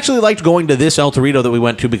I actually liked going to this El Torito that we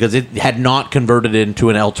went to because it had not converted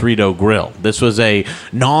into an El Torito grill. This was a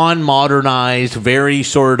non-modernized, very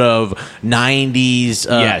sort of 90s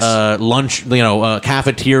lunch,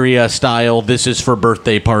 cafeteria style. This is for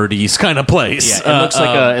birthday parties kind of place.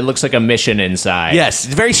 Yeah, it looks like a mission inside. Yes,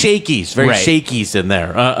 it's very shaky. It's very shakies in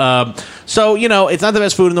there. So it's not the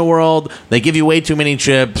best food in the world. They give you way too many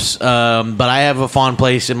chips, but I have a fond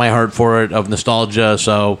place in my heart for it of nostalgia.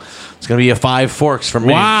 So it's going to be a 5 forks from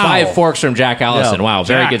me. Wow. 5 forks from Jack Allison. Yeah. Wow,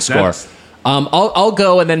 very good score. I'll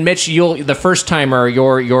go, and then Mitch, the first timer,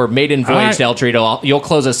 your maiden voyage to El Torito, you'll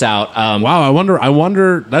close us out. Wow, I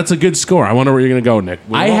wonder. That's a good score. I wonder where you're going to go, Nick.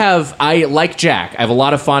 I like Jack. I have a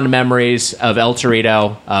lot of fond memories of El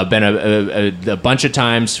Torito. Been a bunch of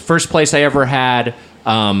times. First place I ever had.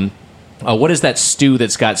 What is that stew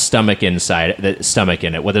that's got stomach in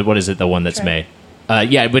it? What is it? The one that's made?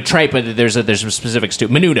 With tripe, but there's a specific stew.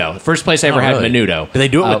 Menudo. First place I ever had menudo. Do they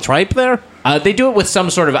do it with tripe there? They do it with some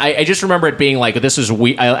sort of. I just remember it being this is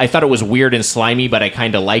I thought it was weird and slimy, but I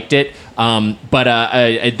kind of liked it. But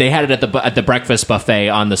they had it at the breakfast buffet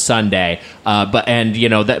on the Sunday. But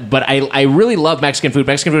I really love Mexican food.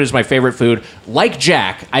 Mexican food is my favorite food. Like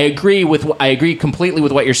Jack, I agree completely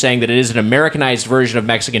with what you're saying, that it is an Americanized version of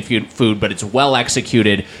Mexican food, but it's well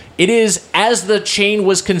executed. It is as the chain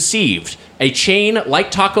was conceived, a chain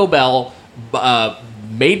like Taco Bell,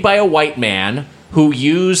 made by a white man who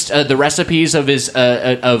used the recipes of his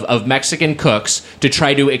of Mexican cooks to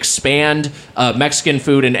try to expand Mexican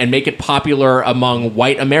food and make it popular among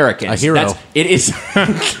white Americans. A hero. It is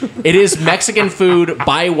Mexican food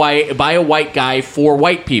by a white guy for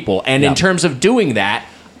white people, and in terms of doing that,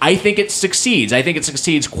 I think it succeeds. I think it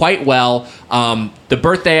succeeds quite well. The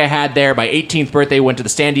birthday I had there, my 18th birthday, went to the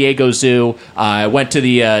San Diego Zoo. I went to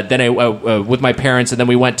the with my parents, and then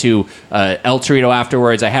we went to El Torito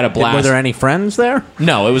afterwards. I had a blast. Were there any friends there?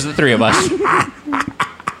 No, it was the 3 of us.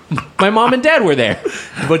 My mom and dad were there.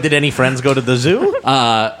 But did any friends go to the zoo?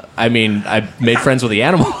 I made friends with the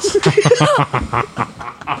animals.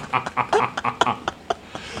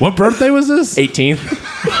 What birthday was this? 18th.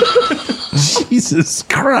 Jesus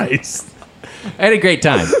Christ! I had a great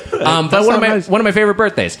time. But one of my favorite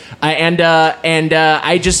birthdays,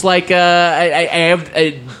 I just like I have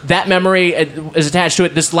that memory is attached to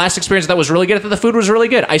it. This last experience that was really good. I thought the food was really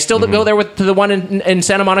good. I still go there to the one in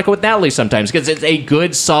Santa Monica with Natalie sometimes because it's a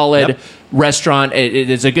good, solid restaurant.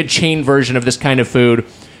 It's a good chain version of this kind of food.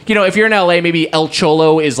 If you're in LA, maybe El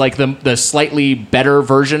Cholo is like the slightly better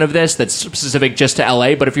version of this that's specific just to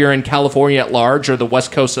LA. But if you're in California at large or the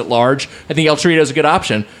West Coast at large, I think El Torito is a good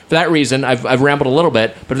option. For that reason, I've rambled a little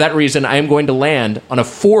bit, but for that reason, I am going to land on a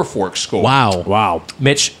 4 fork score. Wow.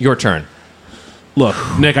 Mitch, your turn. Look,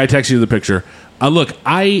 Nick, I texted you the picture. Look,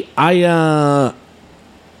 I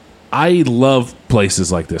love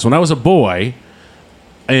places like this. When I was a boy,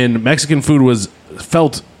 and Mexican food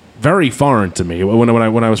felt very foreign to me when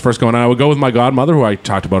I was first going out. I would go with my godmother, who I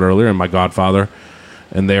talked about earlier, and my godfather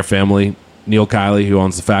and their family. Neil Kiley, who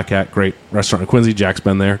owns the Fat Cat, great restaurant in Quincy. Jack's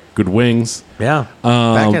been there. Good wings. Yeah,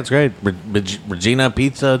 Fat Cat's great. Regina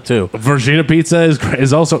Pizza too. Regina Pizza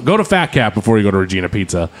is also. Go to Fat Cat before you go to Regina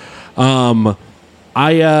Pizza. What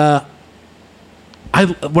I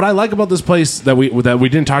like about this place that we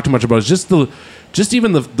didn't talk too much about is just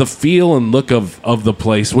even the feel and look of the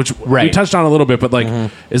place, which we touched on a little bit, but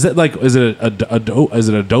is it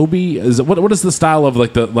adobe? Is it what is the style of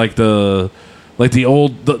the like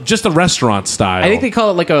just a restaurant style. I think they call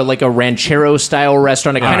it like a ranchero style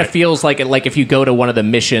restaurant. It kind of feels like if you go to one of the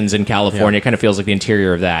missions in California, it kind of feels like the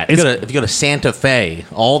interior of that. If you go to Santa Fe,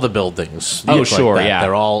 all the buildings, Oh, look sure, like that. yeah.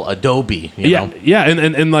 They're all adobe. You know?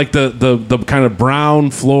 and like the kind of brown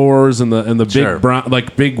floors and the big Sure. brown,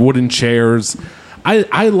 like big wooden chairs.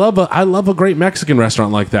 I love a great Mexican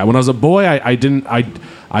restaurant like that. When I was a boy, I didn't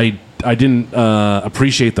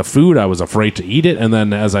appreciate the food. I was afraid to eat it, and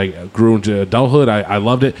then as I grew into adulthood, I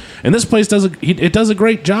loved it. And this place does a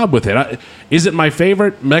great job with it. Is it my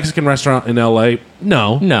favorite Mexican restaurant in LA?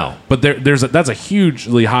 No. But that's a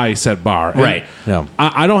hugely high set bar, and Right. Yeah.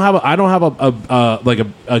 I don't have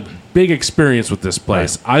a big experience with this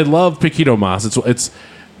place. Right. I love Paquito Mas. It's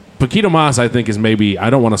Paquito Mas, I think, is maybe,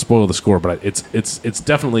 I don't want to spoil the score, but it's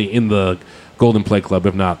definitely in the Golden Play Club,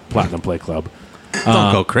 if not Platinum Play Club.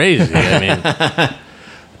 Don't go crazy. I mean,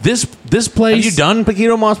 this place. have you done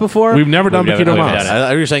Paquito Mas before? We've never done Paquito Mas.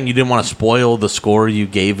 I was saying you didn't want to spoil the score you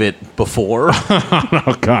gave it before.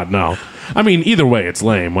 Oh God, no. I mean, either way, it's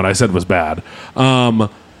lame. What I said was bad.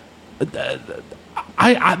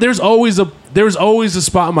 There's always a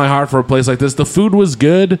spot in my heart for a place like this. The food was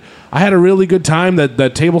good. I had a really good time. That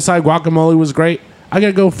tableside guacamole was great. I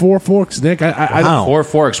gotta go Four Forks, Nick. Wow. Four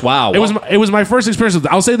Forks. Wow. It was my first experience with.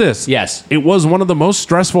 I'll say this. Yes. It was one of the most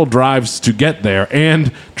stressful drives to get there,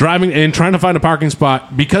 and driving and trying to find a parking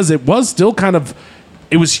spot because it was still kind of.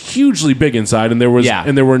 It was hugely big inside, and there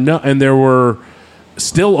were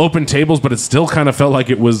still open tables, but it still kind of felt like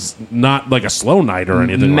it was not like a slow night or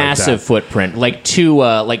anything. Massive like that. Footprint, like two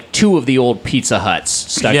of the old Pizza Huts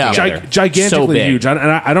stuck together. Gigantically so huge.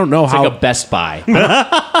 I don't know how like a Best Buy.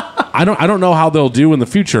 I don't know how they'll do in the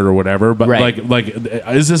future or whatever. But Right. like,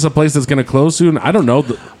 is this a place that's going to close soon? I don't know.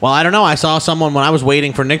 Well, I don't know. I saw someone when I was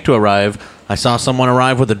waiting for Nick to arrive. I saw someone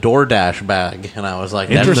arrive with a DoorDash bag, and I was like,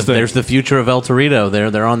 Interesting. There's the future of El Torito.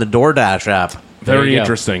 They're on the DoorDash app. Very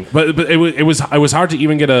interesting. But it was hard to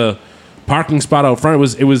even get a parking spot out front.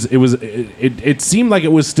 It seemed like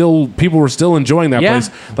it was still, people were still enjoying that place.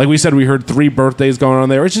 Like we said, we heard 3 birthdays going on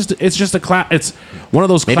there. It's just it's one of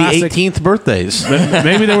those Maybe classic 18th birthdays.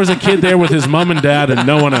 Maybe there was a kid there with his mom and dad and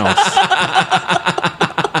no one else.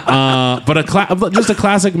 But just a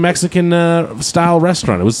classic Mexican style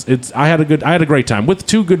restaurant. I had a great time with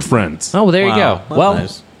 2 good friends. Oh, there you go. Wow, Well,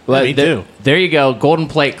 nice. Yeah, me too. There you go. Golden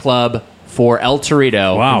Plate Club for El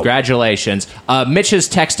Torito. Wow. Congratulations. Mitch has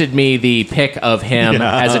texted me the pic of him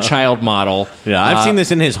as a child model. Yeah, I've seen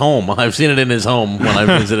this in his home. I've seen it in his home when I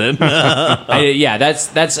visited.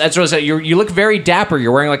 That's what I said. You look very dapper.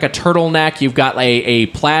 You're wearing like a turtleneck. You've got a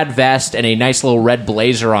plaid vest and a nice little red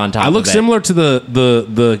blazer on top. I look of it. similar to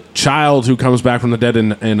the child who comes back from the dead in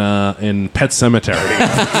Pet Sematary.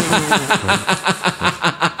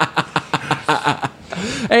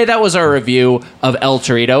 Hey, that was our review of El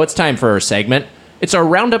Torito. It's time for our segment. It's our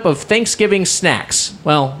roundup of Thanksgiving snacks.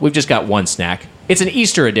 Well, we've just got one snack. It's an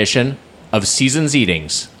Easter edition of Season's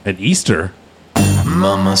Eatings. An Easter?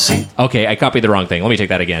 Okay, I copied the wrong thing. Let me take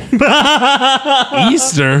that again.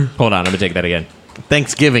 Easter? Hold on, I'm going to take that again.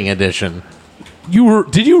 Thanksgiving edition.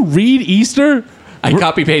 Did you read Easter? I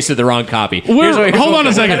copy-pasted the wrong copy. Hold on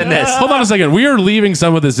a second. We are leaving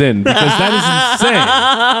some of this in because that is insane.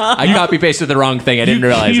 I copy-pasted the wrong thing. I didn't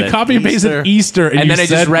realize you it. copy-pasted Easter and then I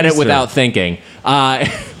just read Easter. it without thinking.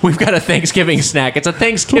 We've got a Thanksgiving snack. It's a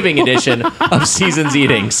Thanksgiving edition of Season's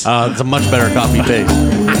Eatings. It's a much better copy-paste.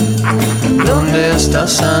 ¿Dónde está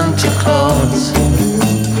Santa Claus?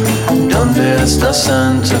 ¿Dónde está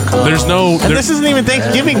Santa Claus? And this isn't even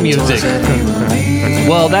Thanksgiving music.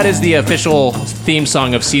 Well, that is the official theme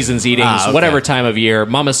song of Season's Eatings, okay. whatever time of year.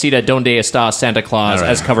 Mamacita Donde Está Santa Claus, Right.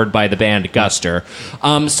 as covered by the band Guster.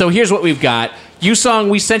 So here's what we've got. U-Song,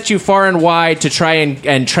 we sent you far and wide to try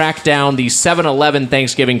and track down the 7-Eleven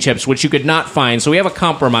Thanksgiving chips, which you could not find. So we have a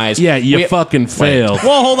compromise. Yeah, you fucking failed.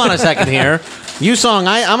 Well, hold on a second here. U-Song,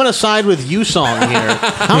 I'm going to side with U-Song here.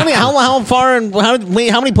 How far and how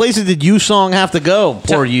many places did U-Song have to go?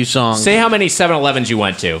 Poor U-Song. Say how many 7-Elevens you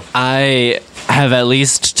went to. I have at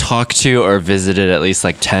least talked to or visited at least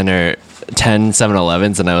like 10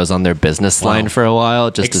 7-Elevens, and I was on their business line for a while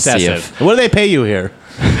just to see if... What do they pay you here?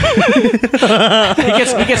 He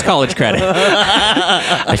gets college credit.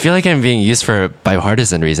 I feel like I'm being used for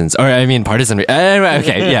bipartisan reasons. Or, I mean, partisan...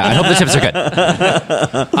 okay, yeah, I hope the chips are good.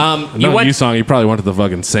 U-Song, you probably went to the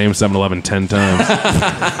fucking same 7-Eleven 10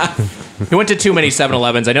 times. You went to too many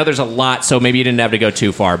 7-Elevens. I know there's a lot, so maybe you didn't have to go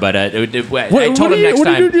too far. But I told him next time. What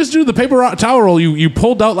did you just do? The paper towel roll, you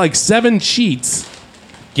pulled out like 7 sheets.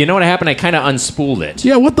 You know what happened? I kind of unspooled it.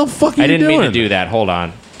 Yeah, what the fuck are you doing? I didn't mean to do that. Hold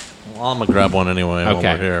on. Well, I'm going to grab one anyway while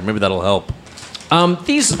Okay. we're here. Maybe that'll help.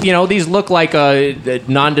 These look like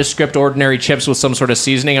nondescript, ordinary chips with some sort of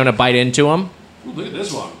seasoning. I'm gonna bite into them. Ooh, look at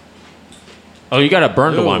this one. Oh, you got a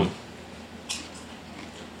burned one.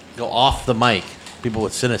 Go off the mic. People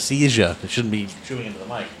with synesthesia, they shouldn't be chewing into the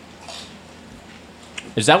mic.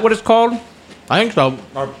 Is that what it's called? I think so.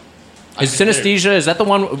 Is synesthesia? Is that the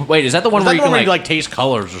one? Wait, is that the one where you can like taste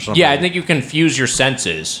colors or something? Yeah, I think you confuse your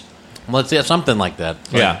senses. Let's see, something like that.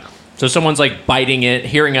 Yeah. So someone's like biting it,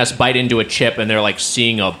 hearing us bite into a chip, and they're like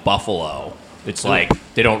seeing a buffalo. It's like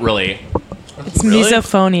they don't really. It's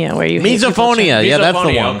misophonia where you. Misophonia, yeah, that's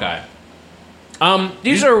the one. Okay.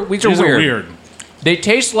 These are weird. They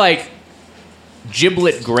taste like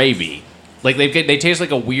giblet gravy. Like they taste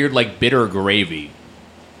like a weird, like bitter gravy.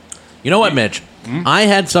 You know what, Mitch? I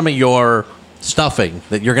had some of your stuffing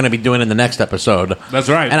that you're going to be doing in the next episode. That's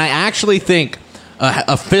right. And I actually think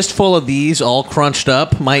a fistful of these all crunched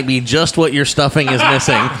up might be just what your stuffing is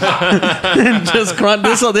missing. Just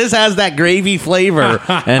this has that gravy flavor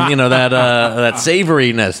and that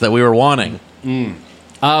savoriness that we were wanting.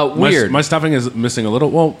 Weird. My stuffing is missing a little.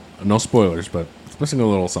 Well, no spoilers, but it's missing a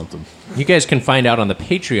little something. You guys can find out on the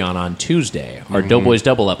Patreon on Tuesday, our Doughboys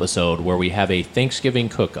Double episode, where we have a Thanksgiving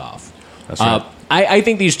cook-off. That's right. I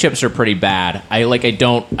think these chips are pretty bad.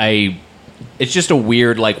 It's just a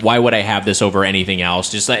weird, like, why would I have this over anything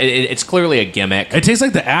else? Just it's clearly a gimmick. It tastes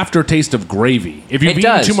like the aftertaste of gravy. If you've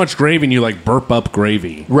eaten too much gravy and you like burp up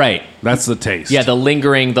gravy, right? That's the taste. Yeah, the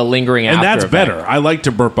lingering and after that's effect. better. I like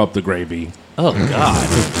to burp up the gravy. Oh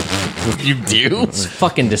God, you do? It's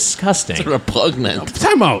fucking disgusting. It's repugnant.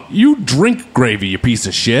 Time out. You drink gravy, you piece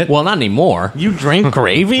of shit. Well, not anymore. You drink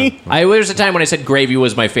gravy? There's a time when I said gravy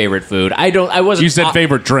was my favorite food. I wasn't. You said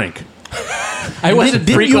favorite drink. I wasn't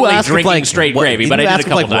frequently drinking straight gravy, but I did a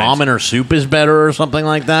couple times. Ramen or soup is better or something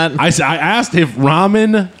like that. I asked if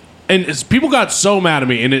ramen, and people got so mad at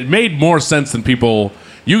me, and it made more sense than people.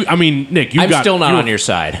 Nick, I'm still not on your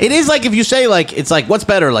side. It is like if you say it's like what's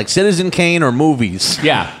better, like Citizen Kane or movies?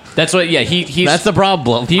 Yeah, that's what. Yeah, he's that's the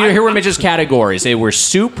problem. Here were Mitch's categories. They were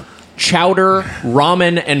soup, chowder,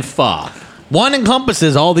 ramen, and pho. One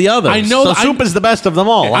encompasses all the others. I know. So soup is the best of them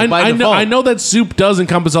all. I know that soup does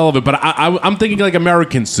encompass all of it, but I'm thinking like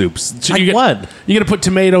American soups. What? You're gonna put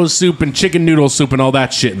tomato soup and chicken noodle soup and all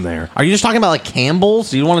that shit in there. Are you just talking about like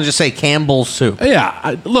Campbell's? You want to just say Campbell's soup?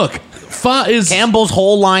 Yeah. Look, pho is Campbell's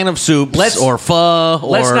whole line of soups, or pho.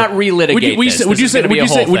 Let's not relitigate this. Would you say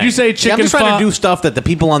chicken? I'm just trying pho? to do stuff that the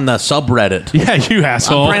people on the subreddit. Yeah, you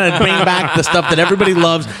asshole. I'm trying to bring back the stuff that everybody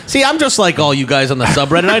loves. See, I'm just like all you guys on the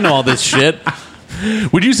subreddit. I know all this shit.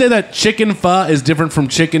 Would you say that chicken pho is different from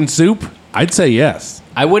chicken soup? I'd say yes.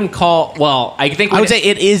 I wouldn't call. Well, I think I would say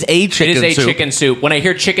it is a chicken soup. It is a chicken soup. When I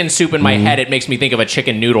hear chicken soup in my head, it makes me think of a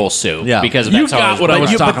chicken noodle soup. Yeah, because you got what I was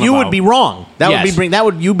talking about. But you would be wrong. Yes.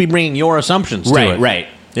 You'd be bringing your assumptions to it. Right.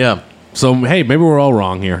 Yeah. So hey, maybe we're all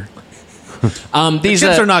wrong here. These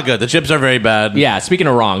chips are not good. The chips are very bad. Yeah. Speaking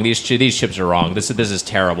of wrong, these chips are wrong. This is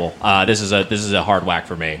terrible. This is a hard whack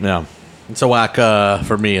for me. Yeah, it's a whack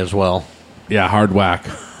for me as well. Yeah, hard whack.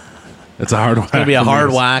 It's a hard whack. It's going to be a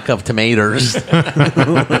hard whack of tomatoes.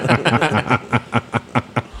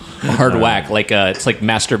 Hard whack, it's like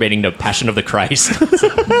masturbating to Passion of the Christ.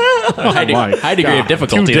 high degree of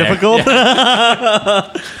difficulty. Too difficult?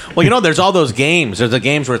 Well, there's all those games. There's the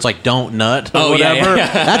games where it's like don't nut or whatever.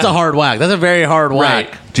 Yeah. That's a hard whack. That's a very hard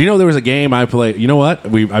whack. Do you know there was a game I played? You know what?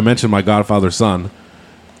 I mentioned my Godfather's son.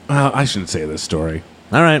 I shouldn't say this story.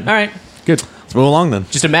 All right. Good. Let's move along then.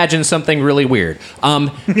 Just imagine something really weird. We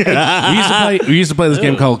used to play this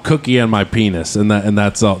game called Cookie and My Penis, and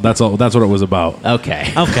that's all. That's what it was about.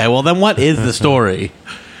 Okay. Well, then what is the story?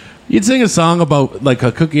 You'd sing a song about like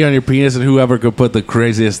a cookie on your penis, and whoever could put the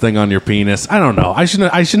craziest thing on your penis. I don't know. I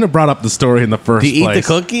shouldn't have brought up the story in the first place. Do you eat the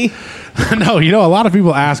cookie? No. A lot of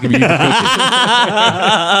people ask if you eat the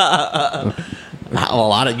cookie.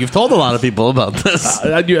 You've told a lot of people about this.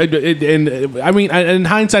 In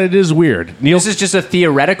hindsight, it is weird. Neil, this is just a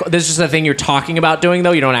theoretical. This is just a thing you're talking about doing,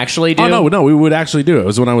 though. You don't actually do. Oh no, we would actually do it. It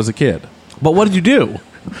was when I was a kid. But what did you do?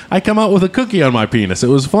 I come out with a cookie on my penis. It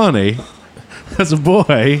was funny as a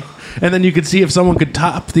boy, and then you could see if someone could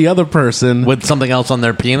top the other person with something else on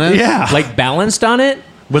their penis. Yeah, like balanced on it.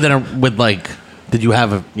 Did you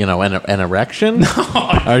have an erection?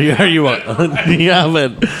 No. Do you have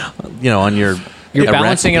it? On your. You're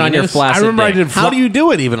balancing it on your flaccid. I remember I did. How do you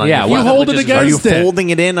do it? Even on your you hold it against it. Are you folding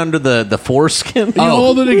it in under the foreskin? You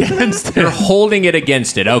hold it against it. You're holding it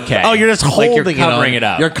against it. Okay. Oh, you're just holding it. You're covering it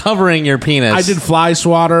up. You're covering your penis. I did fly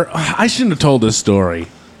swatter. I shouldn't have told this story.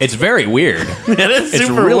 It's very weird. It is. It's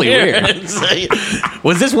super really weird.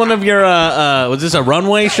 Was this one of your? Was this a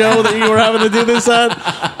runway show that you were having to do this at?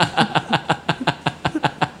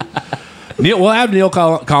 We'll have Neil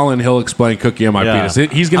Collin. He'll explain cookie on my penis.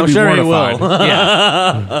 He's going to be mortified. He will.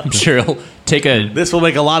 Yeah, I'm sure he'll take a. This will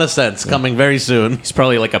make a lot of sense coming very soon. He's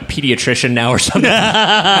probably like a pediatrician now or something.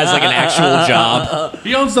 Has like an actual job.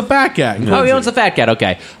 He owns the Fat Cat. Oh, he owns the Fat Cat.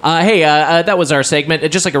 Okay. Hey, that was our segment.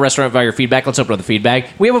 Just like a restaurant via your feedback. Let's open up the feedback.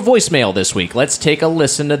 We have a voicemail this week. Let's take a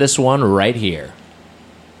listen to this one right here.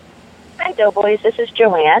 Hi, Doughboys. This is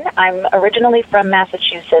Joanne. I'm originally from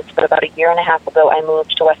Massachusetts, but about a year and a half ago, I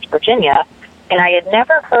moved to West Virginia, and I had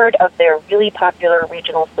never heard of their really popular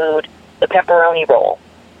regional food, the pepperoni roll,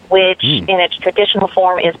 which in its traditional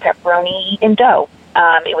form is pepperoni in dough.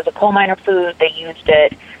 It was a coal miner food. They used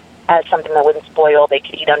it as something that wouldn't spoil. They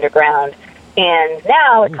could eat underground. And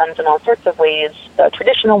now it comes in all sorts of ways. The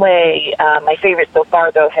traditional way, my favorite so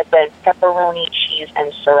far, though, has been pepperoni, cheese,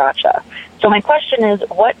 and sriracha. So my question is,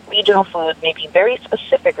 what regional foods, maybe very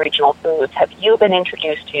specific regional foods, have you been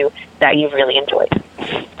introduced to that you've really enjoyed?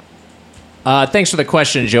 Thanks for the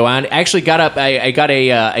question, Joanne. I actually got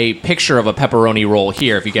a picture of a pepperoni roll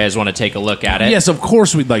here. If you guys want to take a look at it, Yes, of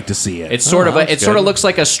course we'd like to see it. it's sort of looks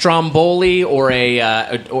like a stromboli or a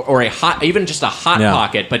hot, even just a hot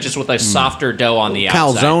pocket, but just with a softer dough on the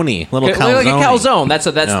outside. Calzone, little Like a calzone.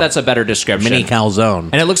 calzone. That's a better description. Mini calzone.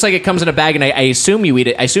 And it looks like it comes in a bag, and I assume you eat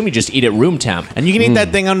it. I assume you just eat it room temp. And you can eat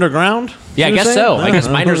that thing underground? Yeah, I guess so. I guess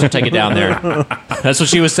miners will take it down there. That's what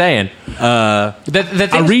she was saying. A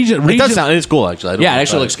region. It does sound. It's cool, actually. Yeah, it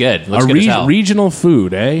actually looks good. Looks A good as hell. regional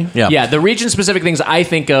food, eh? Yeah, the region-specific things I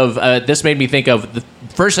think of. This made me think of the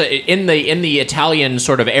first in the Italian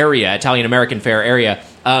sort of area, Italian American fare area.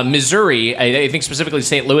 Missouri, I think specifically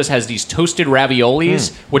St. Louis, has these toasted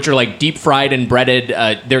raviolis, which are like deep fried and breaded.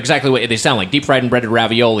 They're exactly what they sound like: deep fried and breaded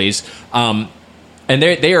raviolis. And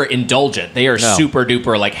they are indulgent. They are super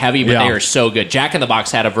duper like heavy, but they are so good. Jack in the Box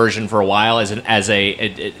had a version for a while as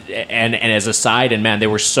a side, and man, they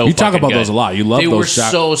were so. You talk fucking about good. those a lot. You love they those.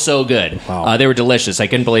 They were so good. Wow. They were delicious. I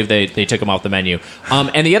couldn't believe they took them off the menu.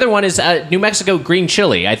 And the other one is New Mexico green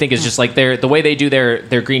chili. I think is just like the way they do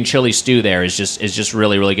their green chili stew there is just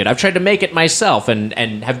really really good. I've tried to make it myself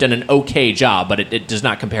and have done an okay job, but it does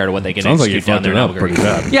not compare to what they can Sounds like you execute down fucked there. it up pretty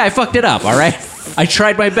bad. Yeah, I fucked it up. All right. I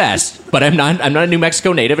tried my best, but I'm not a New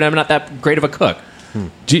Mexico native, and I'm not that great of a cook.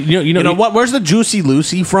 You know what? Where's the Juicy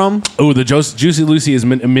Lucy from? Oh, the Juicy Lucy is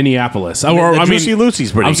Minneapolis. Juicy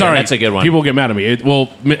Lucy's pretty I'm good. sorry, That's a good one. People get mad at me.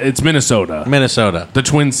 It's Minnesota. The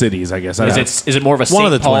Twin Cities, I guess. Is it more of a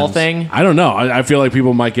St. Paul thing? I don't know. I feel like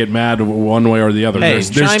people might get mad one way or the other. Hey,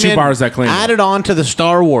 there's two bars that claim add it on to the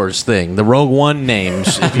Star Wars thing, the Rogue One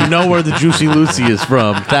names. If you know where the Juicy Lucy is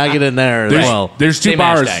from, tag it in there as well. There's two Same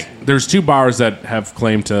bars. hashtag. There's two bars that have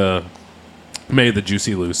claimed to made the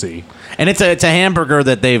Juicy Lucy. And it's a hamburger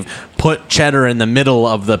that they've put cheddar in the middle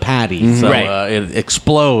of the patty, so it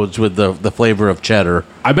explodes with the flavor of cheddar.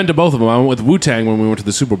 I've been to both of them. I went with Wu-Tang when we went to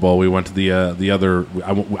the Super Bowl. We went to the other.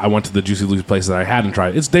 I went to the Juicy Lucy place that I hadn't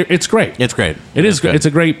tried. It's great. It's great. It's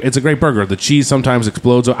a great burger. The cheese sometimes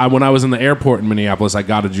explodes. When I was in the airport in Minneapolis, I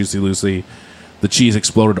got a Juicy Lucy. The cheese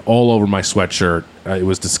exploded all over my sweatshirt. It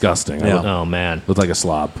was disgusting. Oh man, looked like a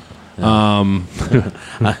slob. Are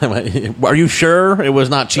you sure it was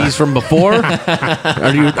not cheese from before?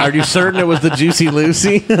 Are you certain it was the Juicy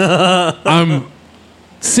Lucy? I'm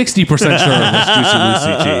 60% sure it was Juicy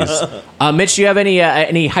Lucy cheese. Mitch, do you have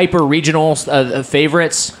any hyper regional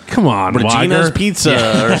favorites? Come on, Regina's Wagner.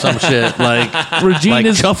 Pizza or some shit like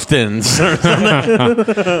Regina's Chuffton's.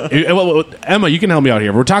 Emma, you can help me out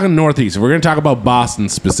here. We're talking Northeast. We're going to talk about Boston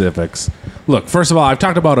specifics. Look, first of all, I've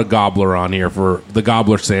talked about a gobbler on here for the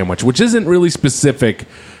gobbler sandwich, which isn't really specific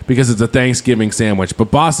because it's a Thanksgiving sandwich.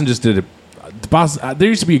 But Boston just did it. There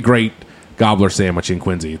used to be a great gobbler sandwich in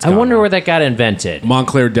Quincy. I wonder where that got invented.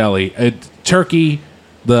 Montclair Deli. Turkey,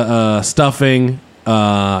 the stuffing,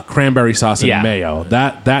 cranberry sauce, and mayo.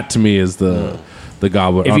 That to me is the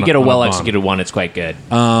gobbler. If you get a well-executed one, it's quite good.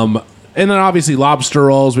 And then obviously lobster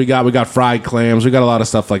rolls. We got fried clams. We got a lot of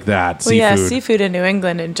stuff like that. Well, yeah, seafood in New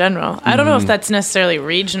England in general. I don't know if that's necessarily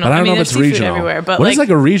regional. But I don't know if there's it's seafood regional everywhere. But what is like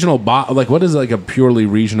a regional what is like a purely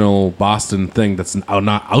regional Boston thing that's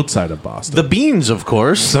not outside of Boston? The beans, of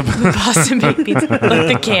course. Boston baked pizza, like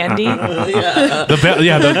the candy.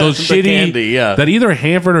 Those shitty candy, that either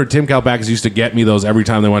Hanford or Tim Kalbakis used to get me those every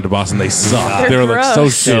time they went to Boston. They suck. They were like so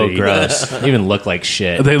gross. shitty. So gross. They even look like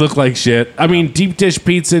shit. They look like shit. I mean, deep dish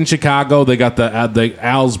pizza in Chicago. They got the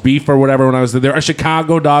Al's beef or whatever when I was there. A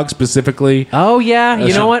Chicago dog specifically. Oh yeah,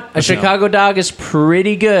 you know what? A Chicago dog is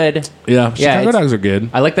pretty good. Yeah, Chicago dogs are good.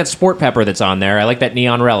 I like that sport pepper that's on there. I like that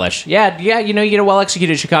neon relish. Yeah. You know, you get a well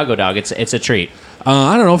executed Chicago dog. It's a treat.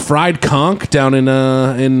 I don't know, fried conch down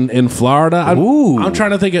in Florida. I'm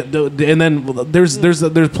trying to think of, and then there's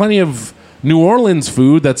plenty of New Orleans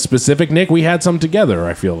food that's specific. Nick, we had some together,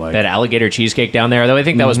 I feel like. That alligator cheesecake down there, though I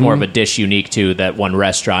think that was more of a dish unique to that one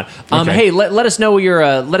restaurant. Okay. Hey, let us know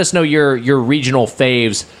your regional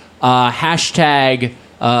faves. Hashtag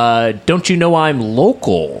don't you know I'm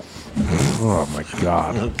local? Oh, my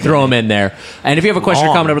God. Throw them in there. And if you have a question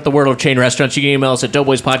or comment about the world of chain restaurants, you can email us at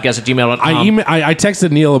doughboyspodcast@gmail.com. I texted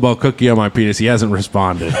Neil about cookie on my penis. He hasn't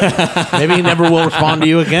responded. Maybe he never will respond to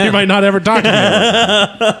you again. He might not ever talk to me.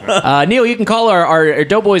 Neil, you can call our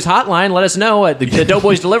Doughboys hotline. Let us know at the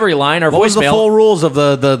Doughboys delivery line. Our what was the voicemail. full rules of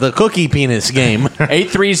the cookie penis game?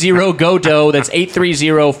 830-GO-DOUGH. That's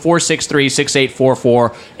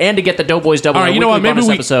 830-463-6844. And to get the Doughboys Double All right, you know what?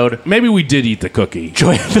 episode. Maybe we did eat the cookie.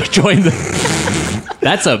 Join the.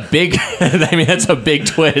 That's a big. I mean, that's a big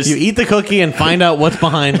twist. You eat the cookie and find out what's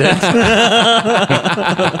behind it.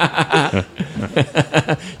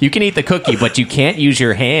 You can eat the cookie, but you can't use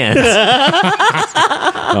your hands.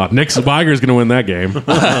 Nick Swiger's going to win that game.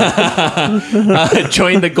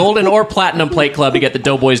 Join the Golden or Platinum Plate Club to get the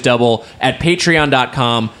Doughboys Double at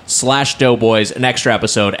patreon.com/Doughboys. An extra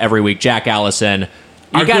episode every week. Jack Allison.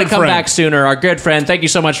 You got to come back sooner. Our good friend. Thank you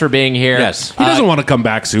so much for being here. Yes. He doesn't want to come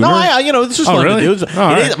back sooner. No, this is fun really? to do.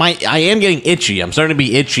 Right. I am getting itchy. I'm starting to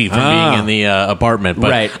be itchy from being in the apartment.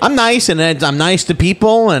 But I'm nice, and I'm nice to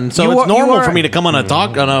people, and so it's normal for me to come on a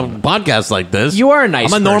podcast like this. You are a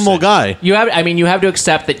nice I'm a normal guy. You have to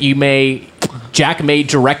accept that Jack may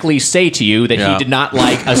directly say to you that he did not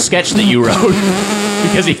like a sketch that you wrote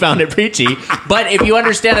because he found it preachy. But if you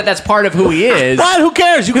understand that that's part of who he is... What? Who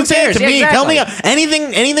cares? You can say it to me. Exactly. Tell me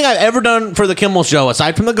anything I've ever done for the Kimmel Show,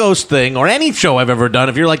 aside from the ghost thing, or any show I've ever done.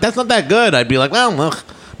 If you're like, that's not that good, I'd be like, well,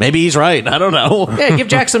 maybe he's right. I don't know. Yeah, give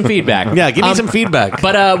Jack some feedback. Yeah, give me some feedback.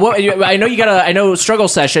 But I know you got I know Struggle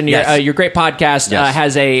Session. Your great podcast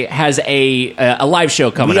has a live show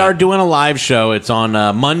coming. We up. are doing a live show. It's on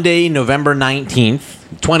Monday, November 19th.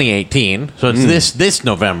 2018, so it's this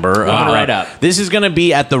November. Right up. This is going to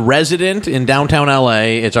be at the Resident in downtown LA.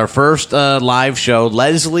 It's our first live show.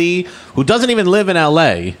 Leslie, who doesn't even live in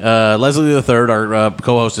LA, Leslie the Third, our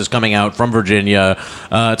co-host, is coming out from Virginia. It's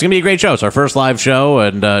going to be a great show. It's our first live show,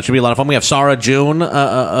 and it should be a lot of fun. We have Sarah June,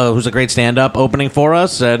 who's a great stand-up, opening for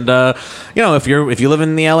us. And if you live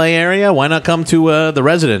in the LA area, why not come to the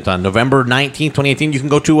Resident on November 19th, 2018? You can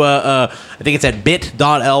go to I think it's at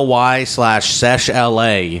bit.ly/seshla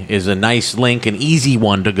is a nice link, an easy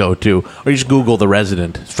one to go to, or you just Google the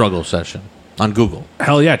Resident Struggle Session on Google.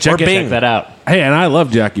 Hell yeah, check that out. Hey, and I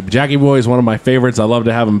love Jackie. Jackie Boy is one of my favorites. I love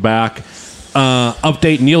to have him back.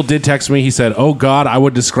 Update, Neil did text me. He said, oh God, I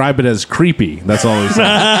would describe it as creepy. That's all he said.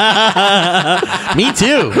 Me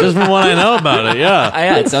too, just from what I know about it.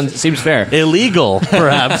 Yeah, it seems fair. Illegal,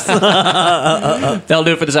 perhaps. That'll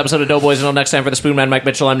do it for this episode of Doughboys. Until next time, for the Spoonman, Mike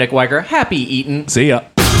Mitchell, I'm Nick Weiger. Happy eating. See ya.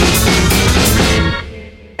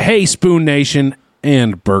 Hey, Spoon Nation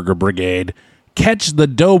and Burger Brigade. Catch the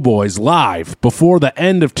Doughboys live before the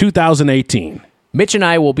end of 2018. Mitch and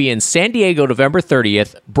I will be in San Diego November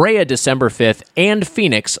 30th, Brea December 5th, and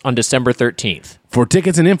Phoenix on December 13th. For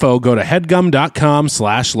tickets and info, go to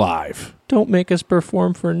headgum.com/live. Don't make us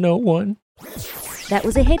perform for no one. That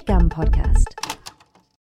was a HeadGum podcast.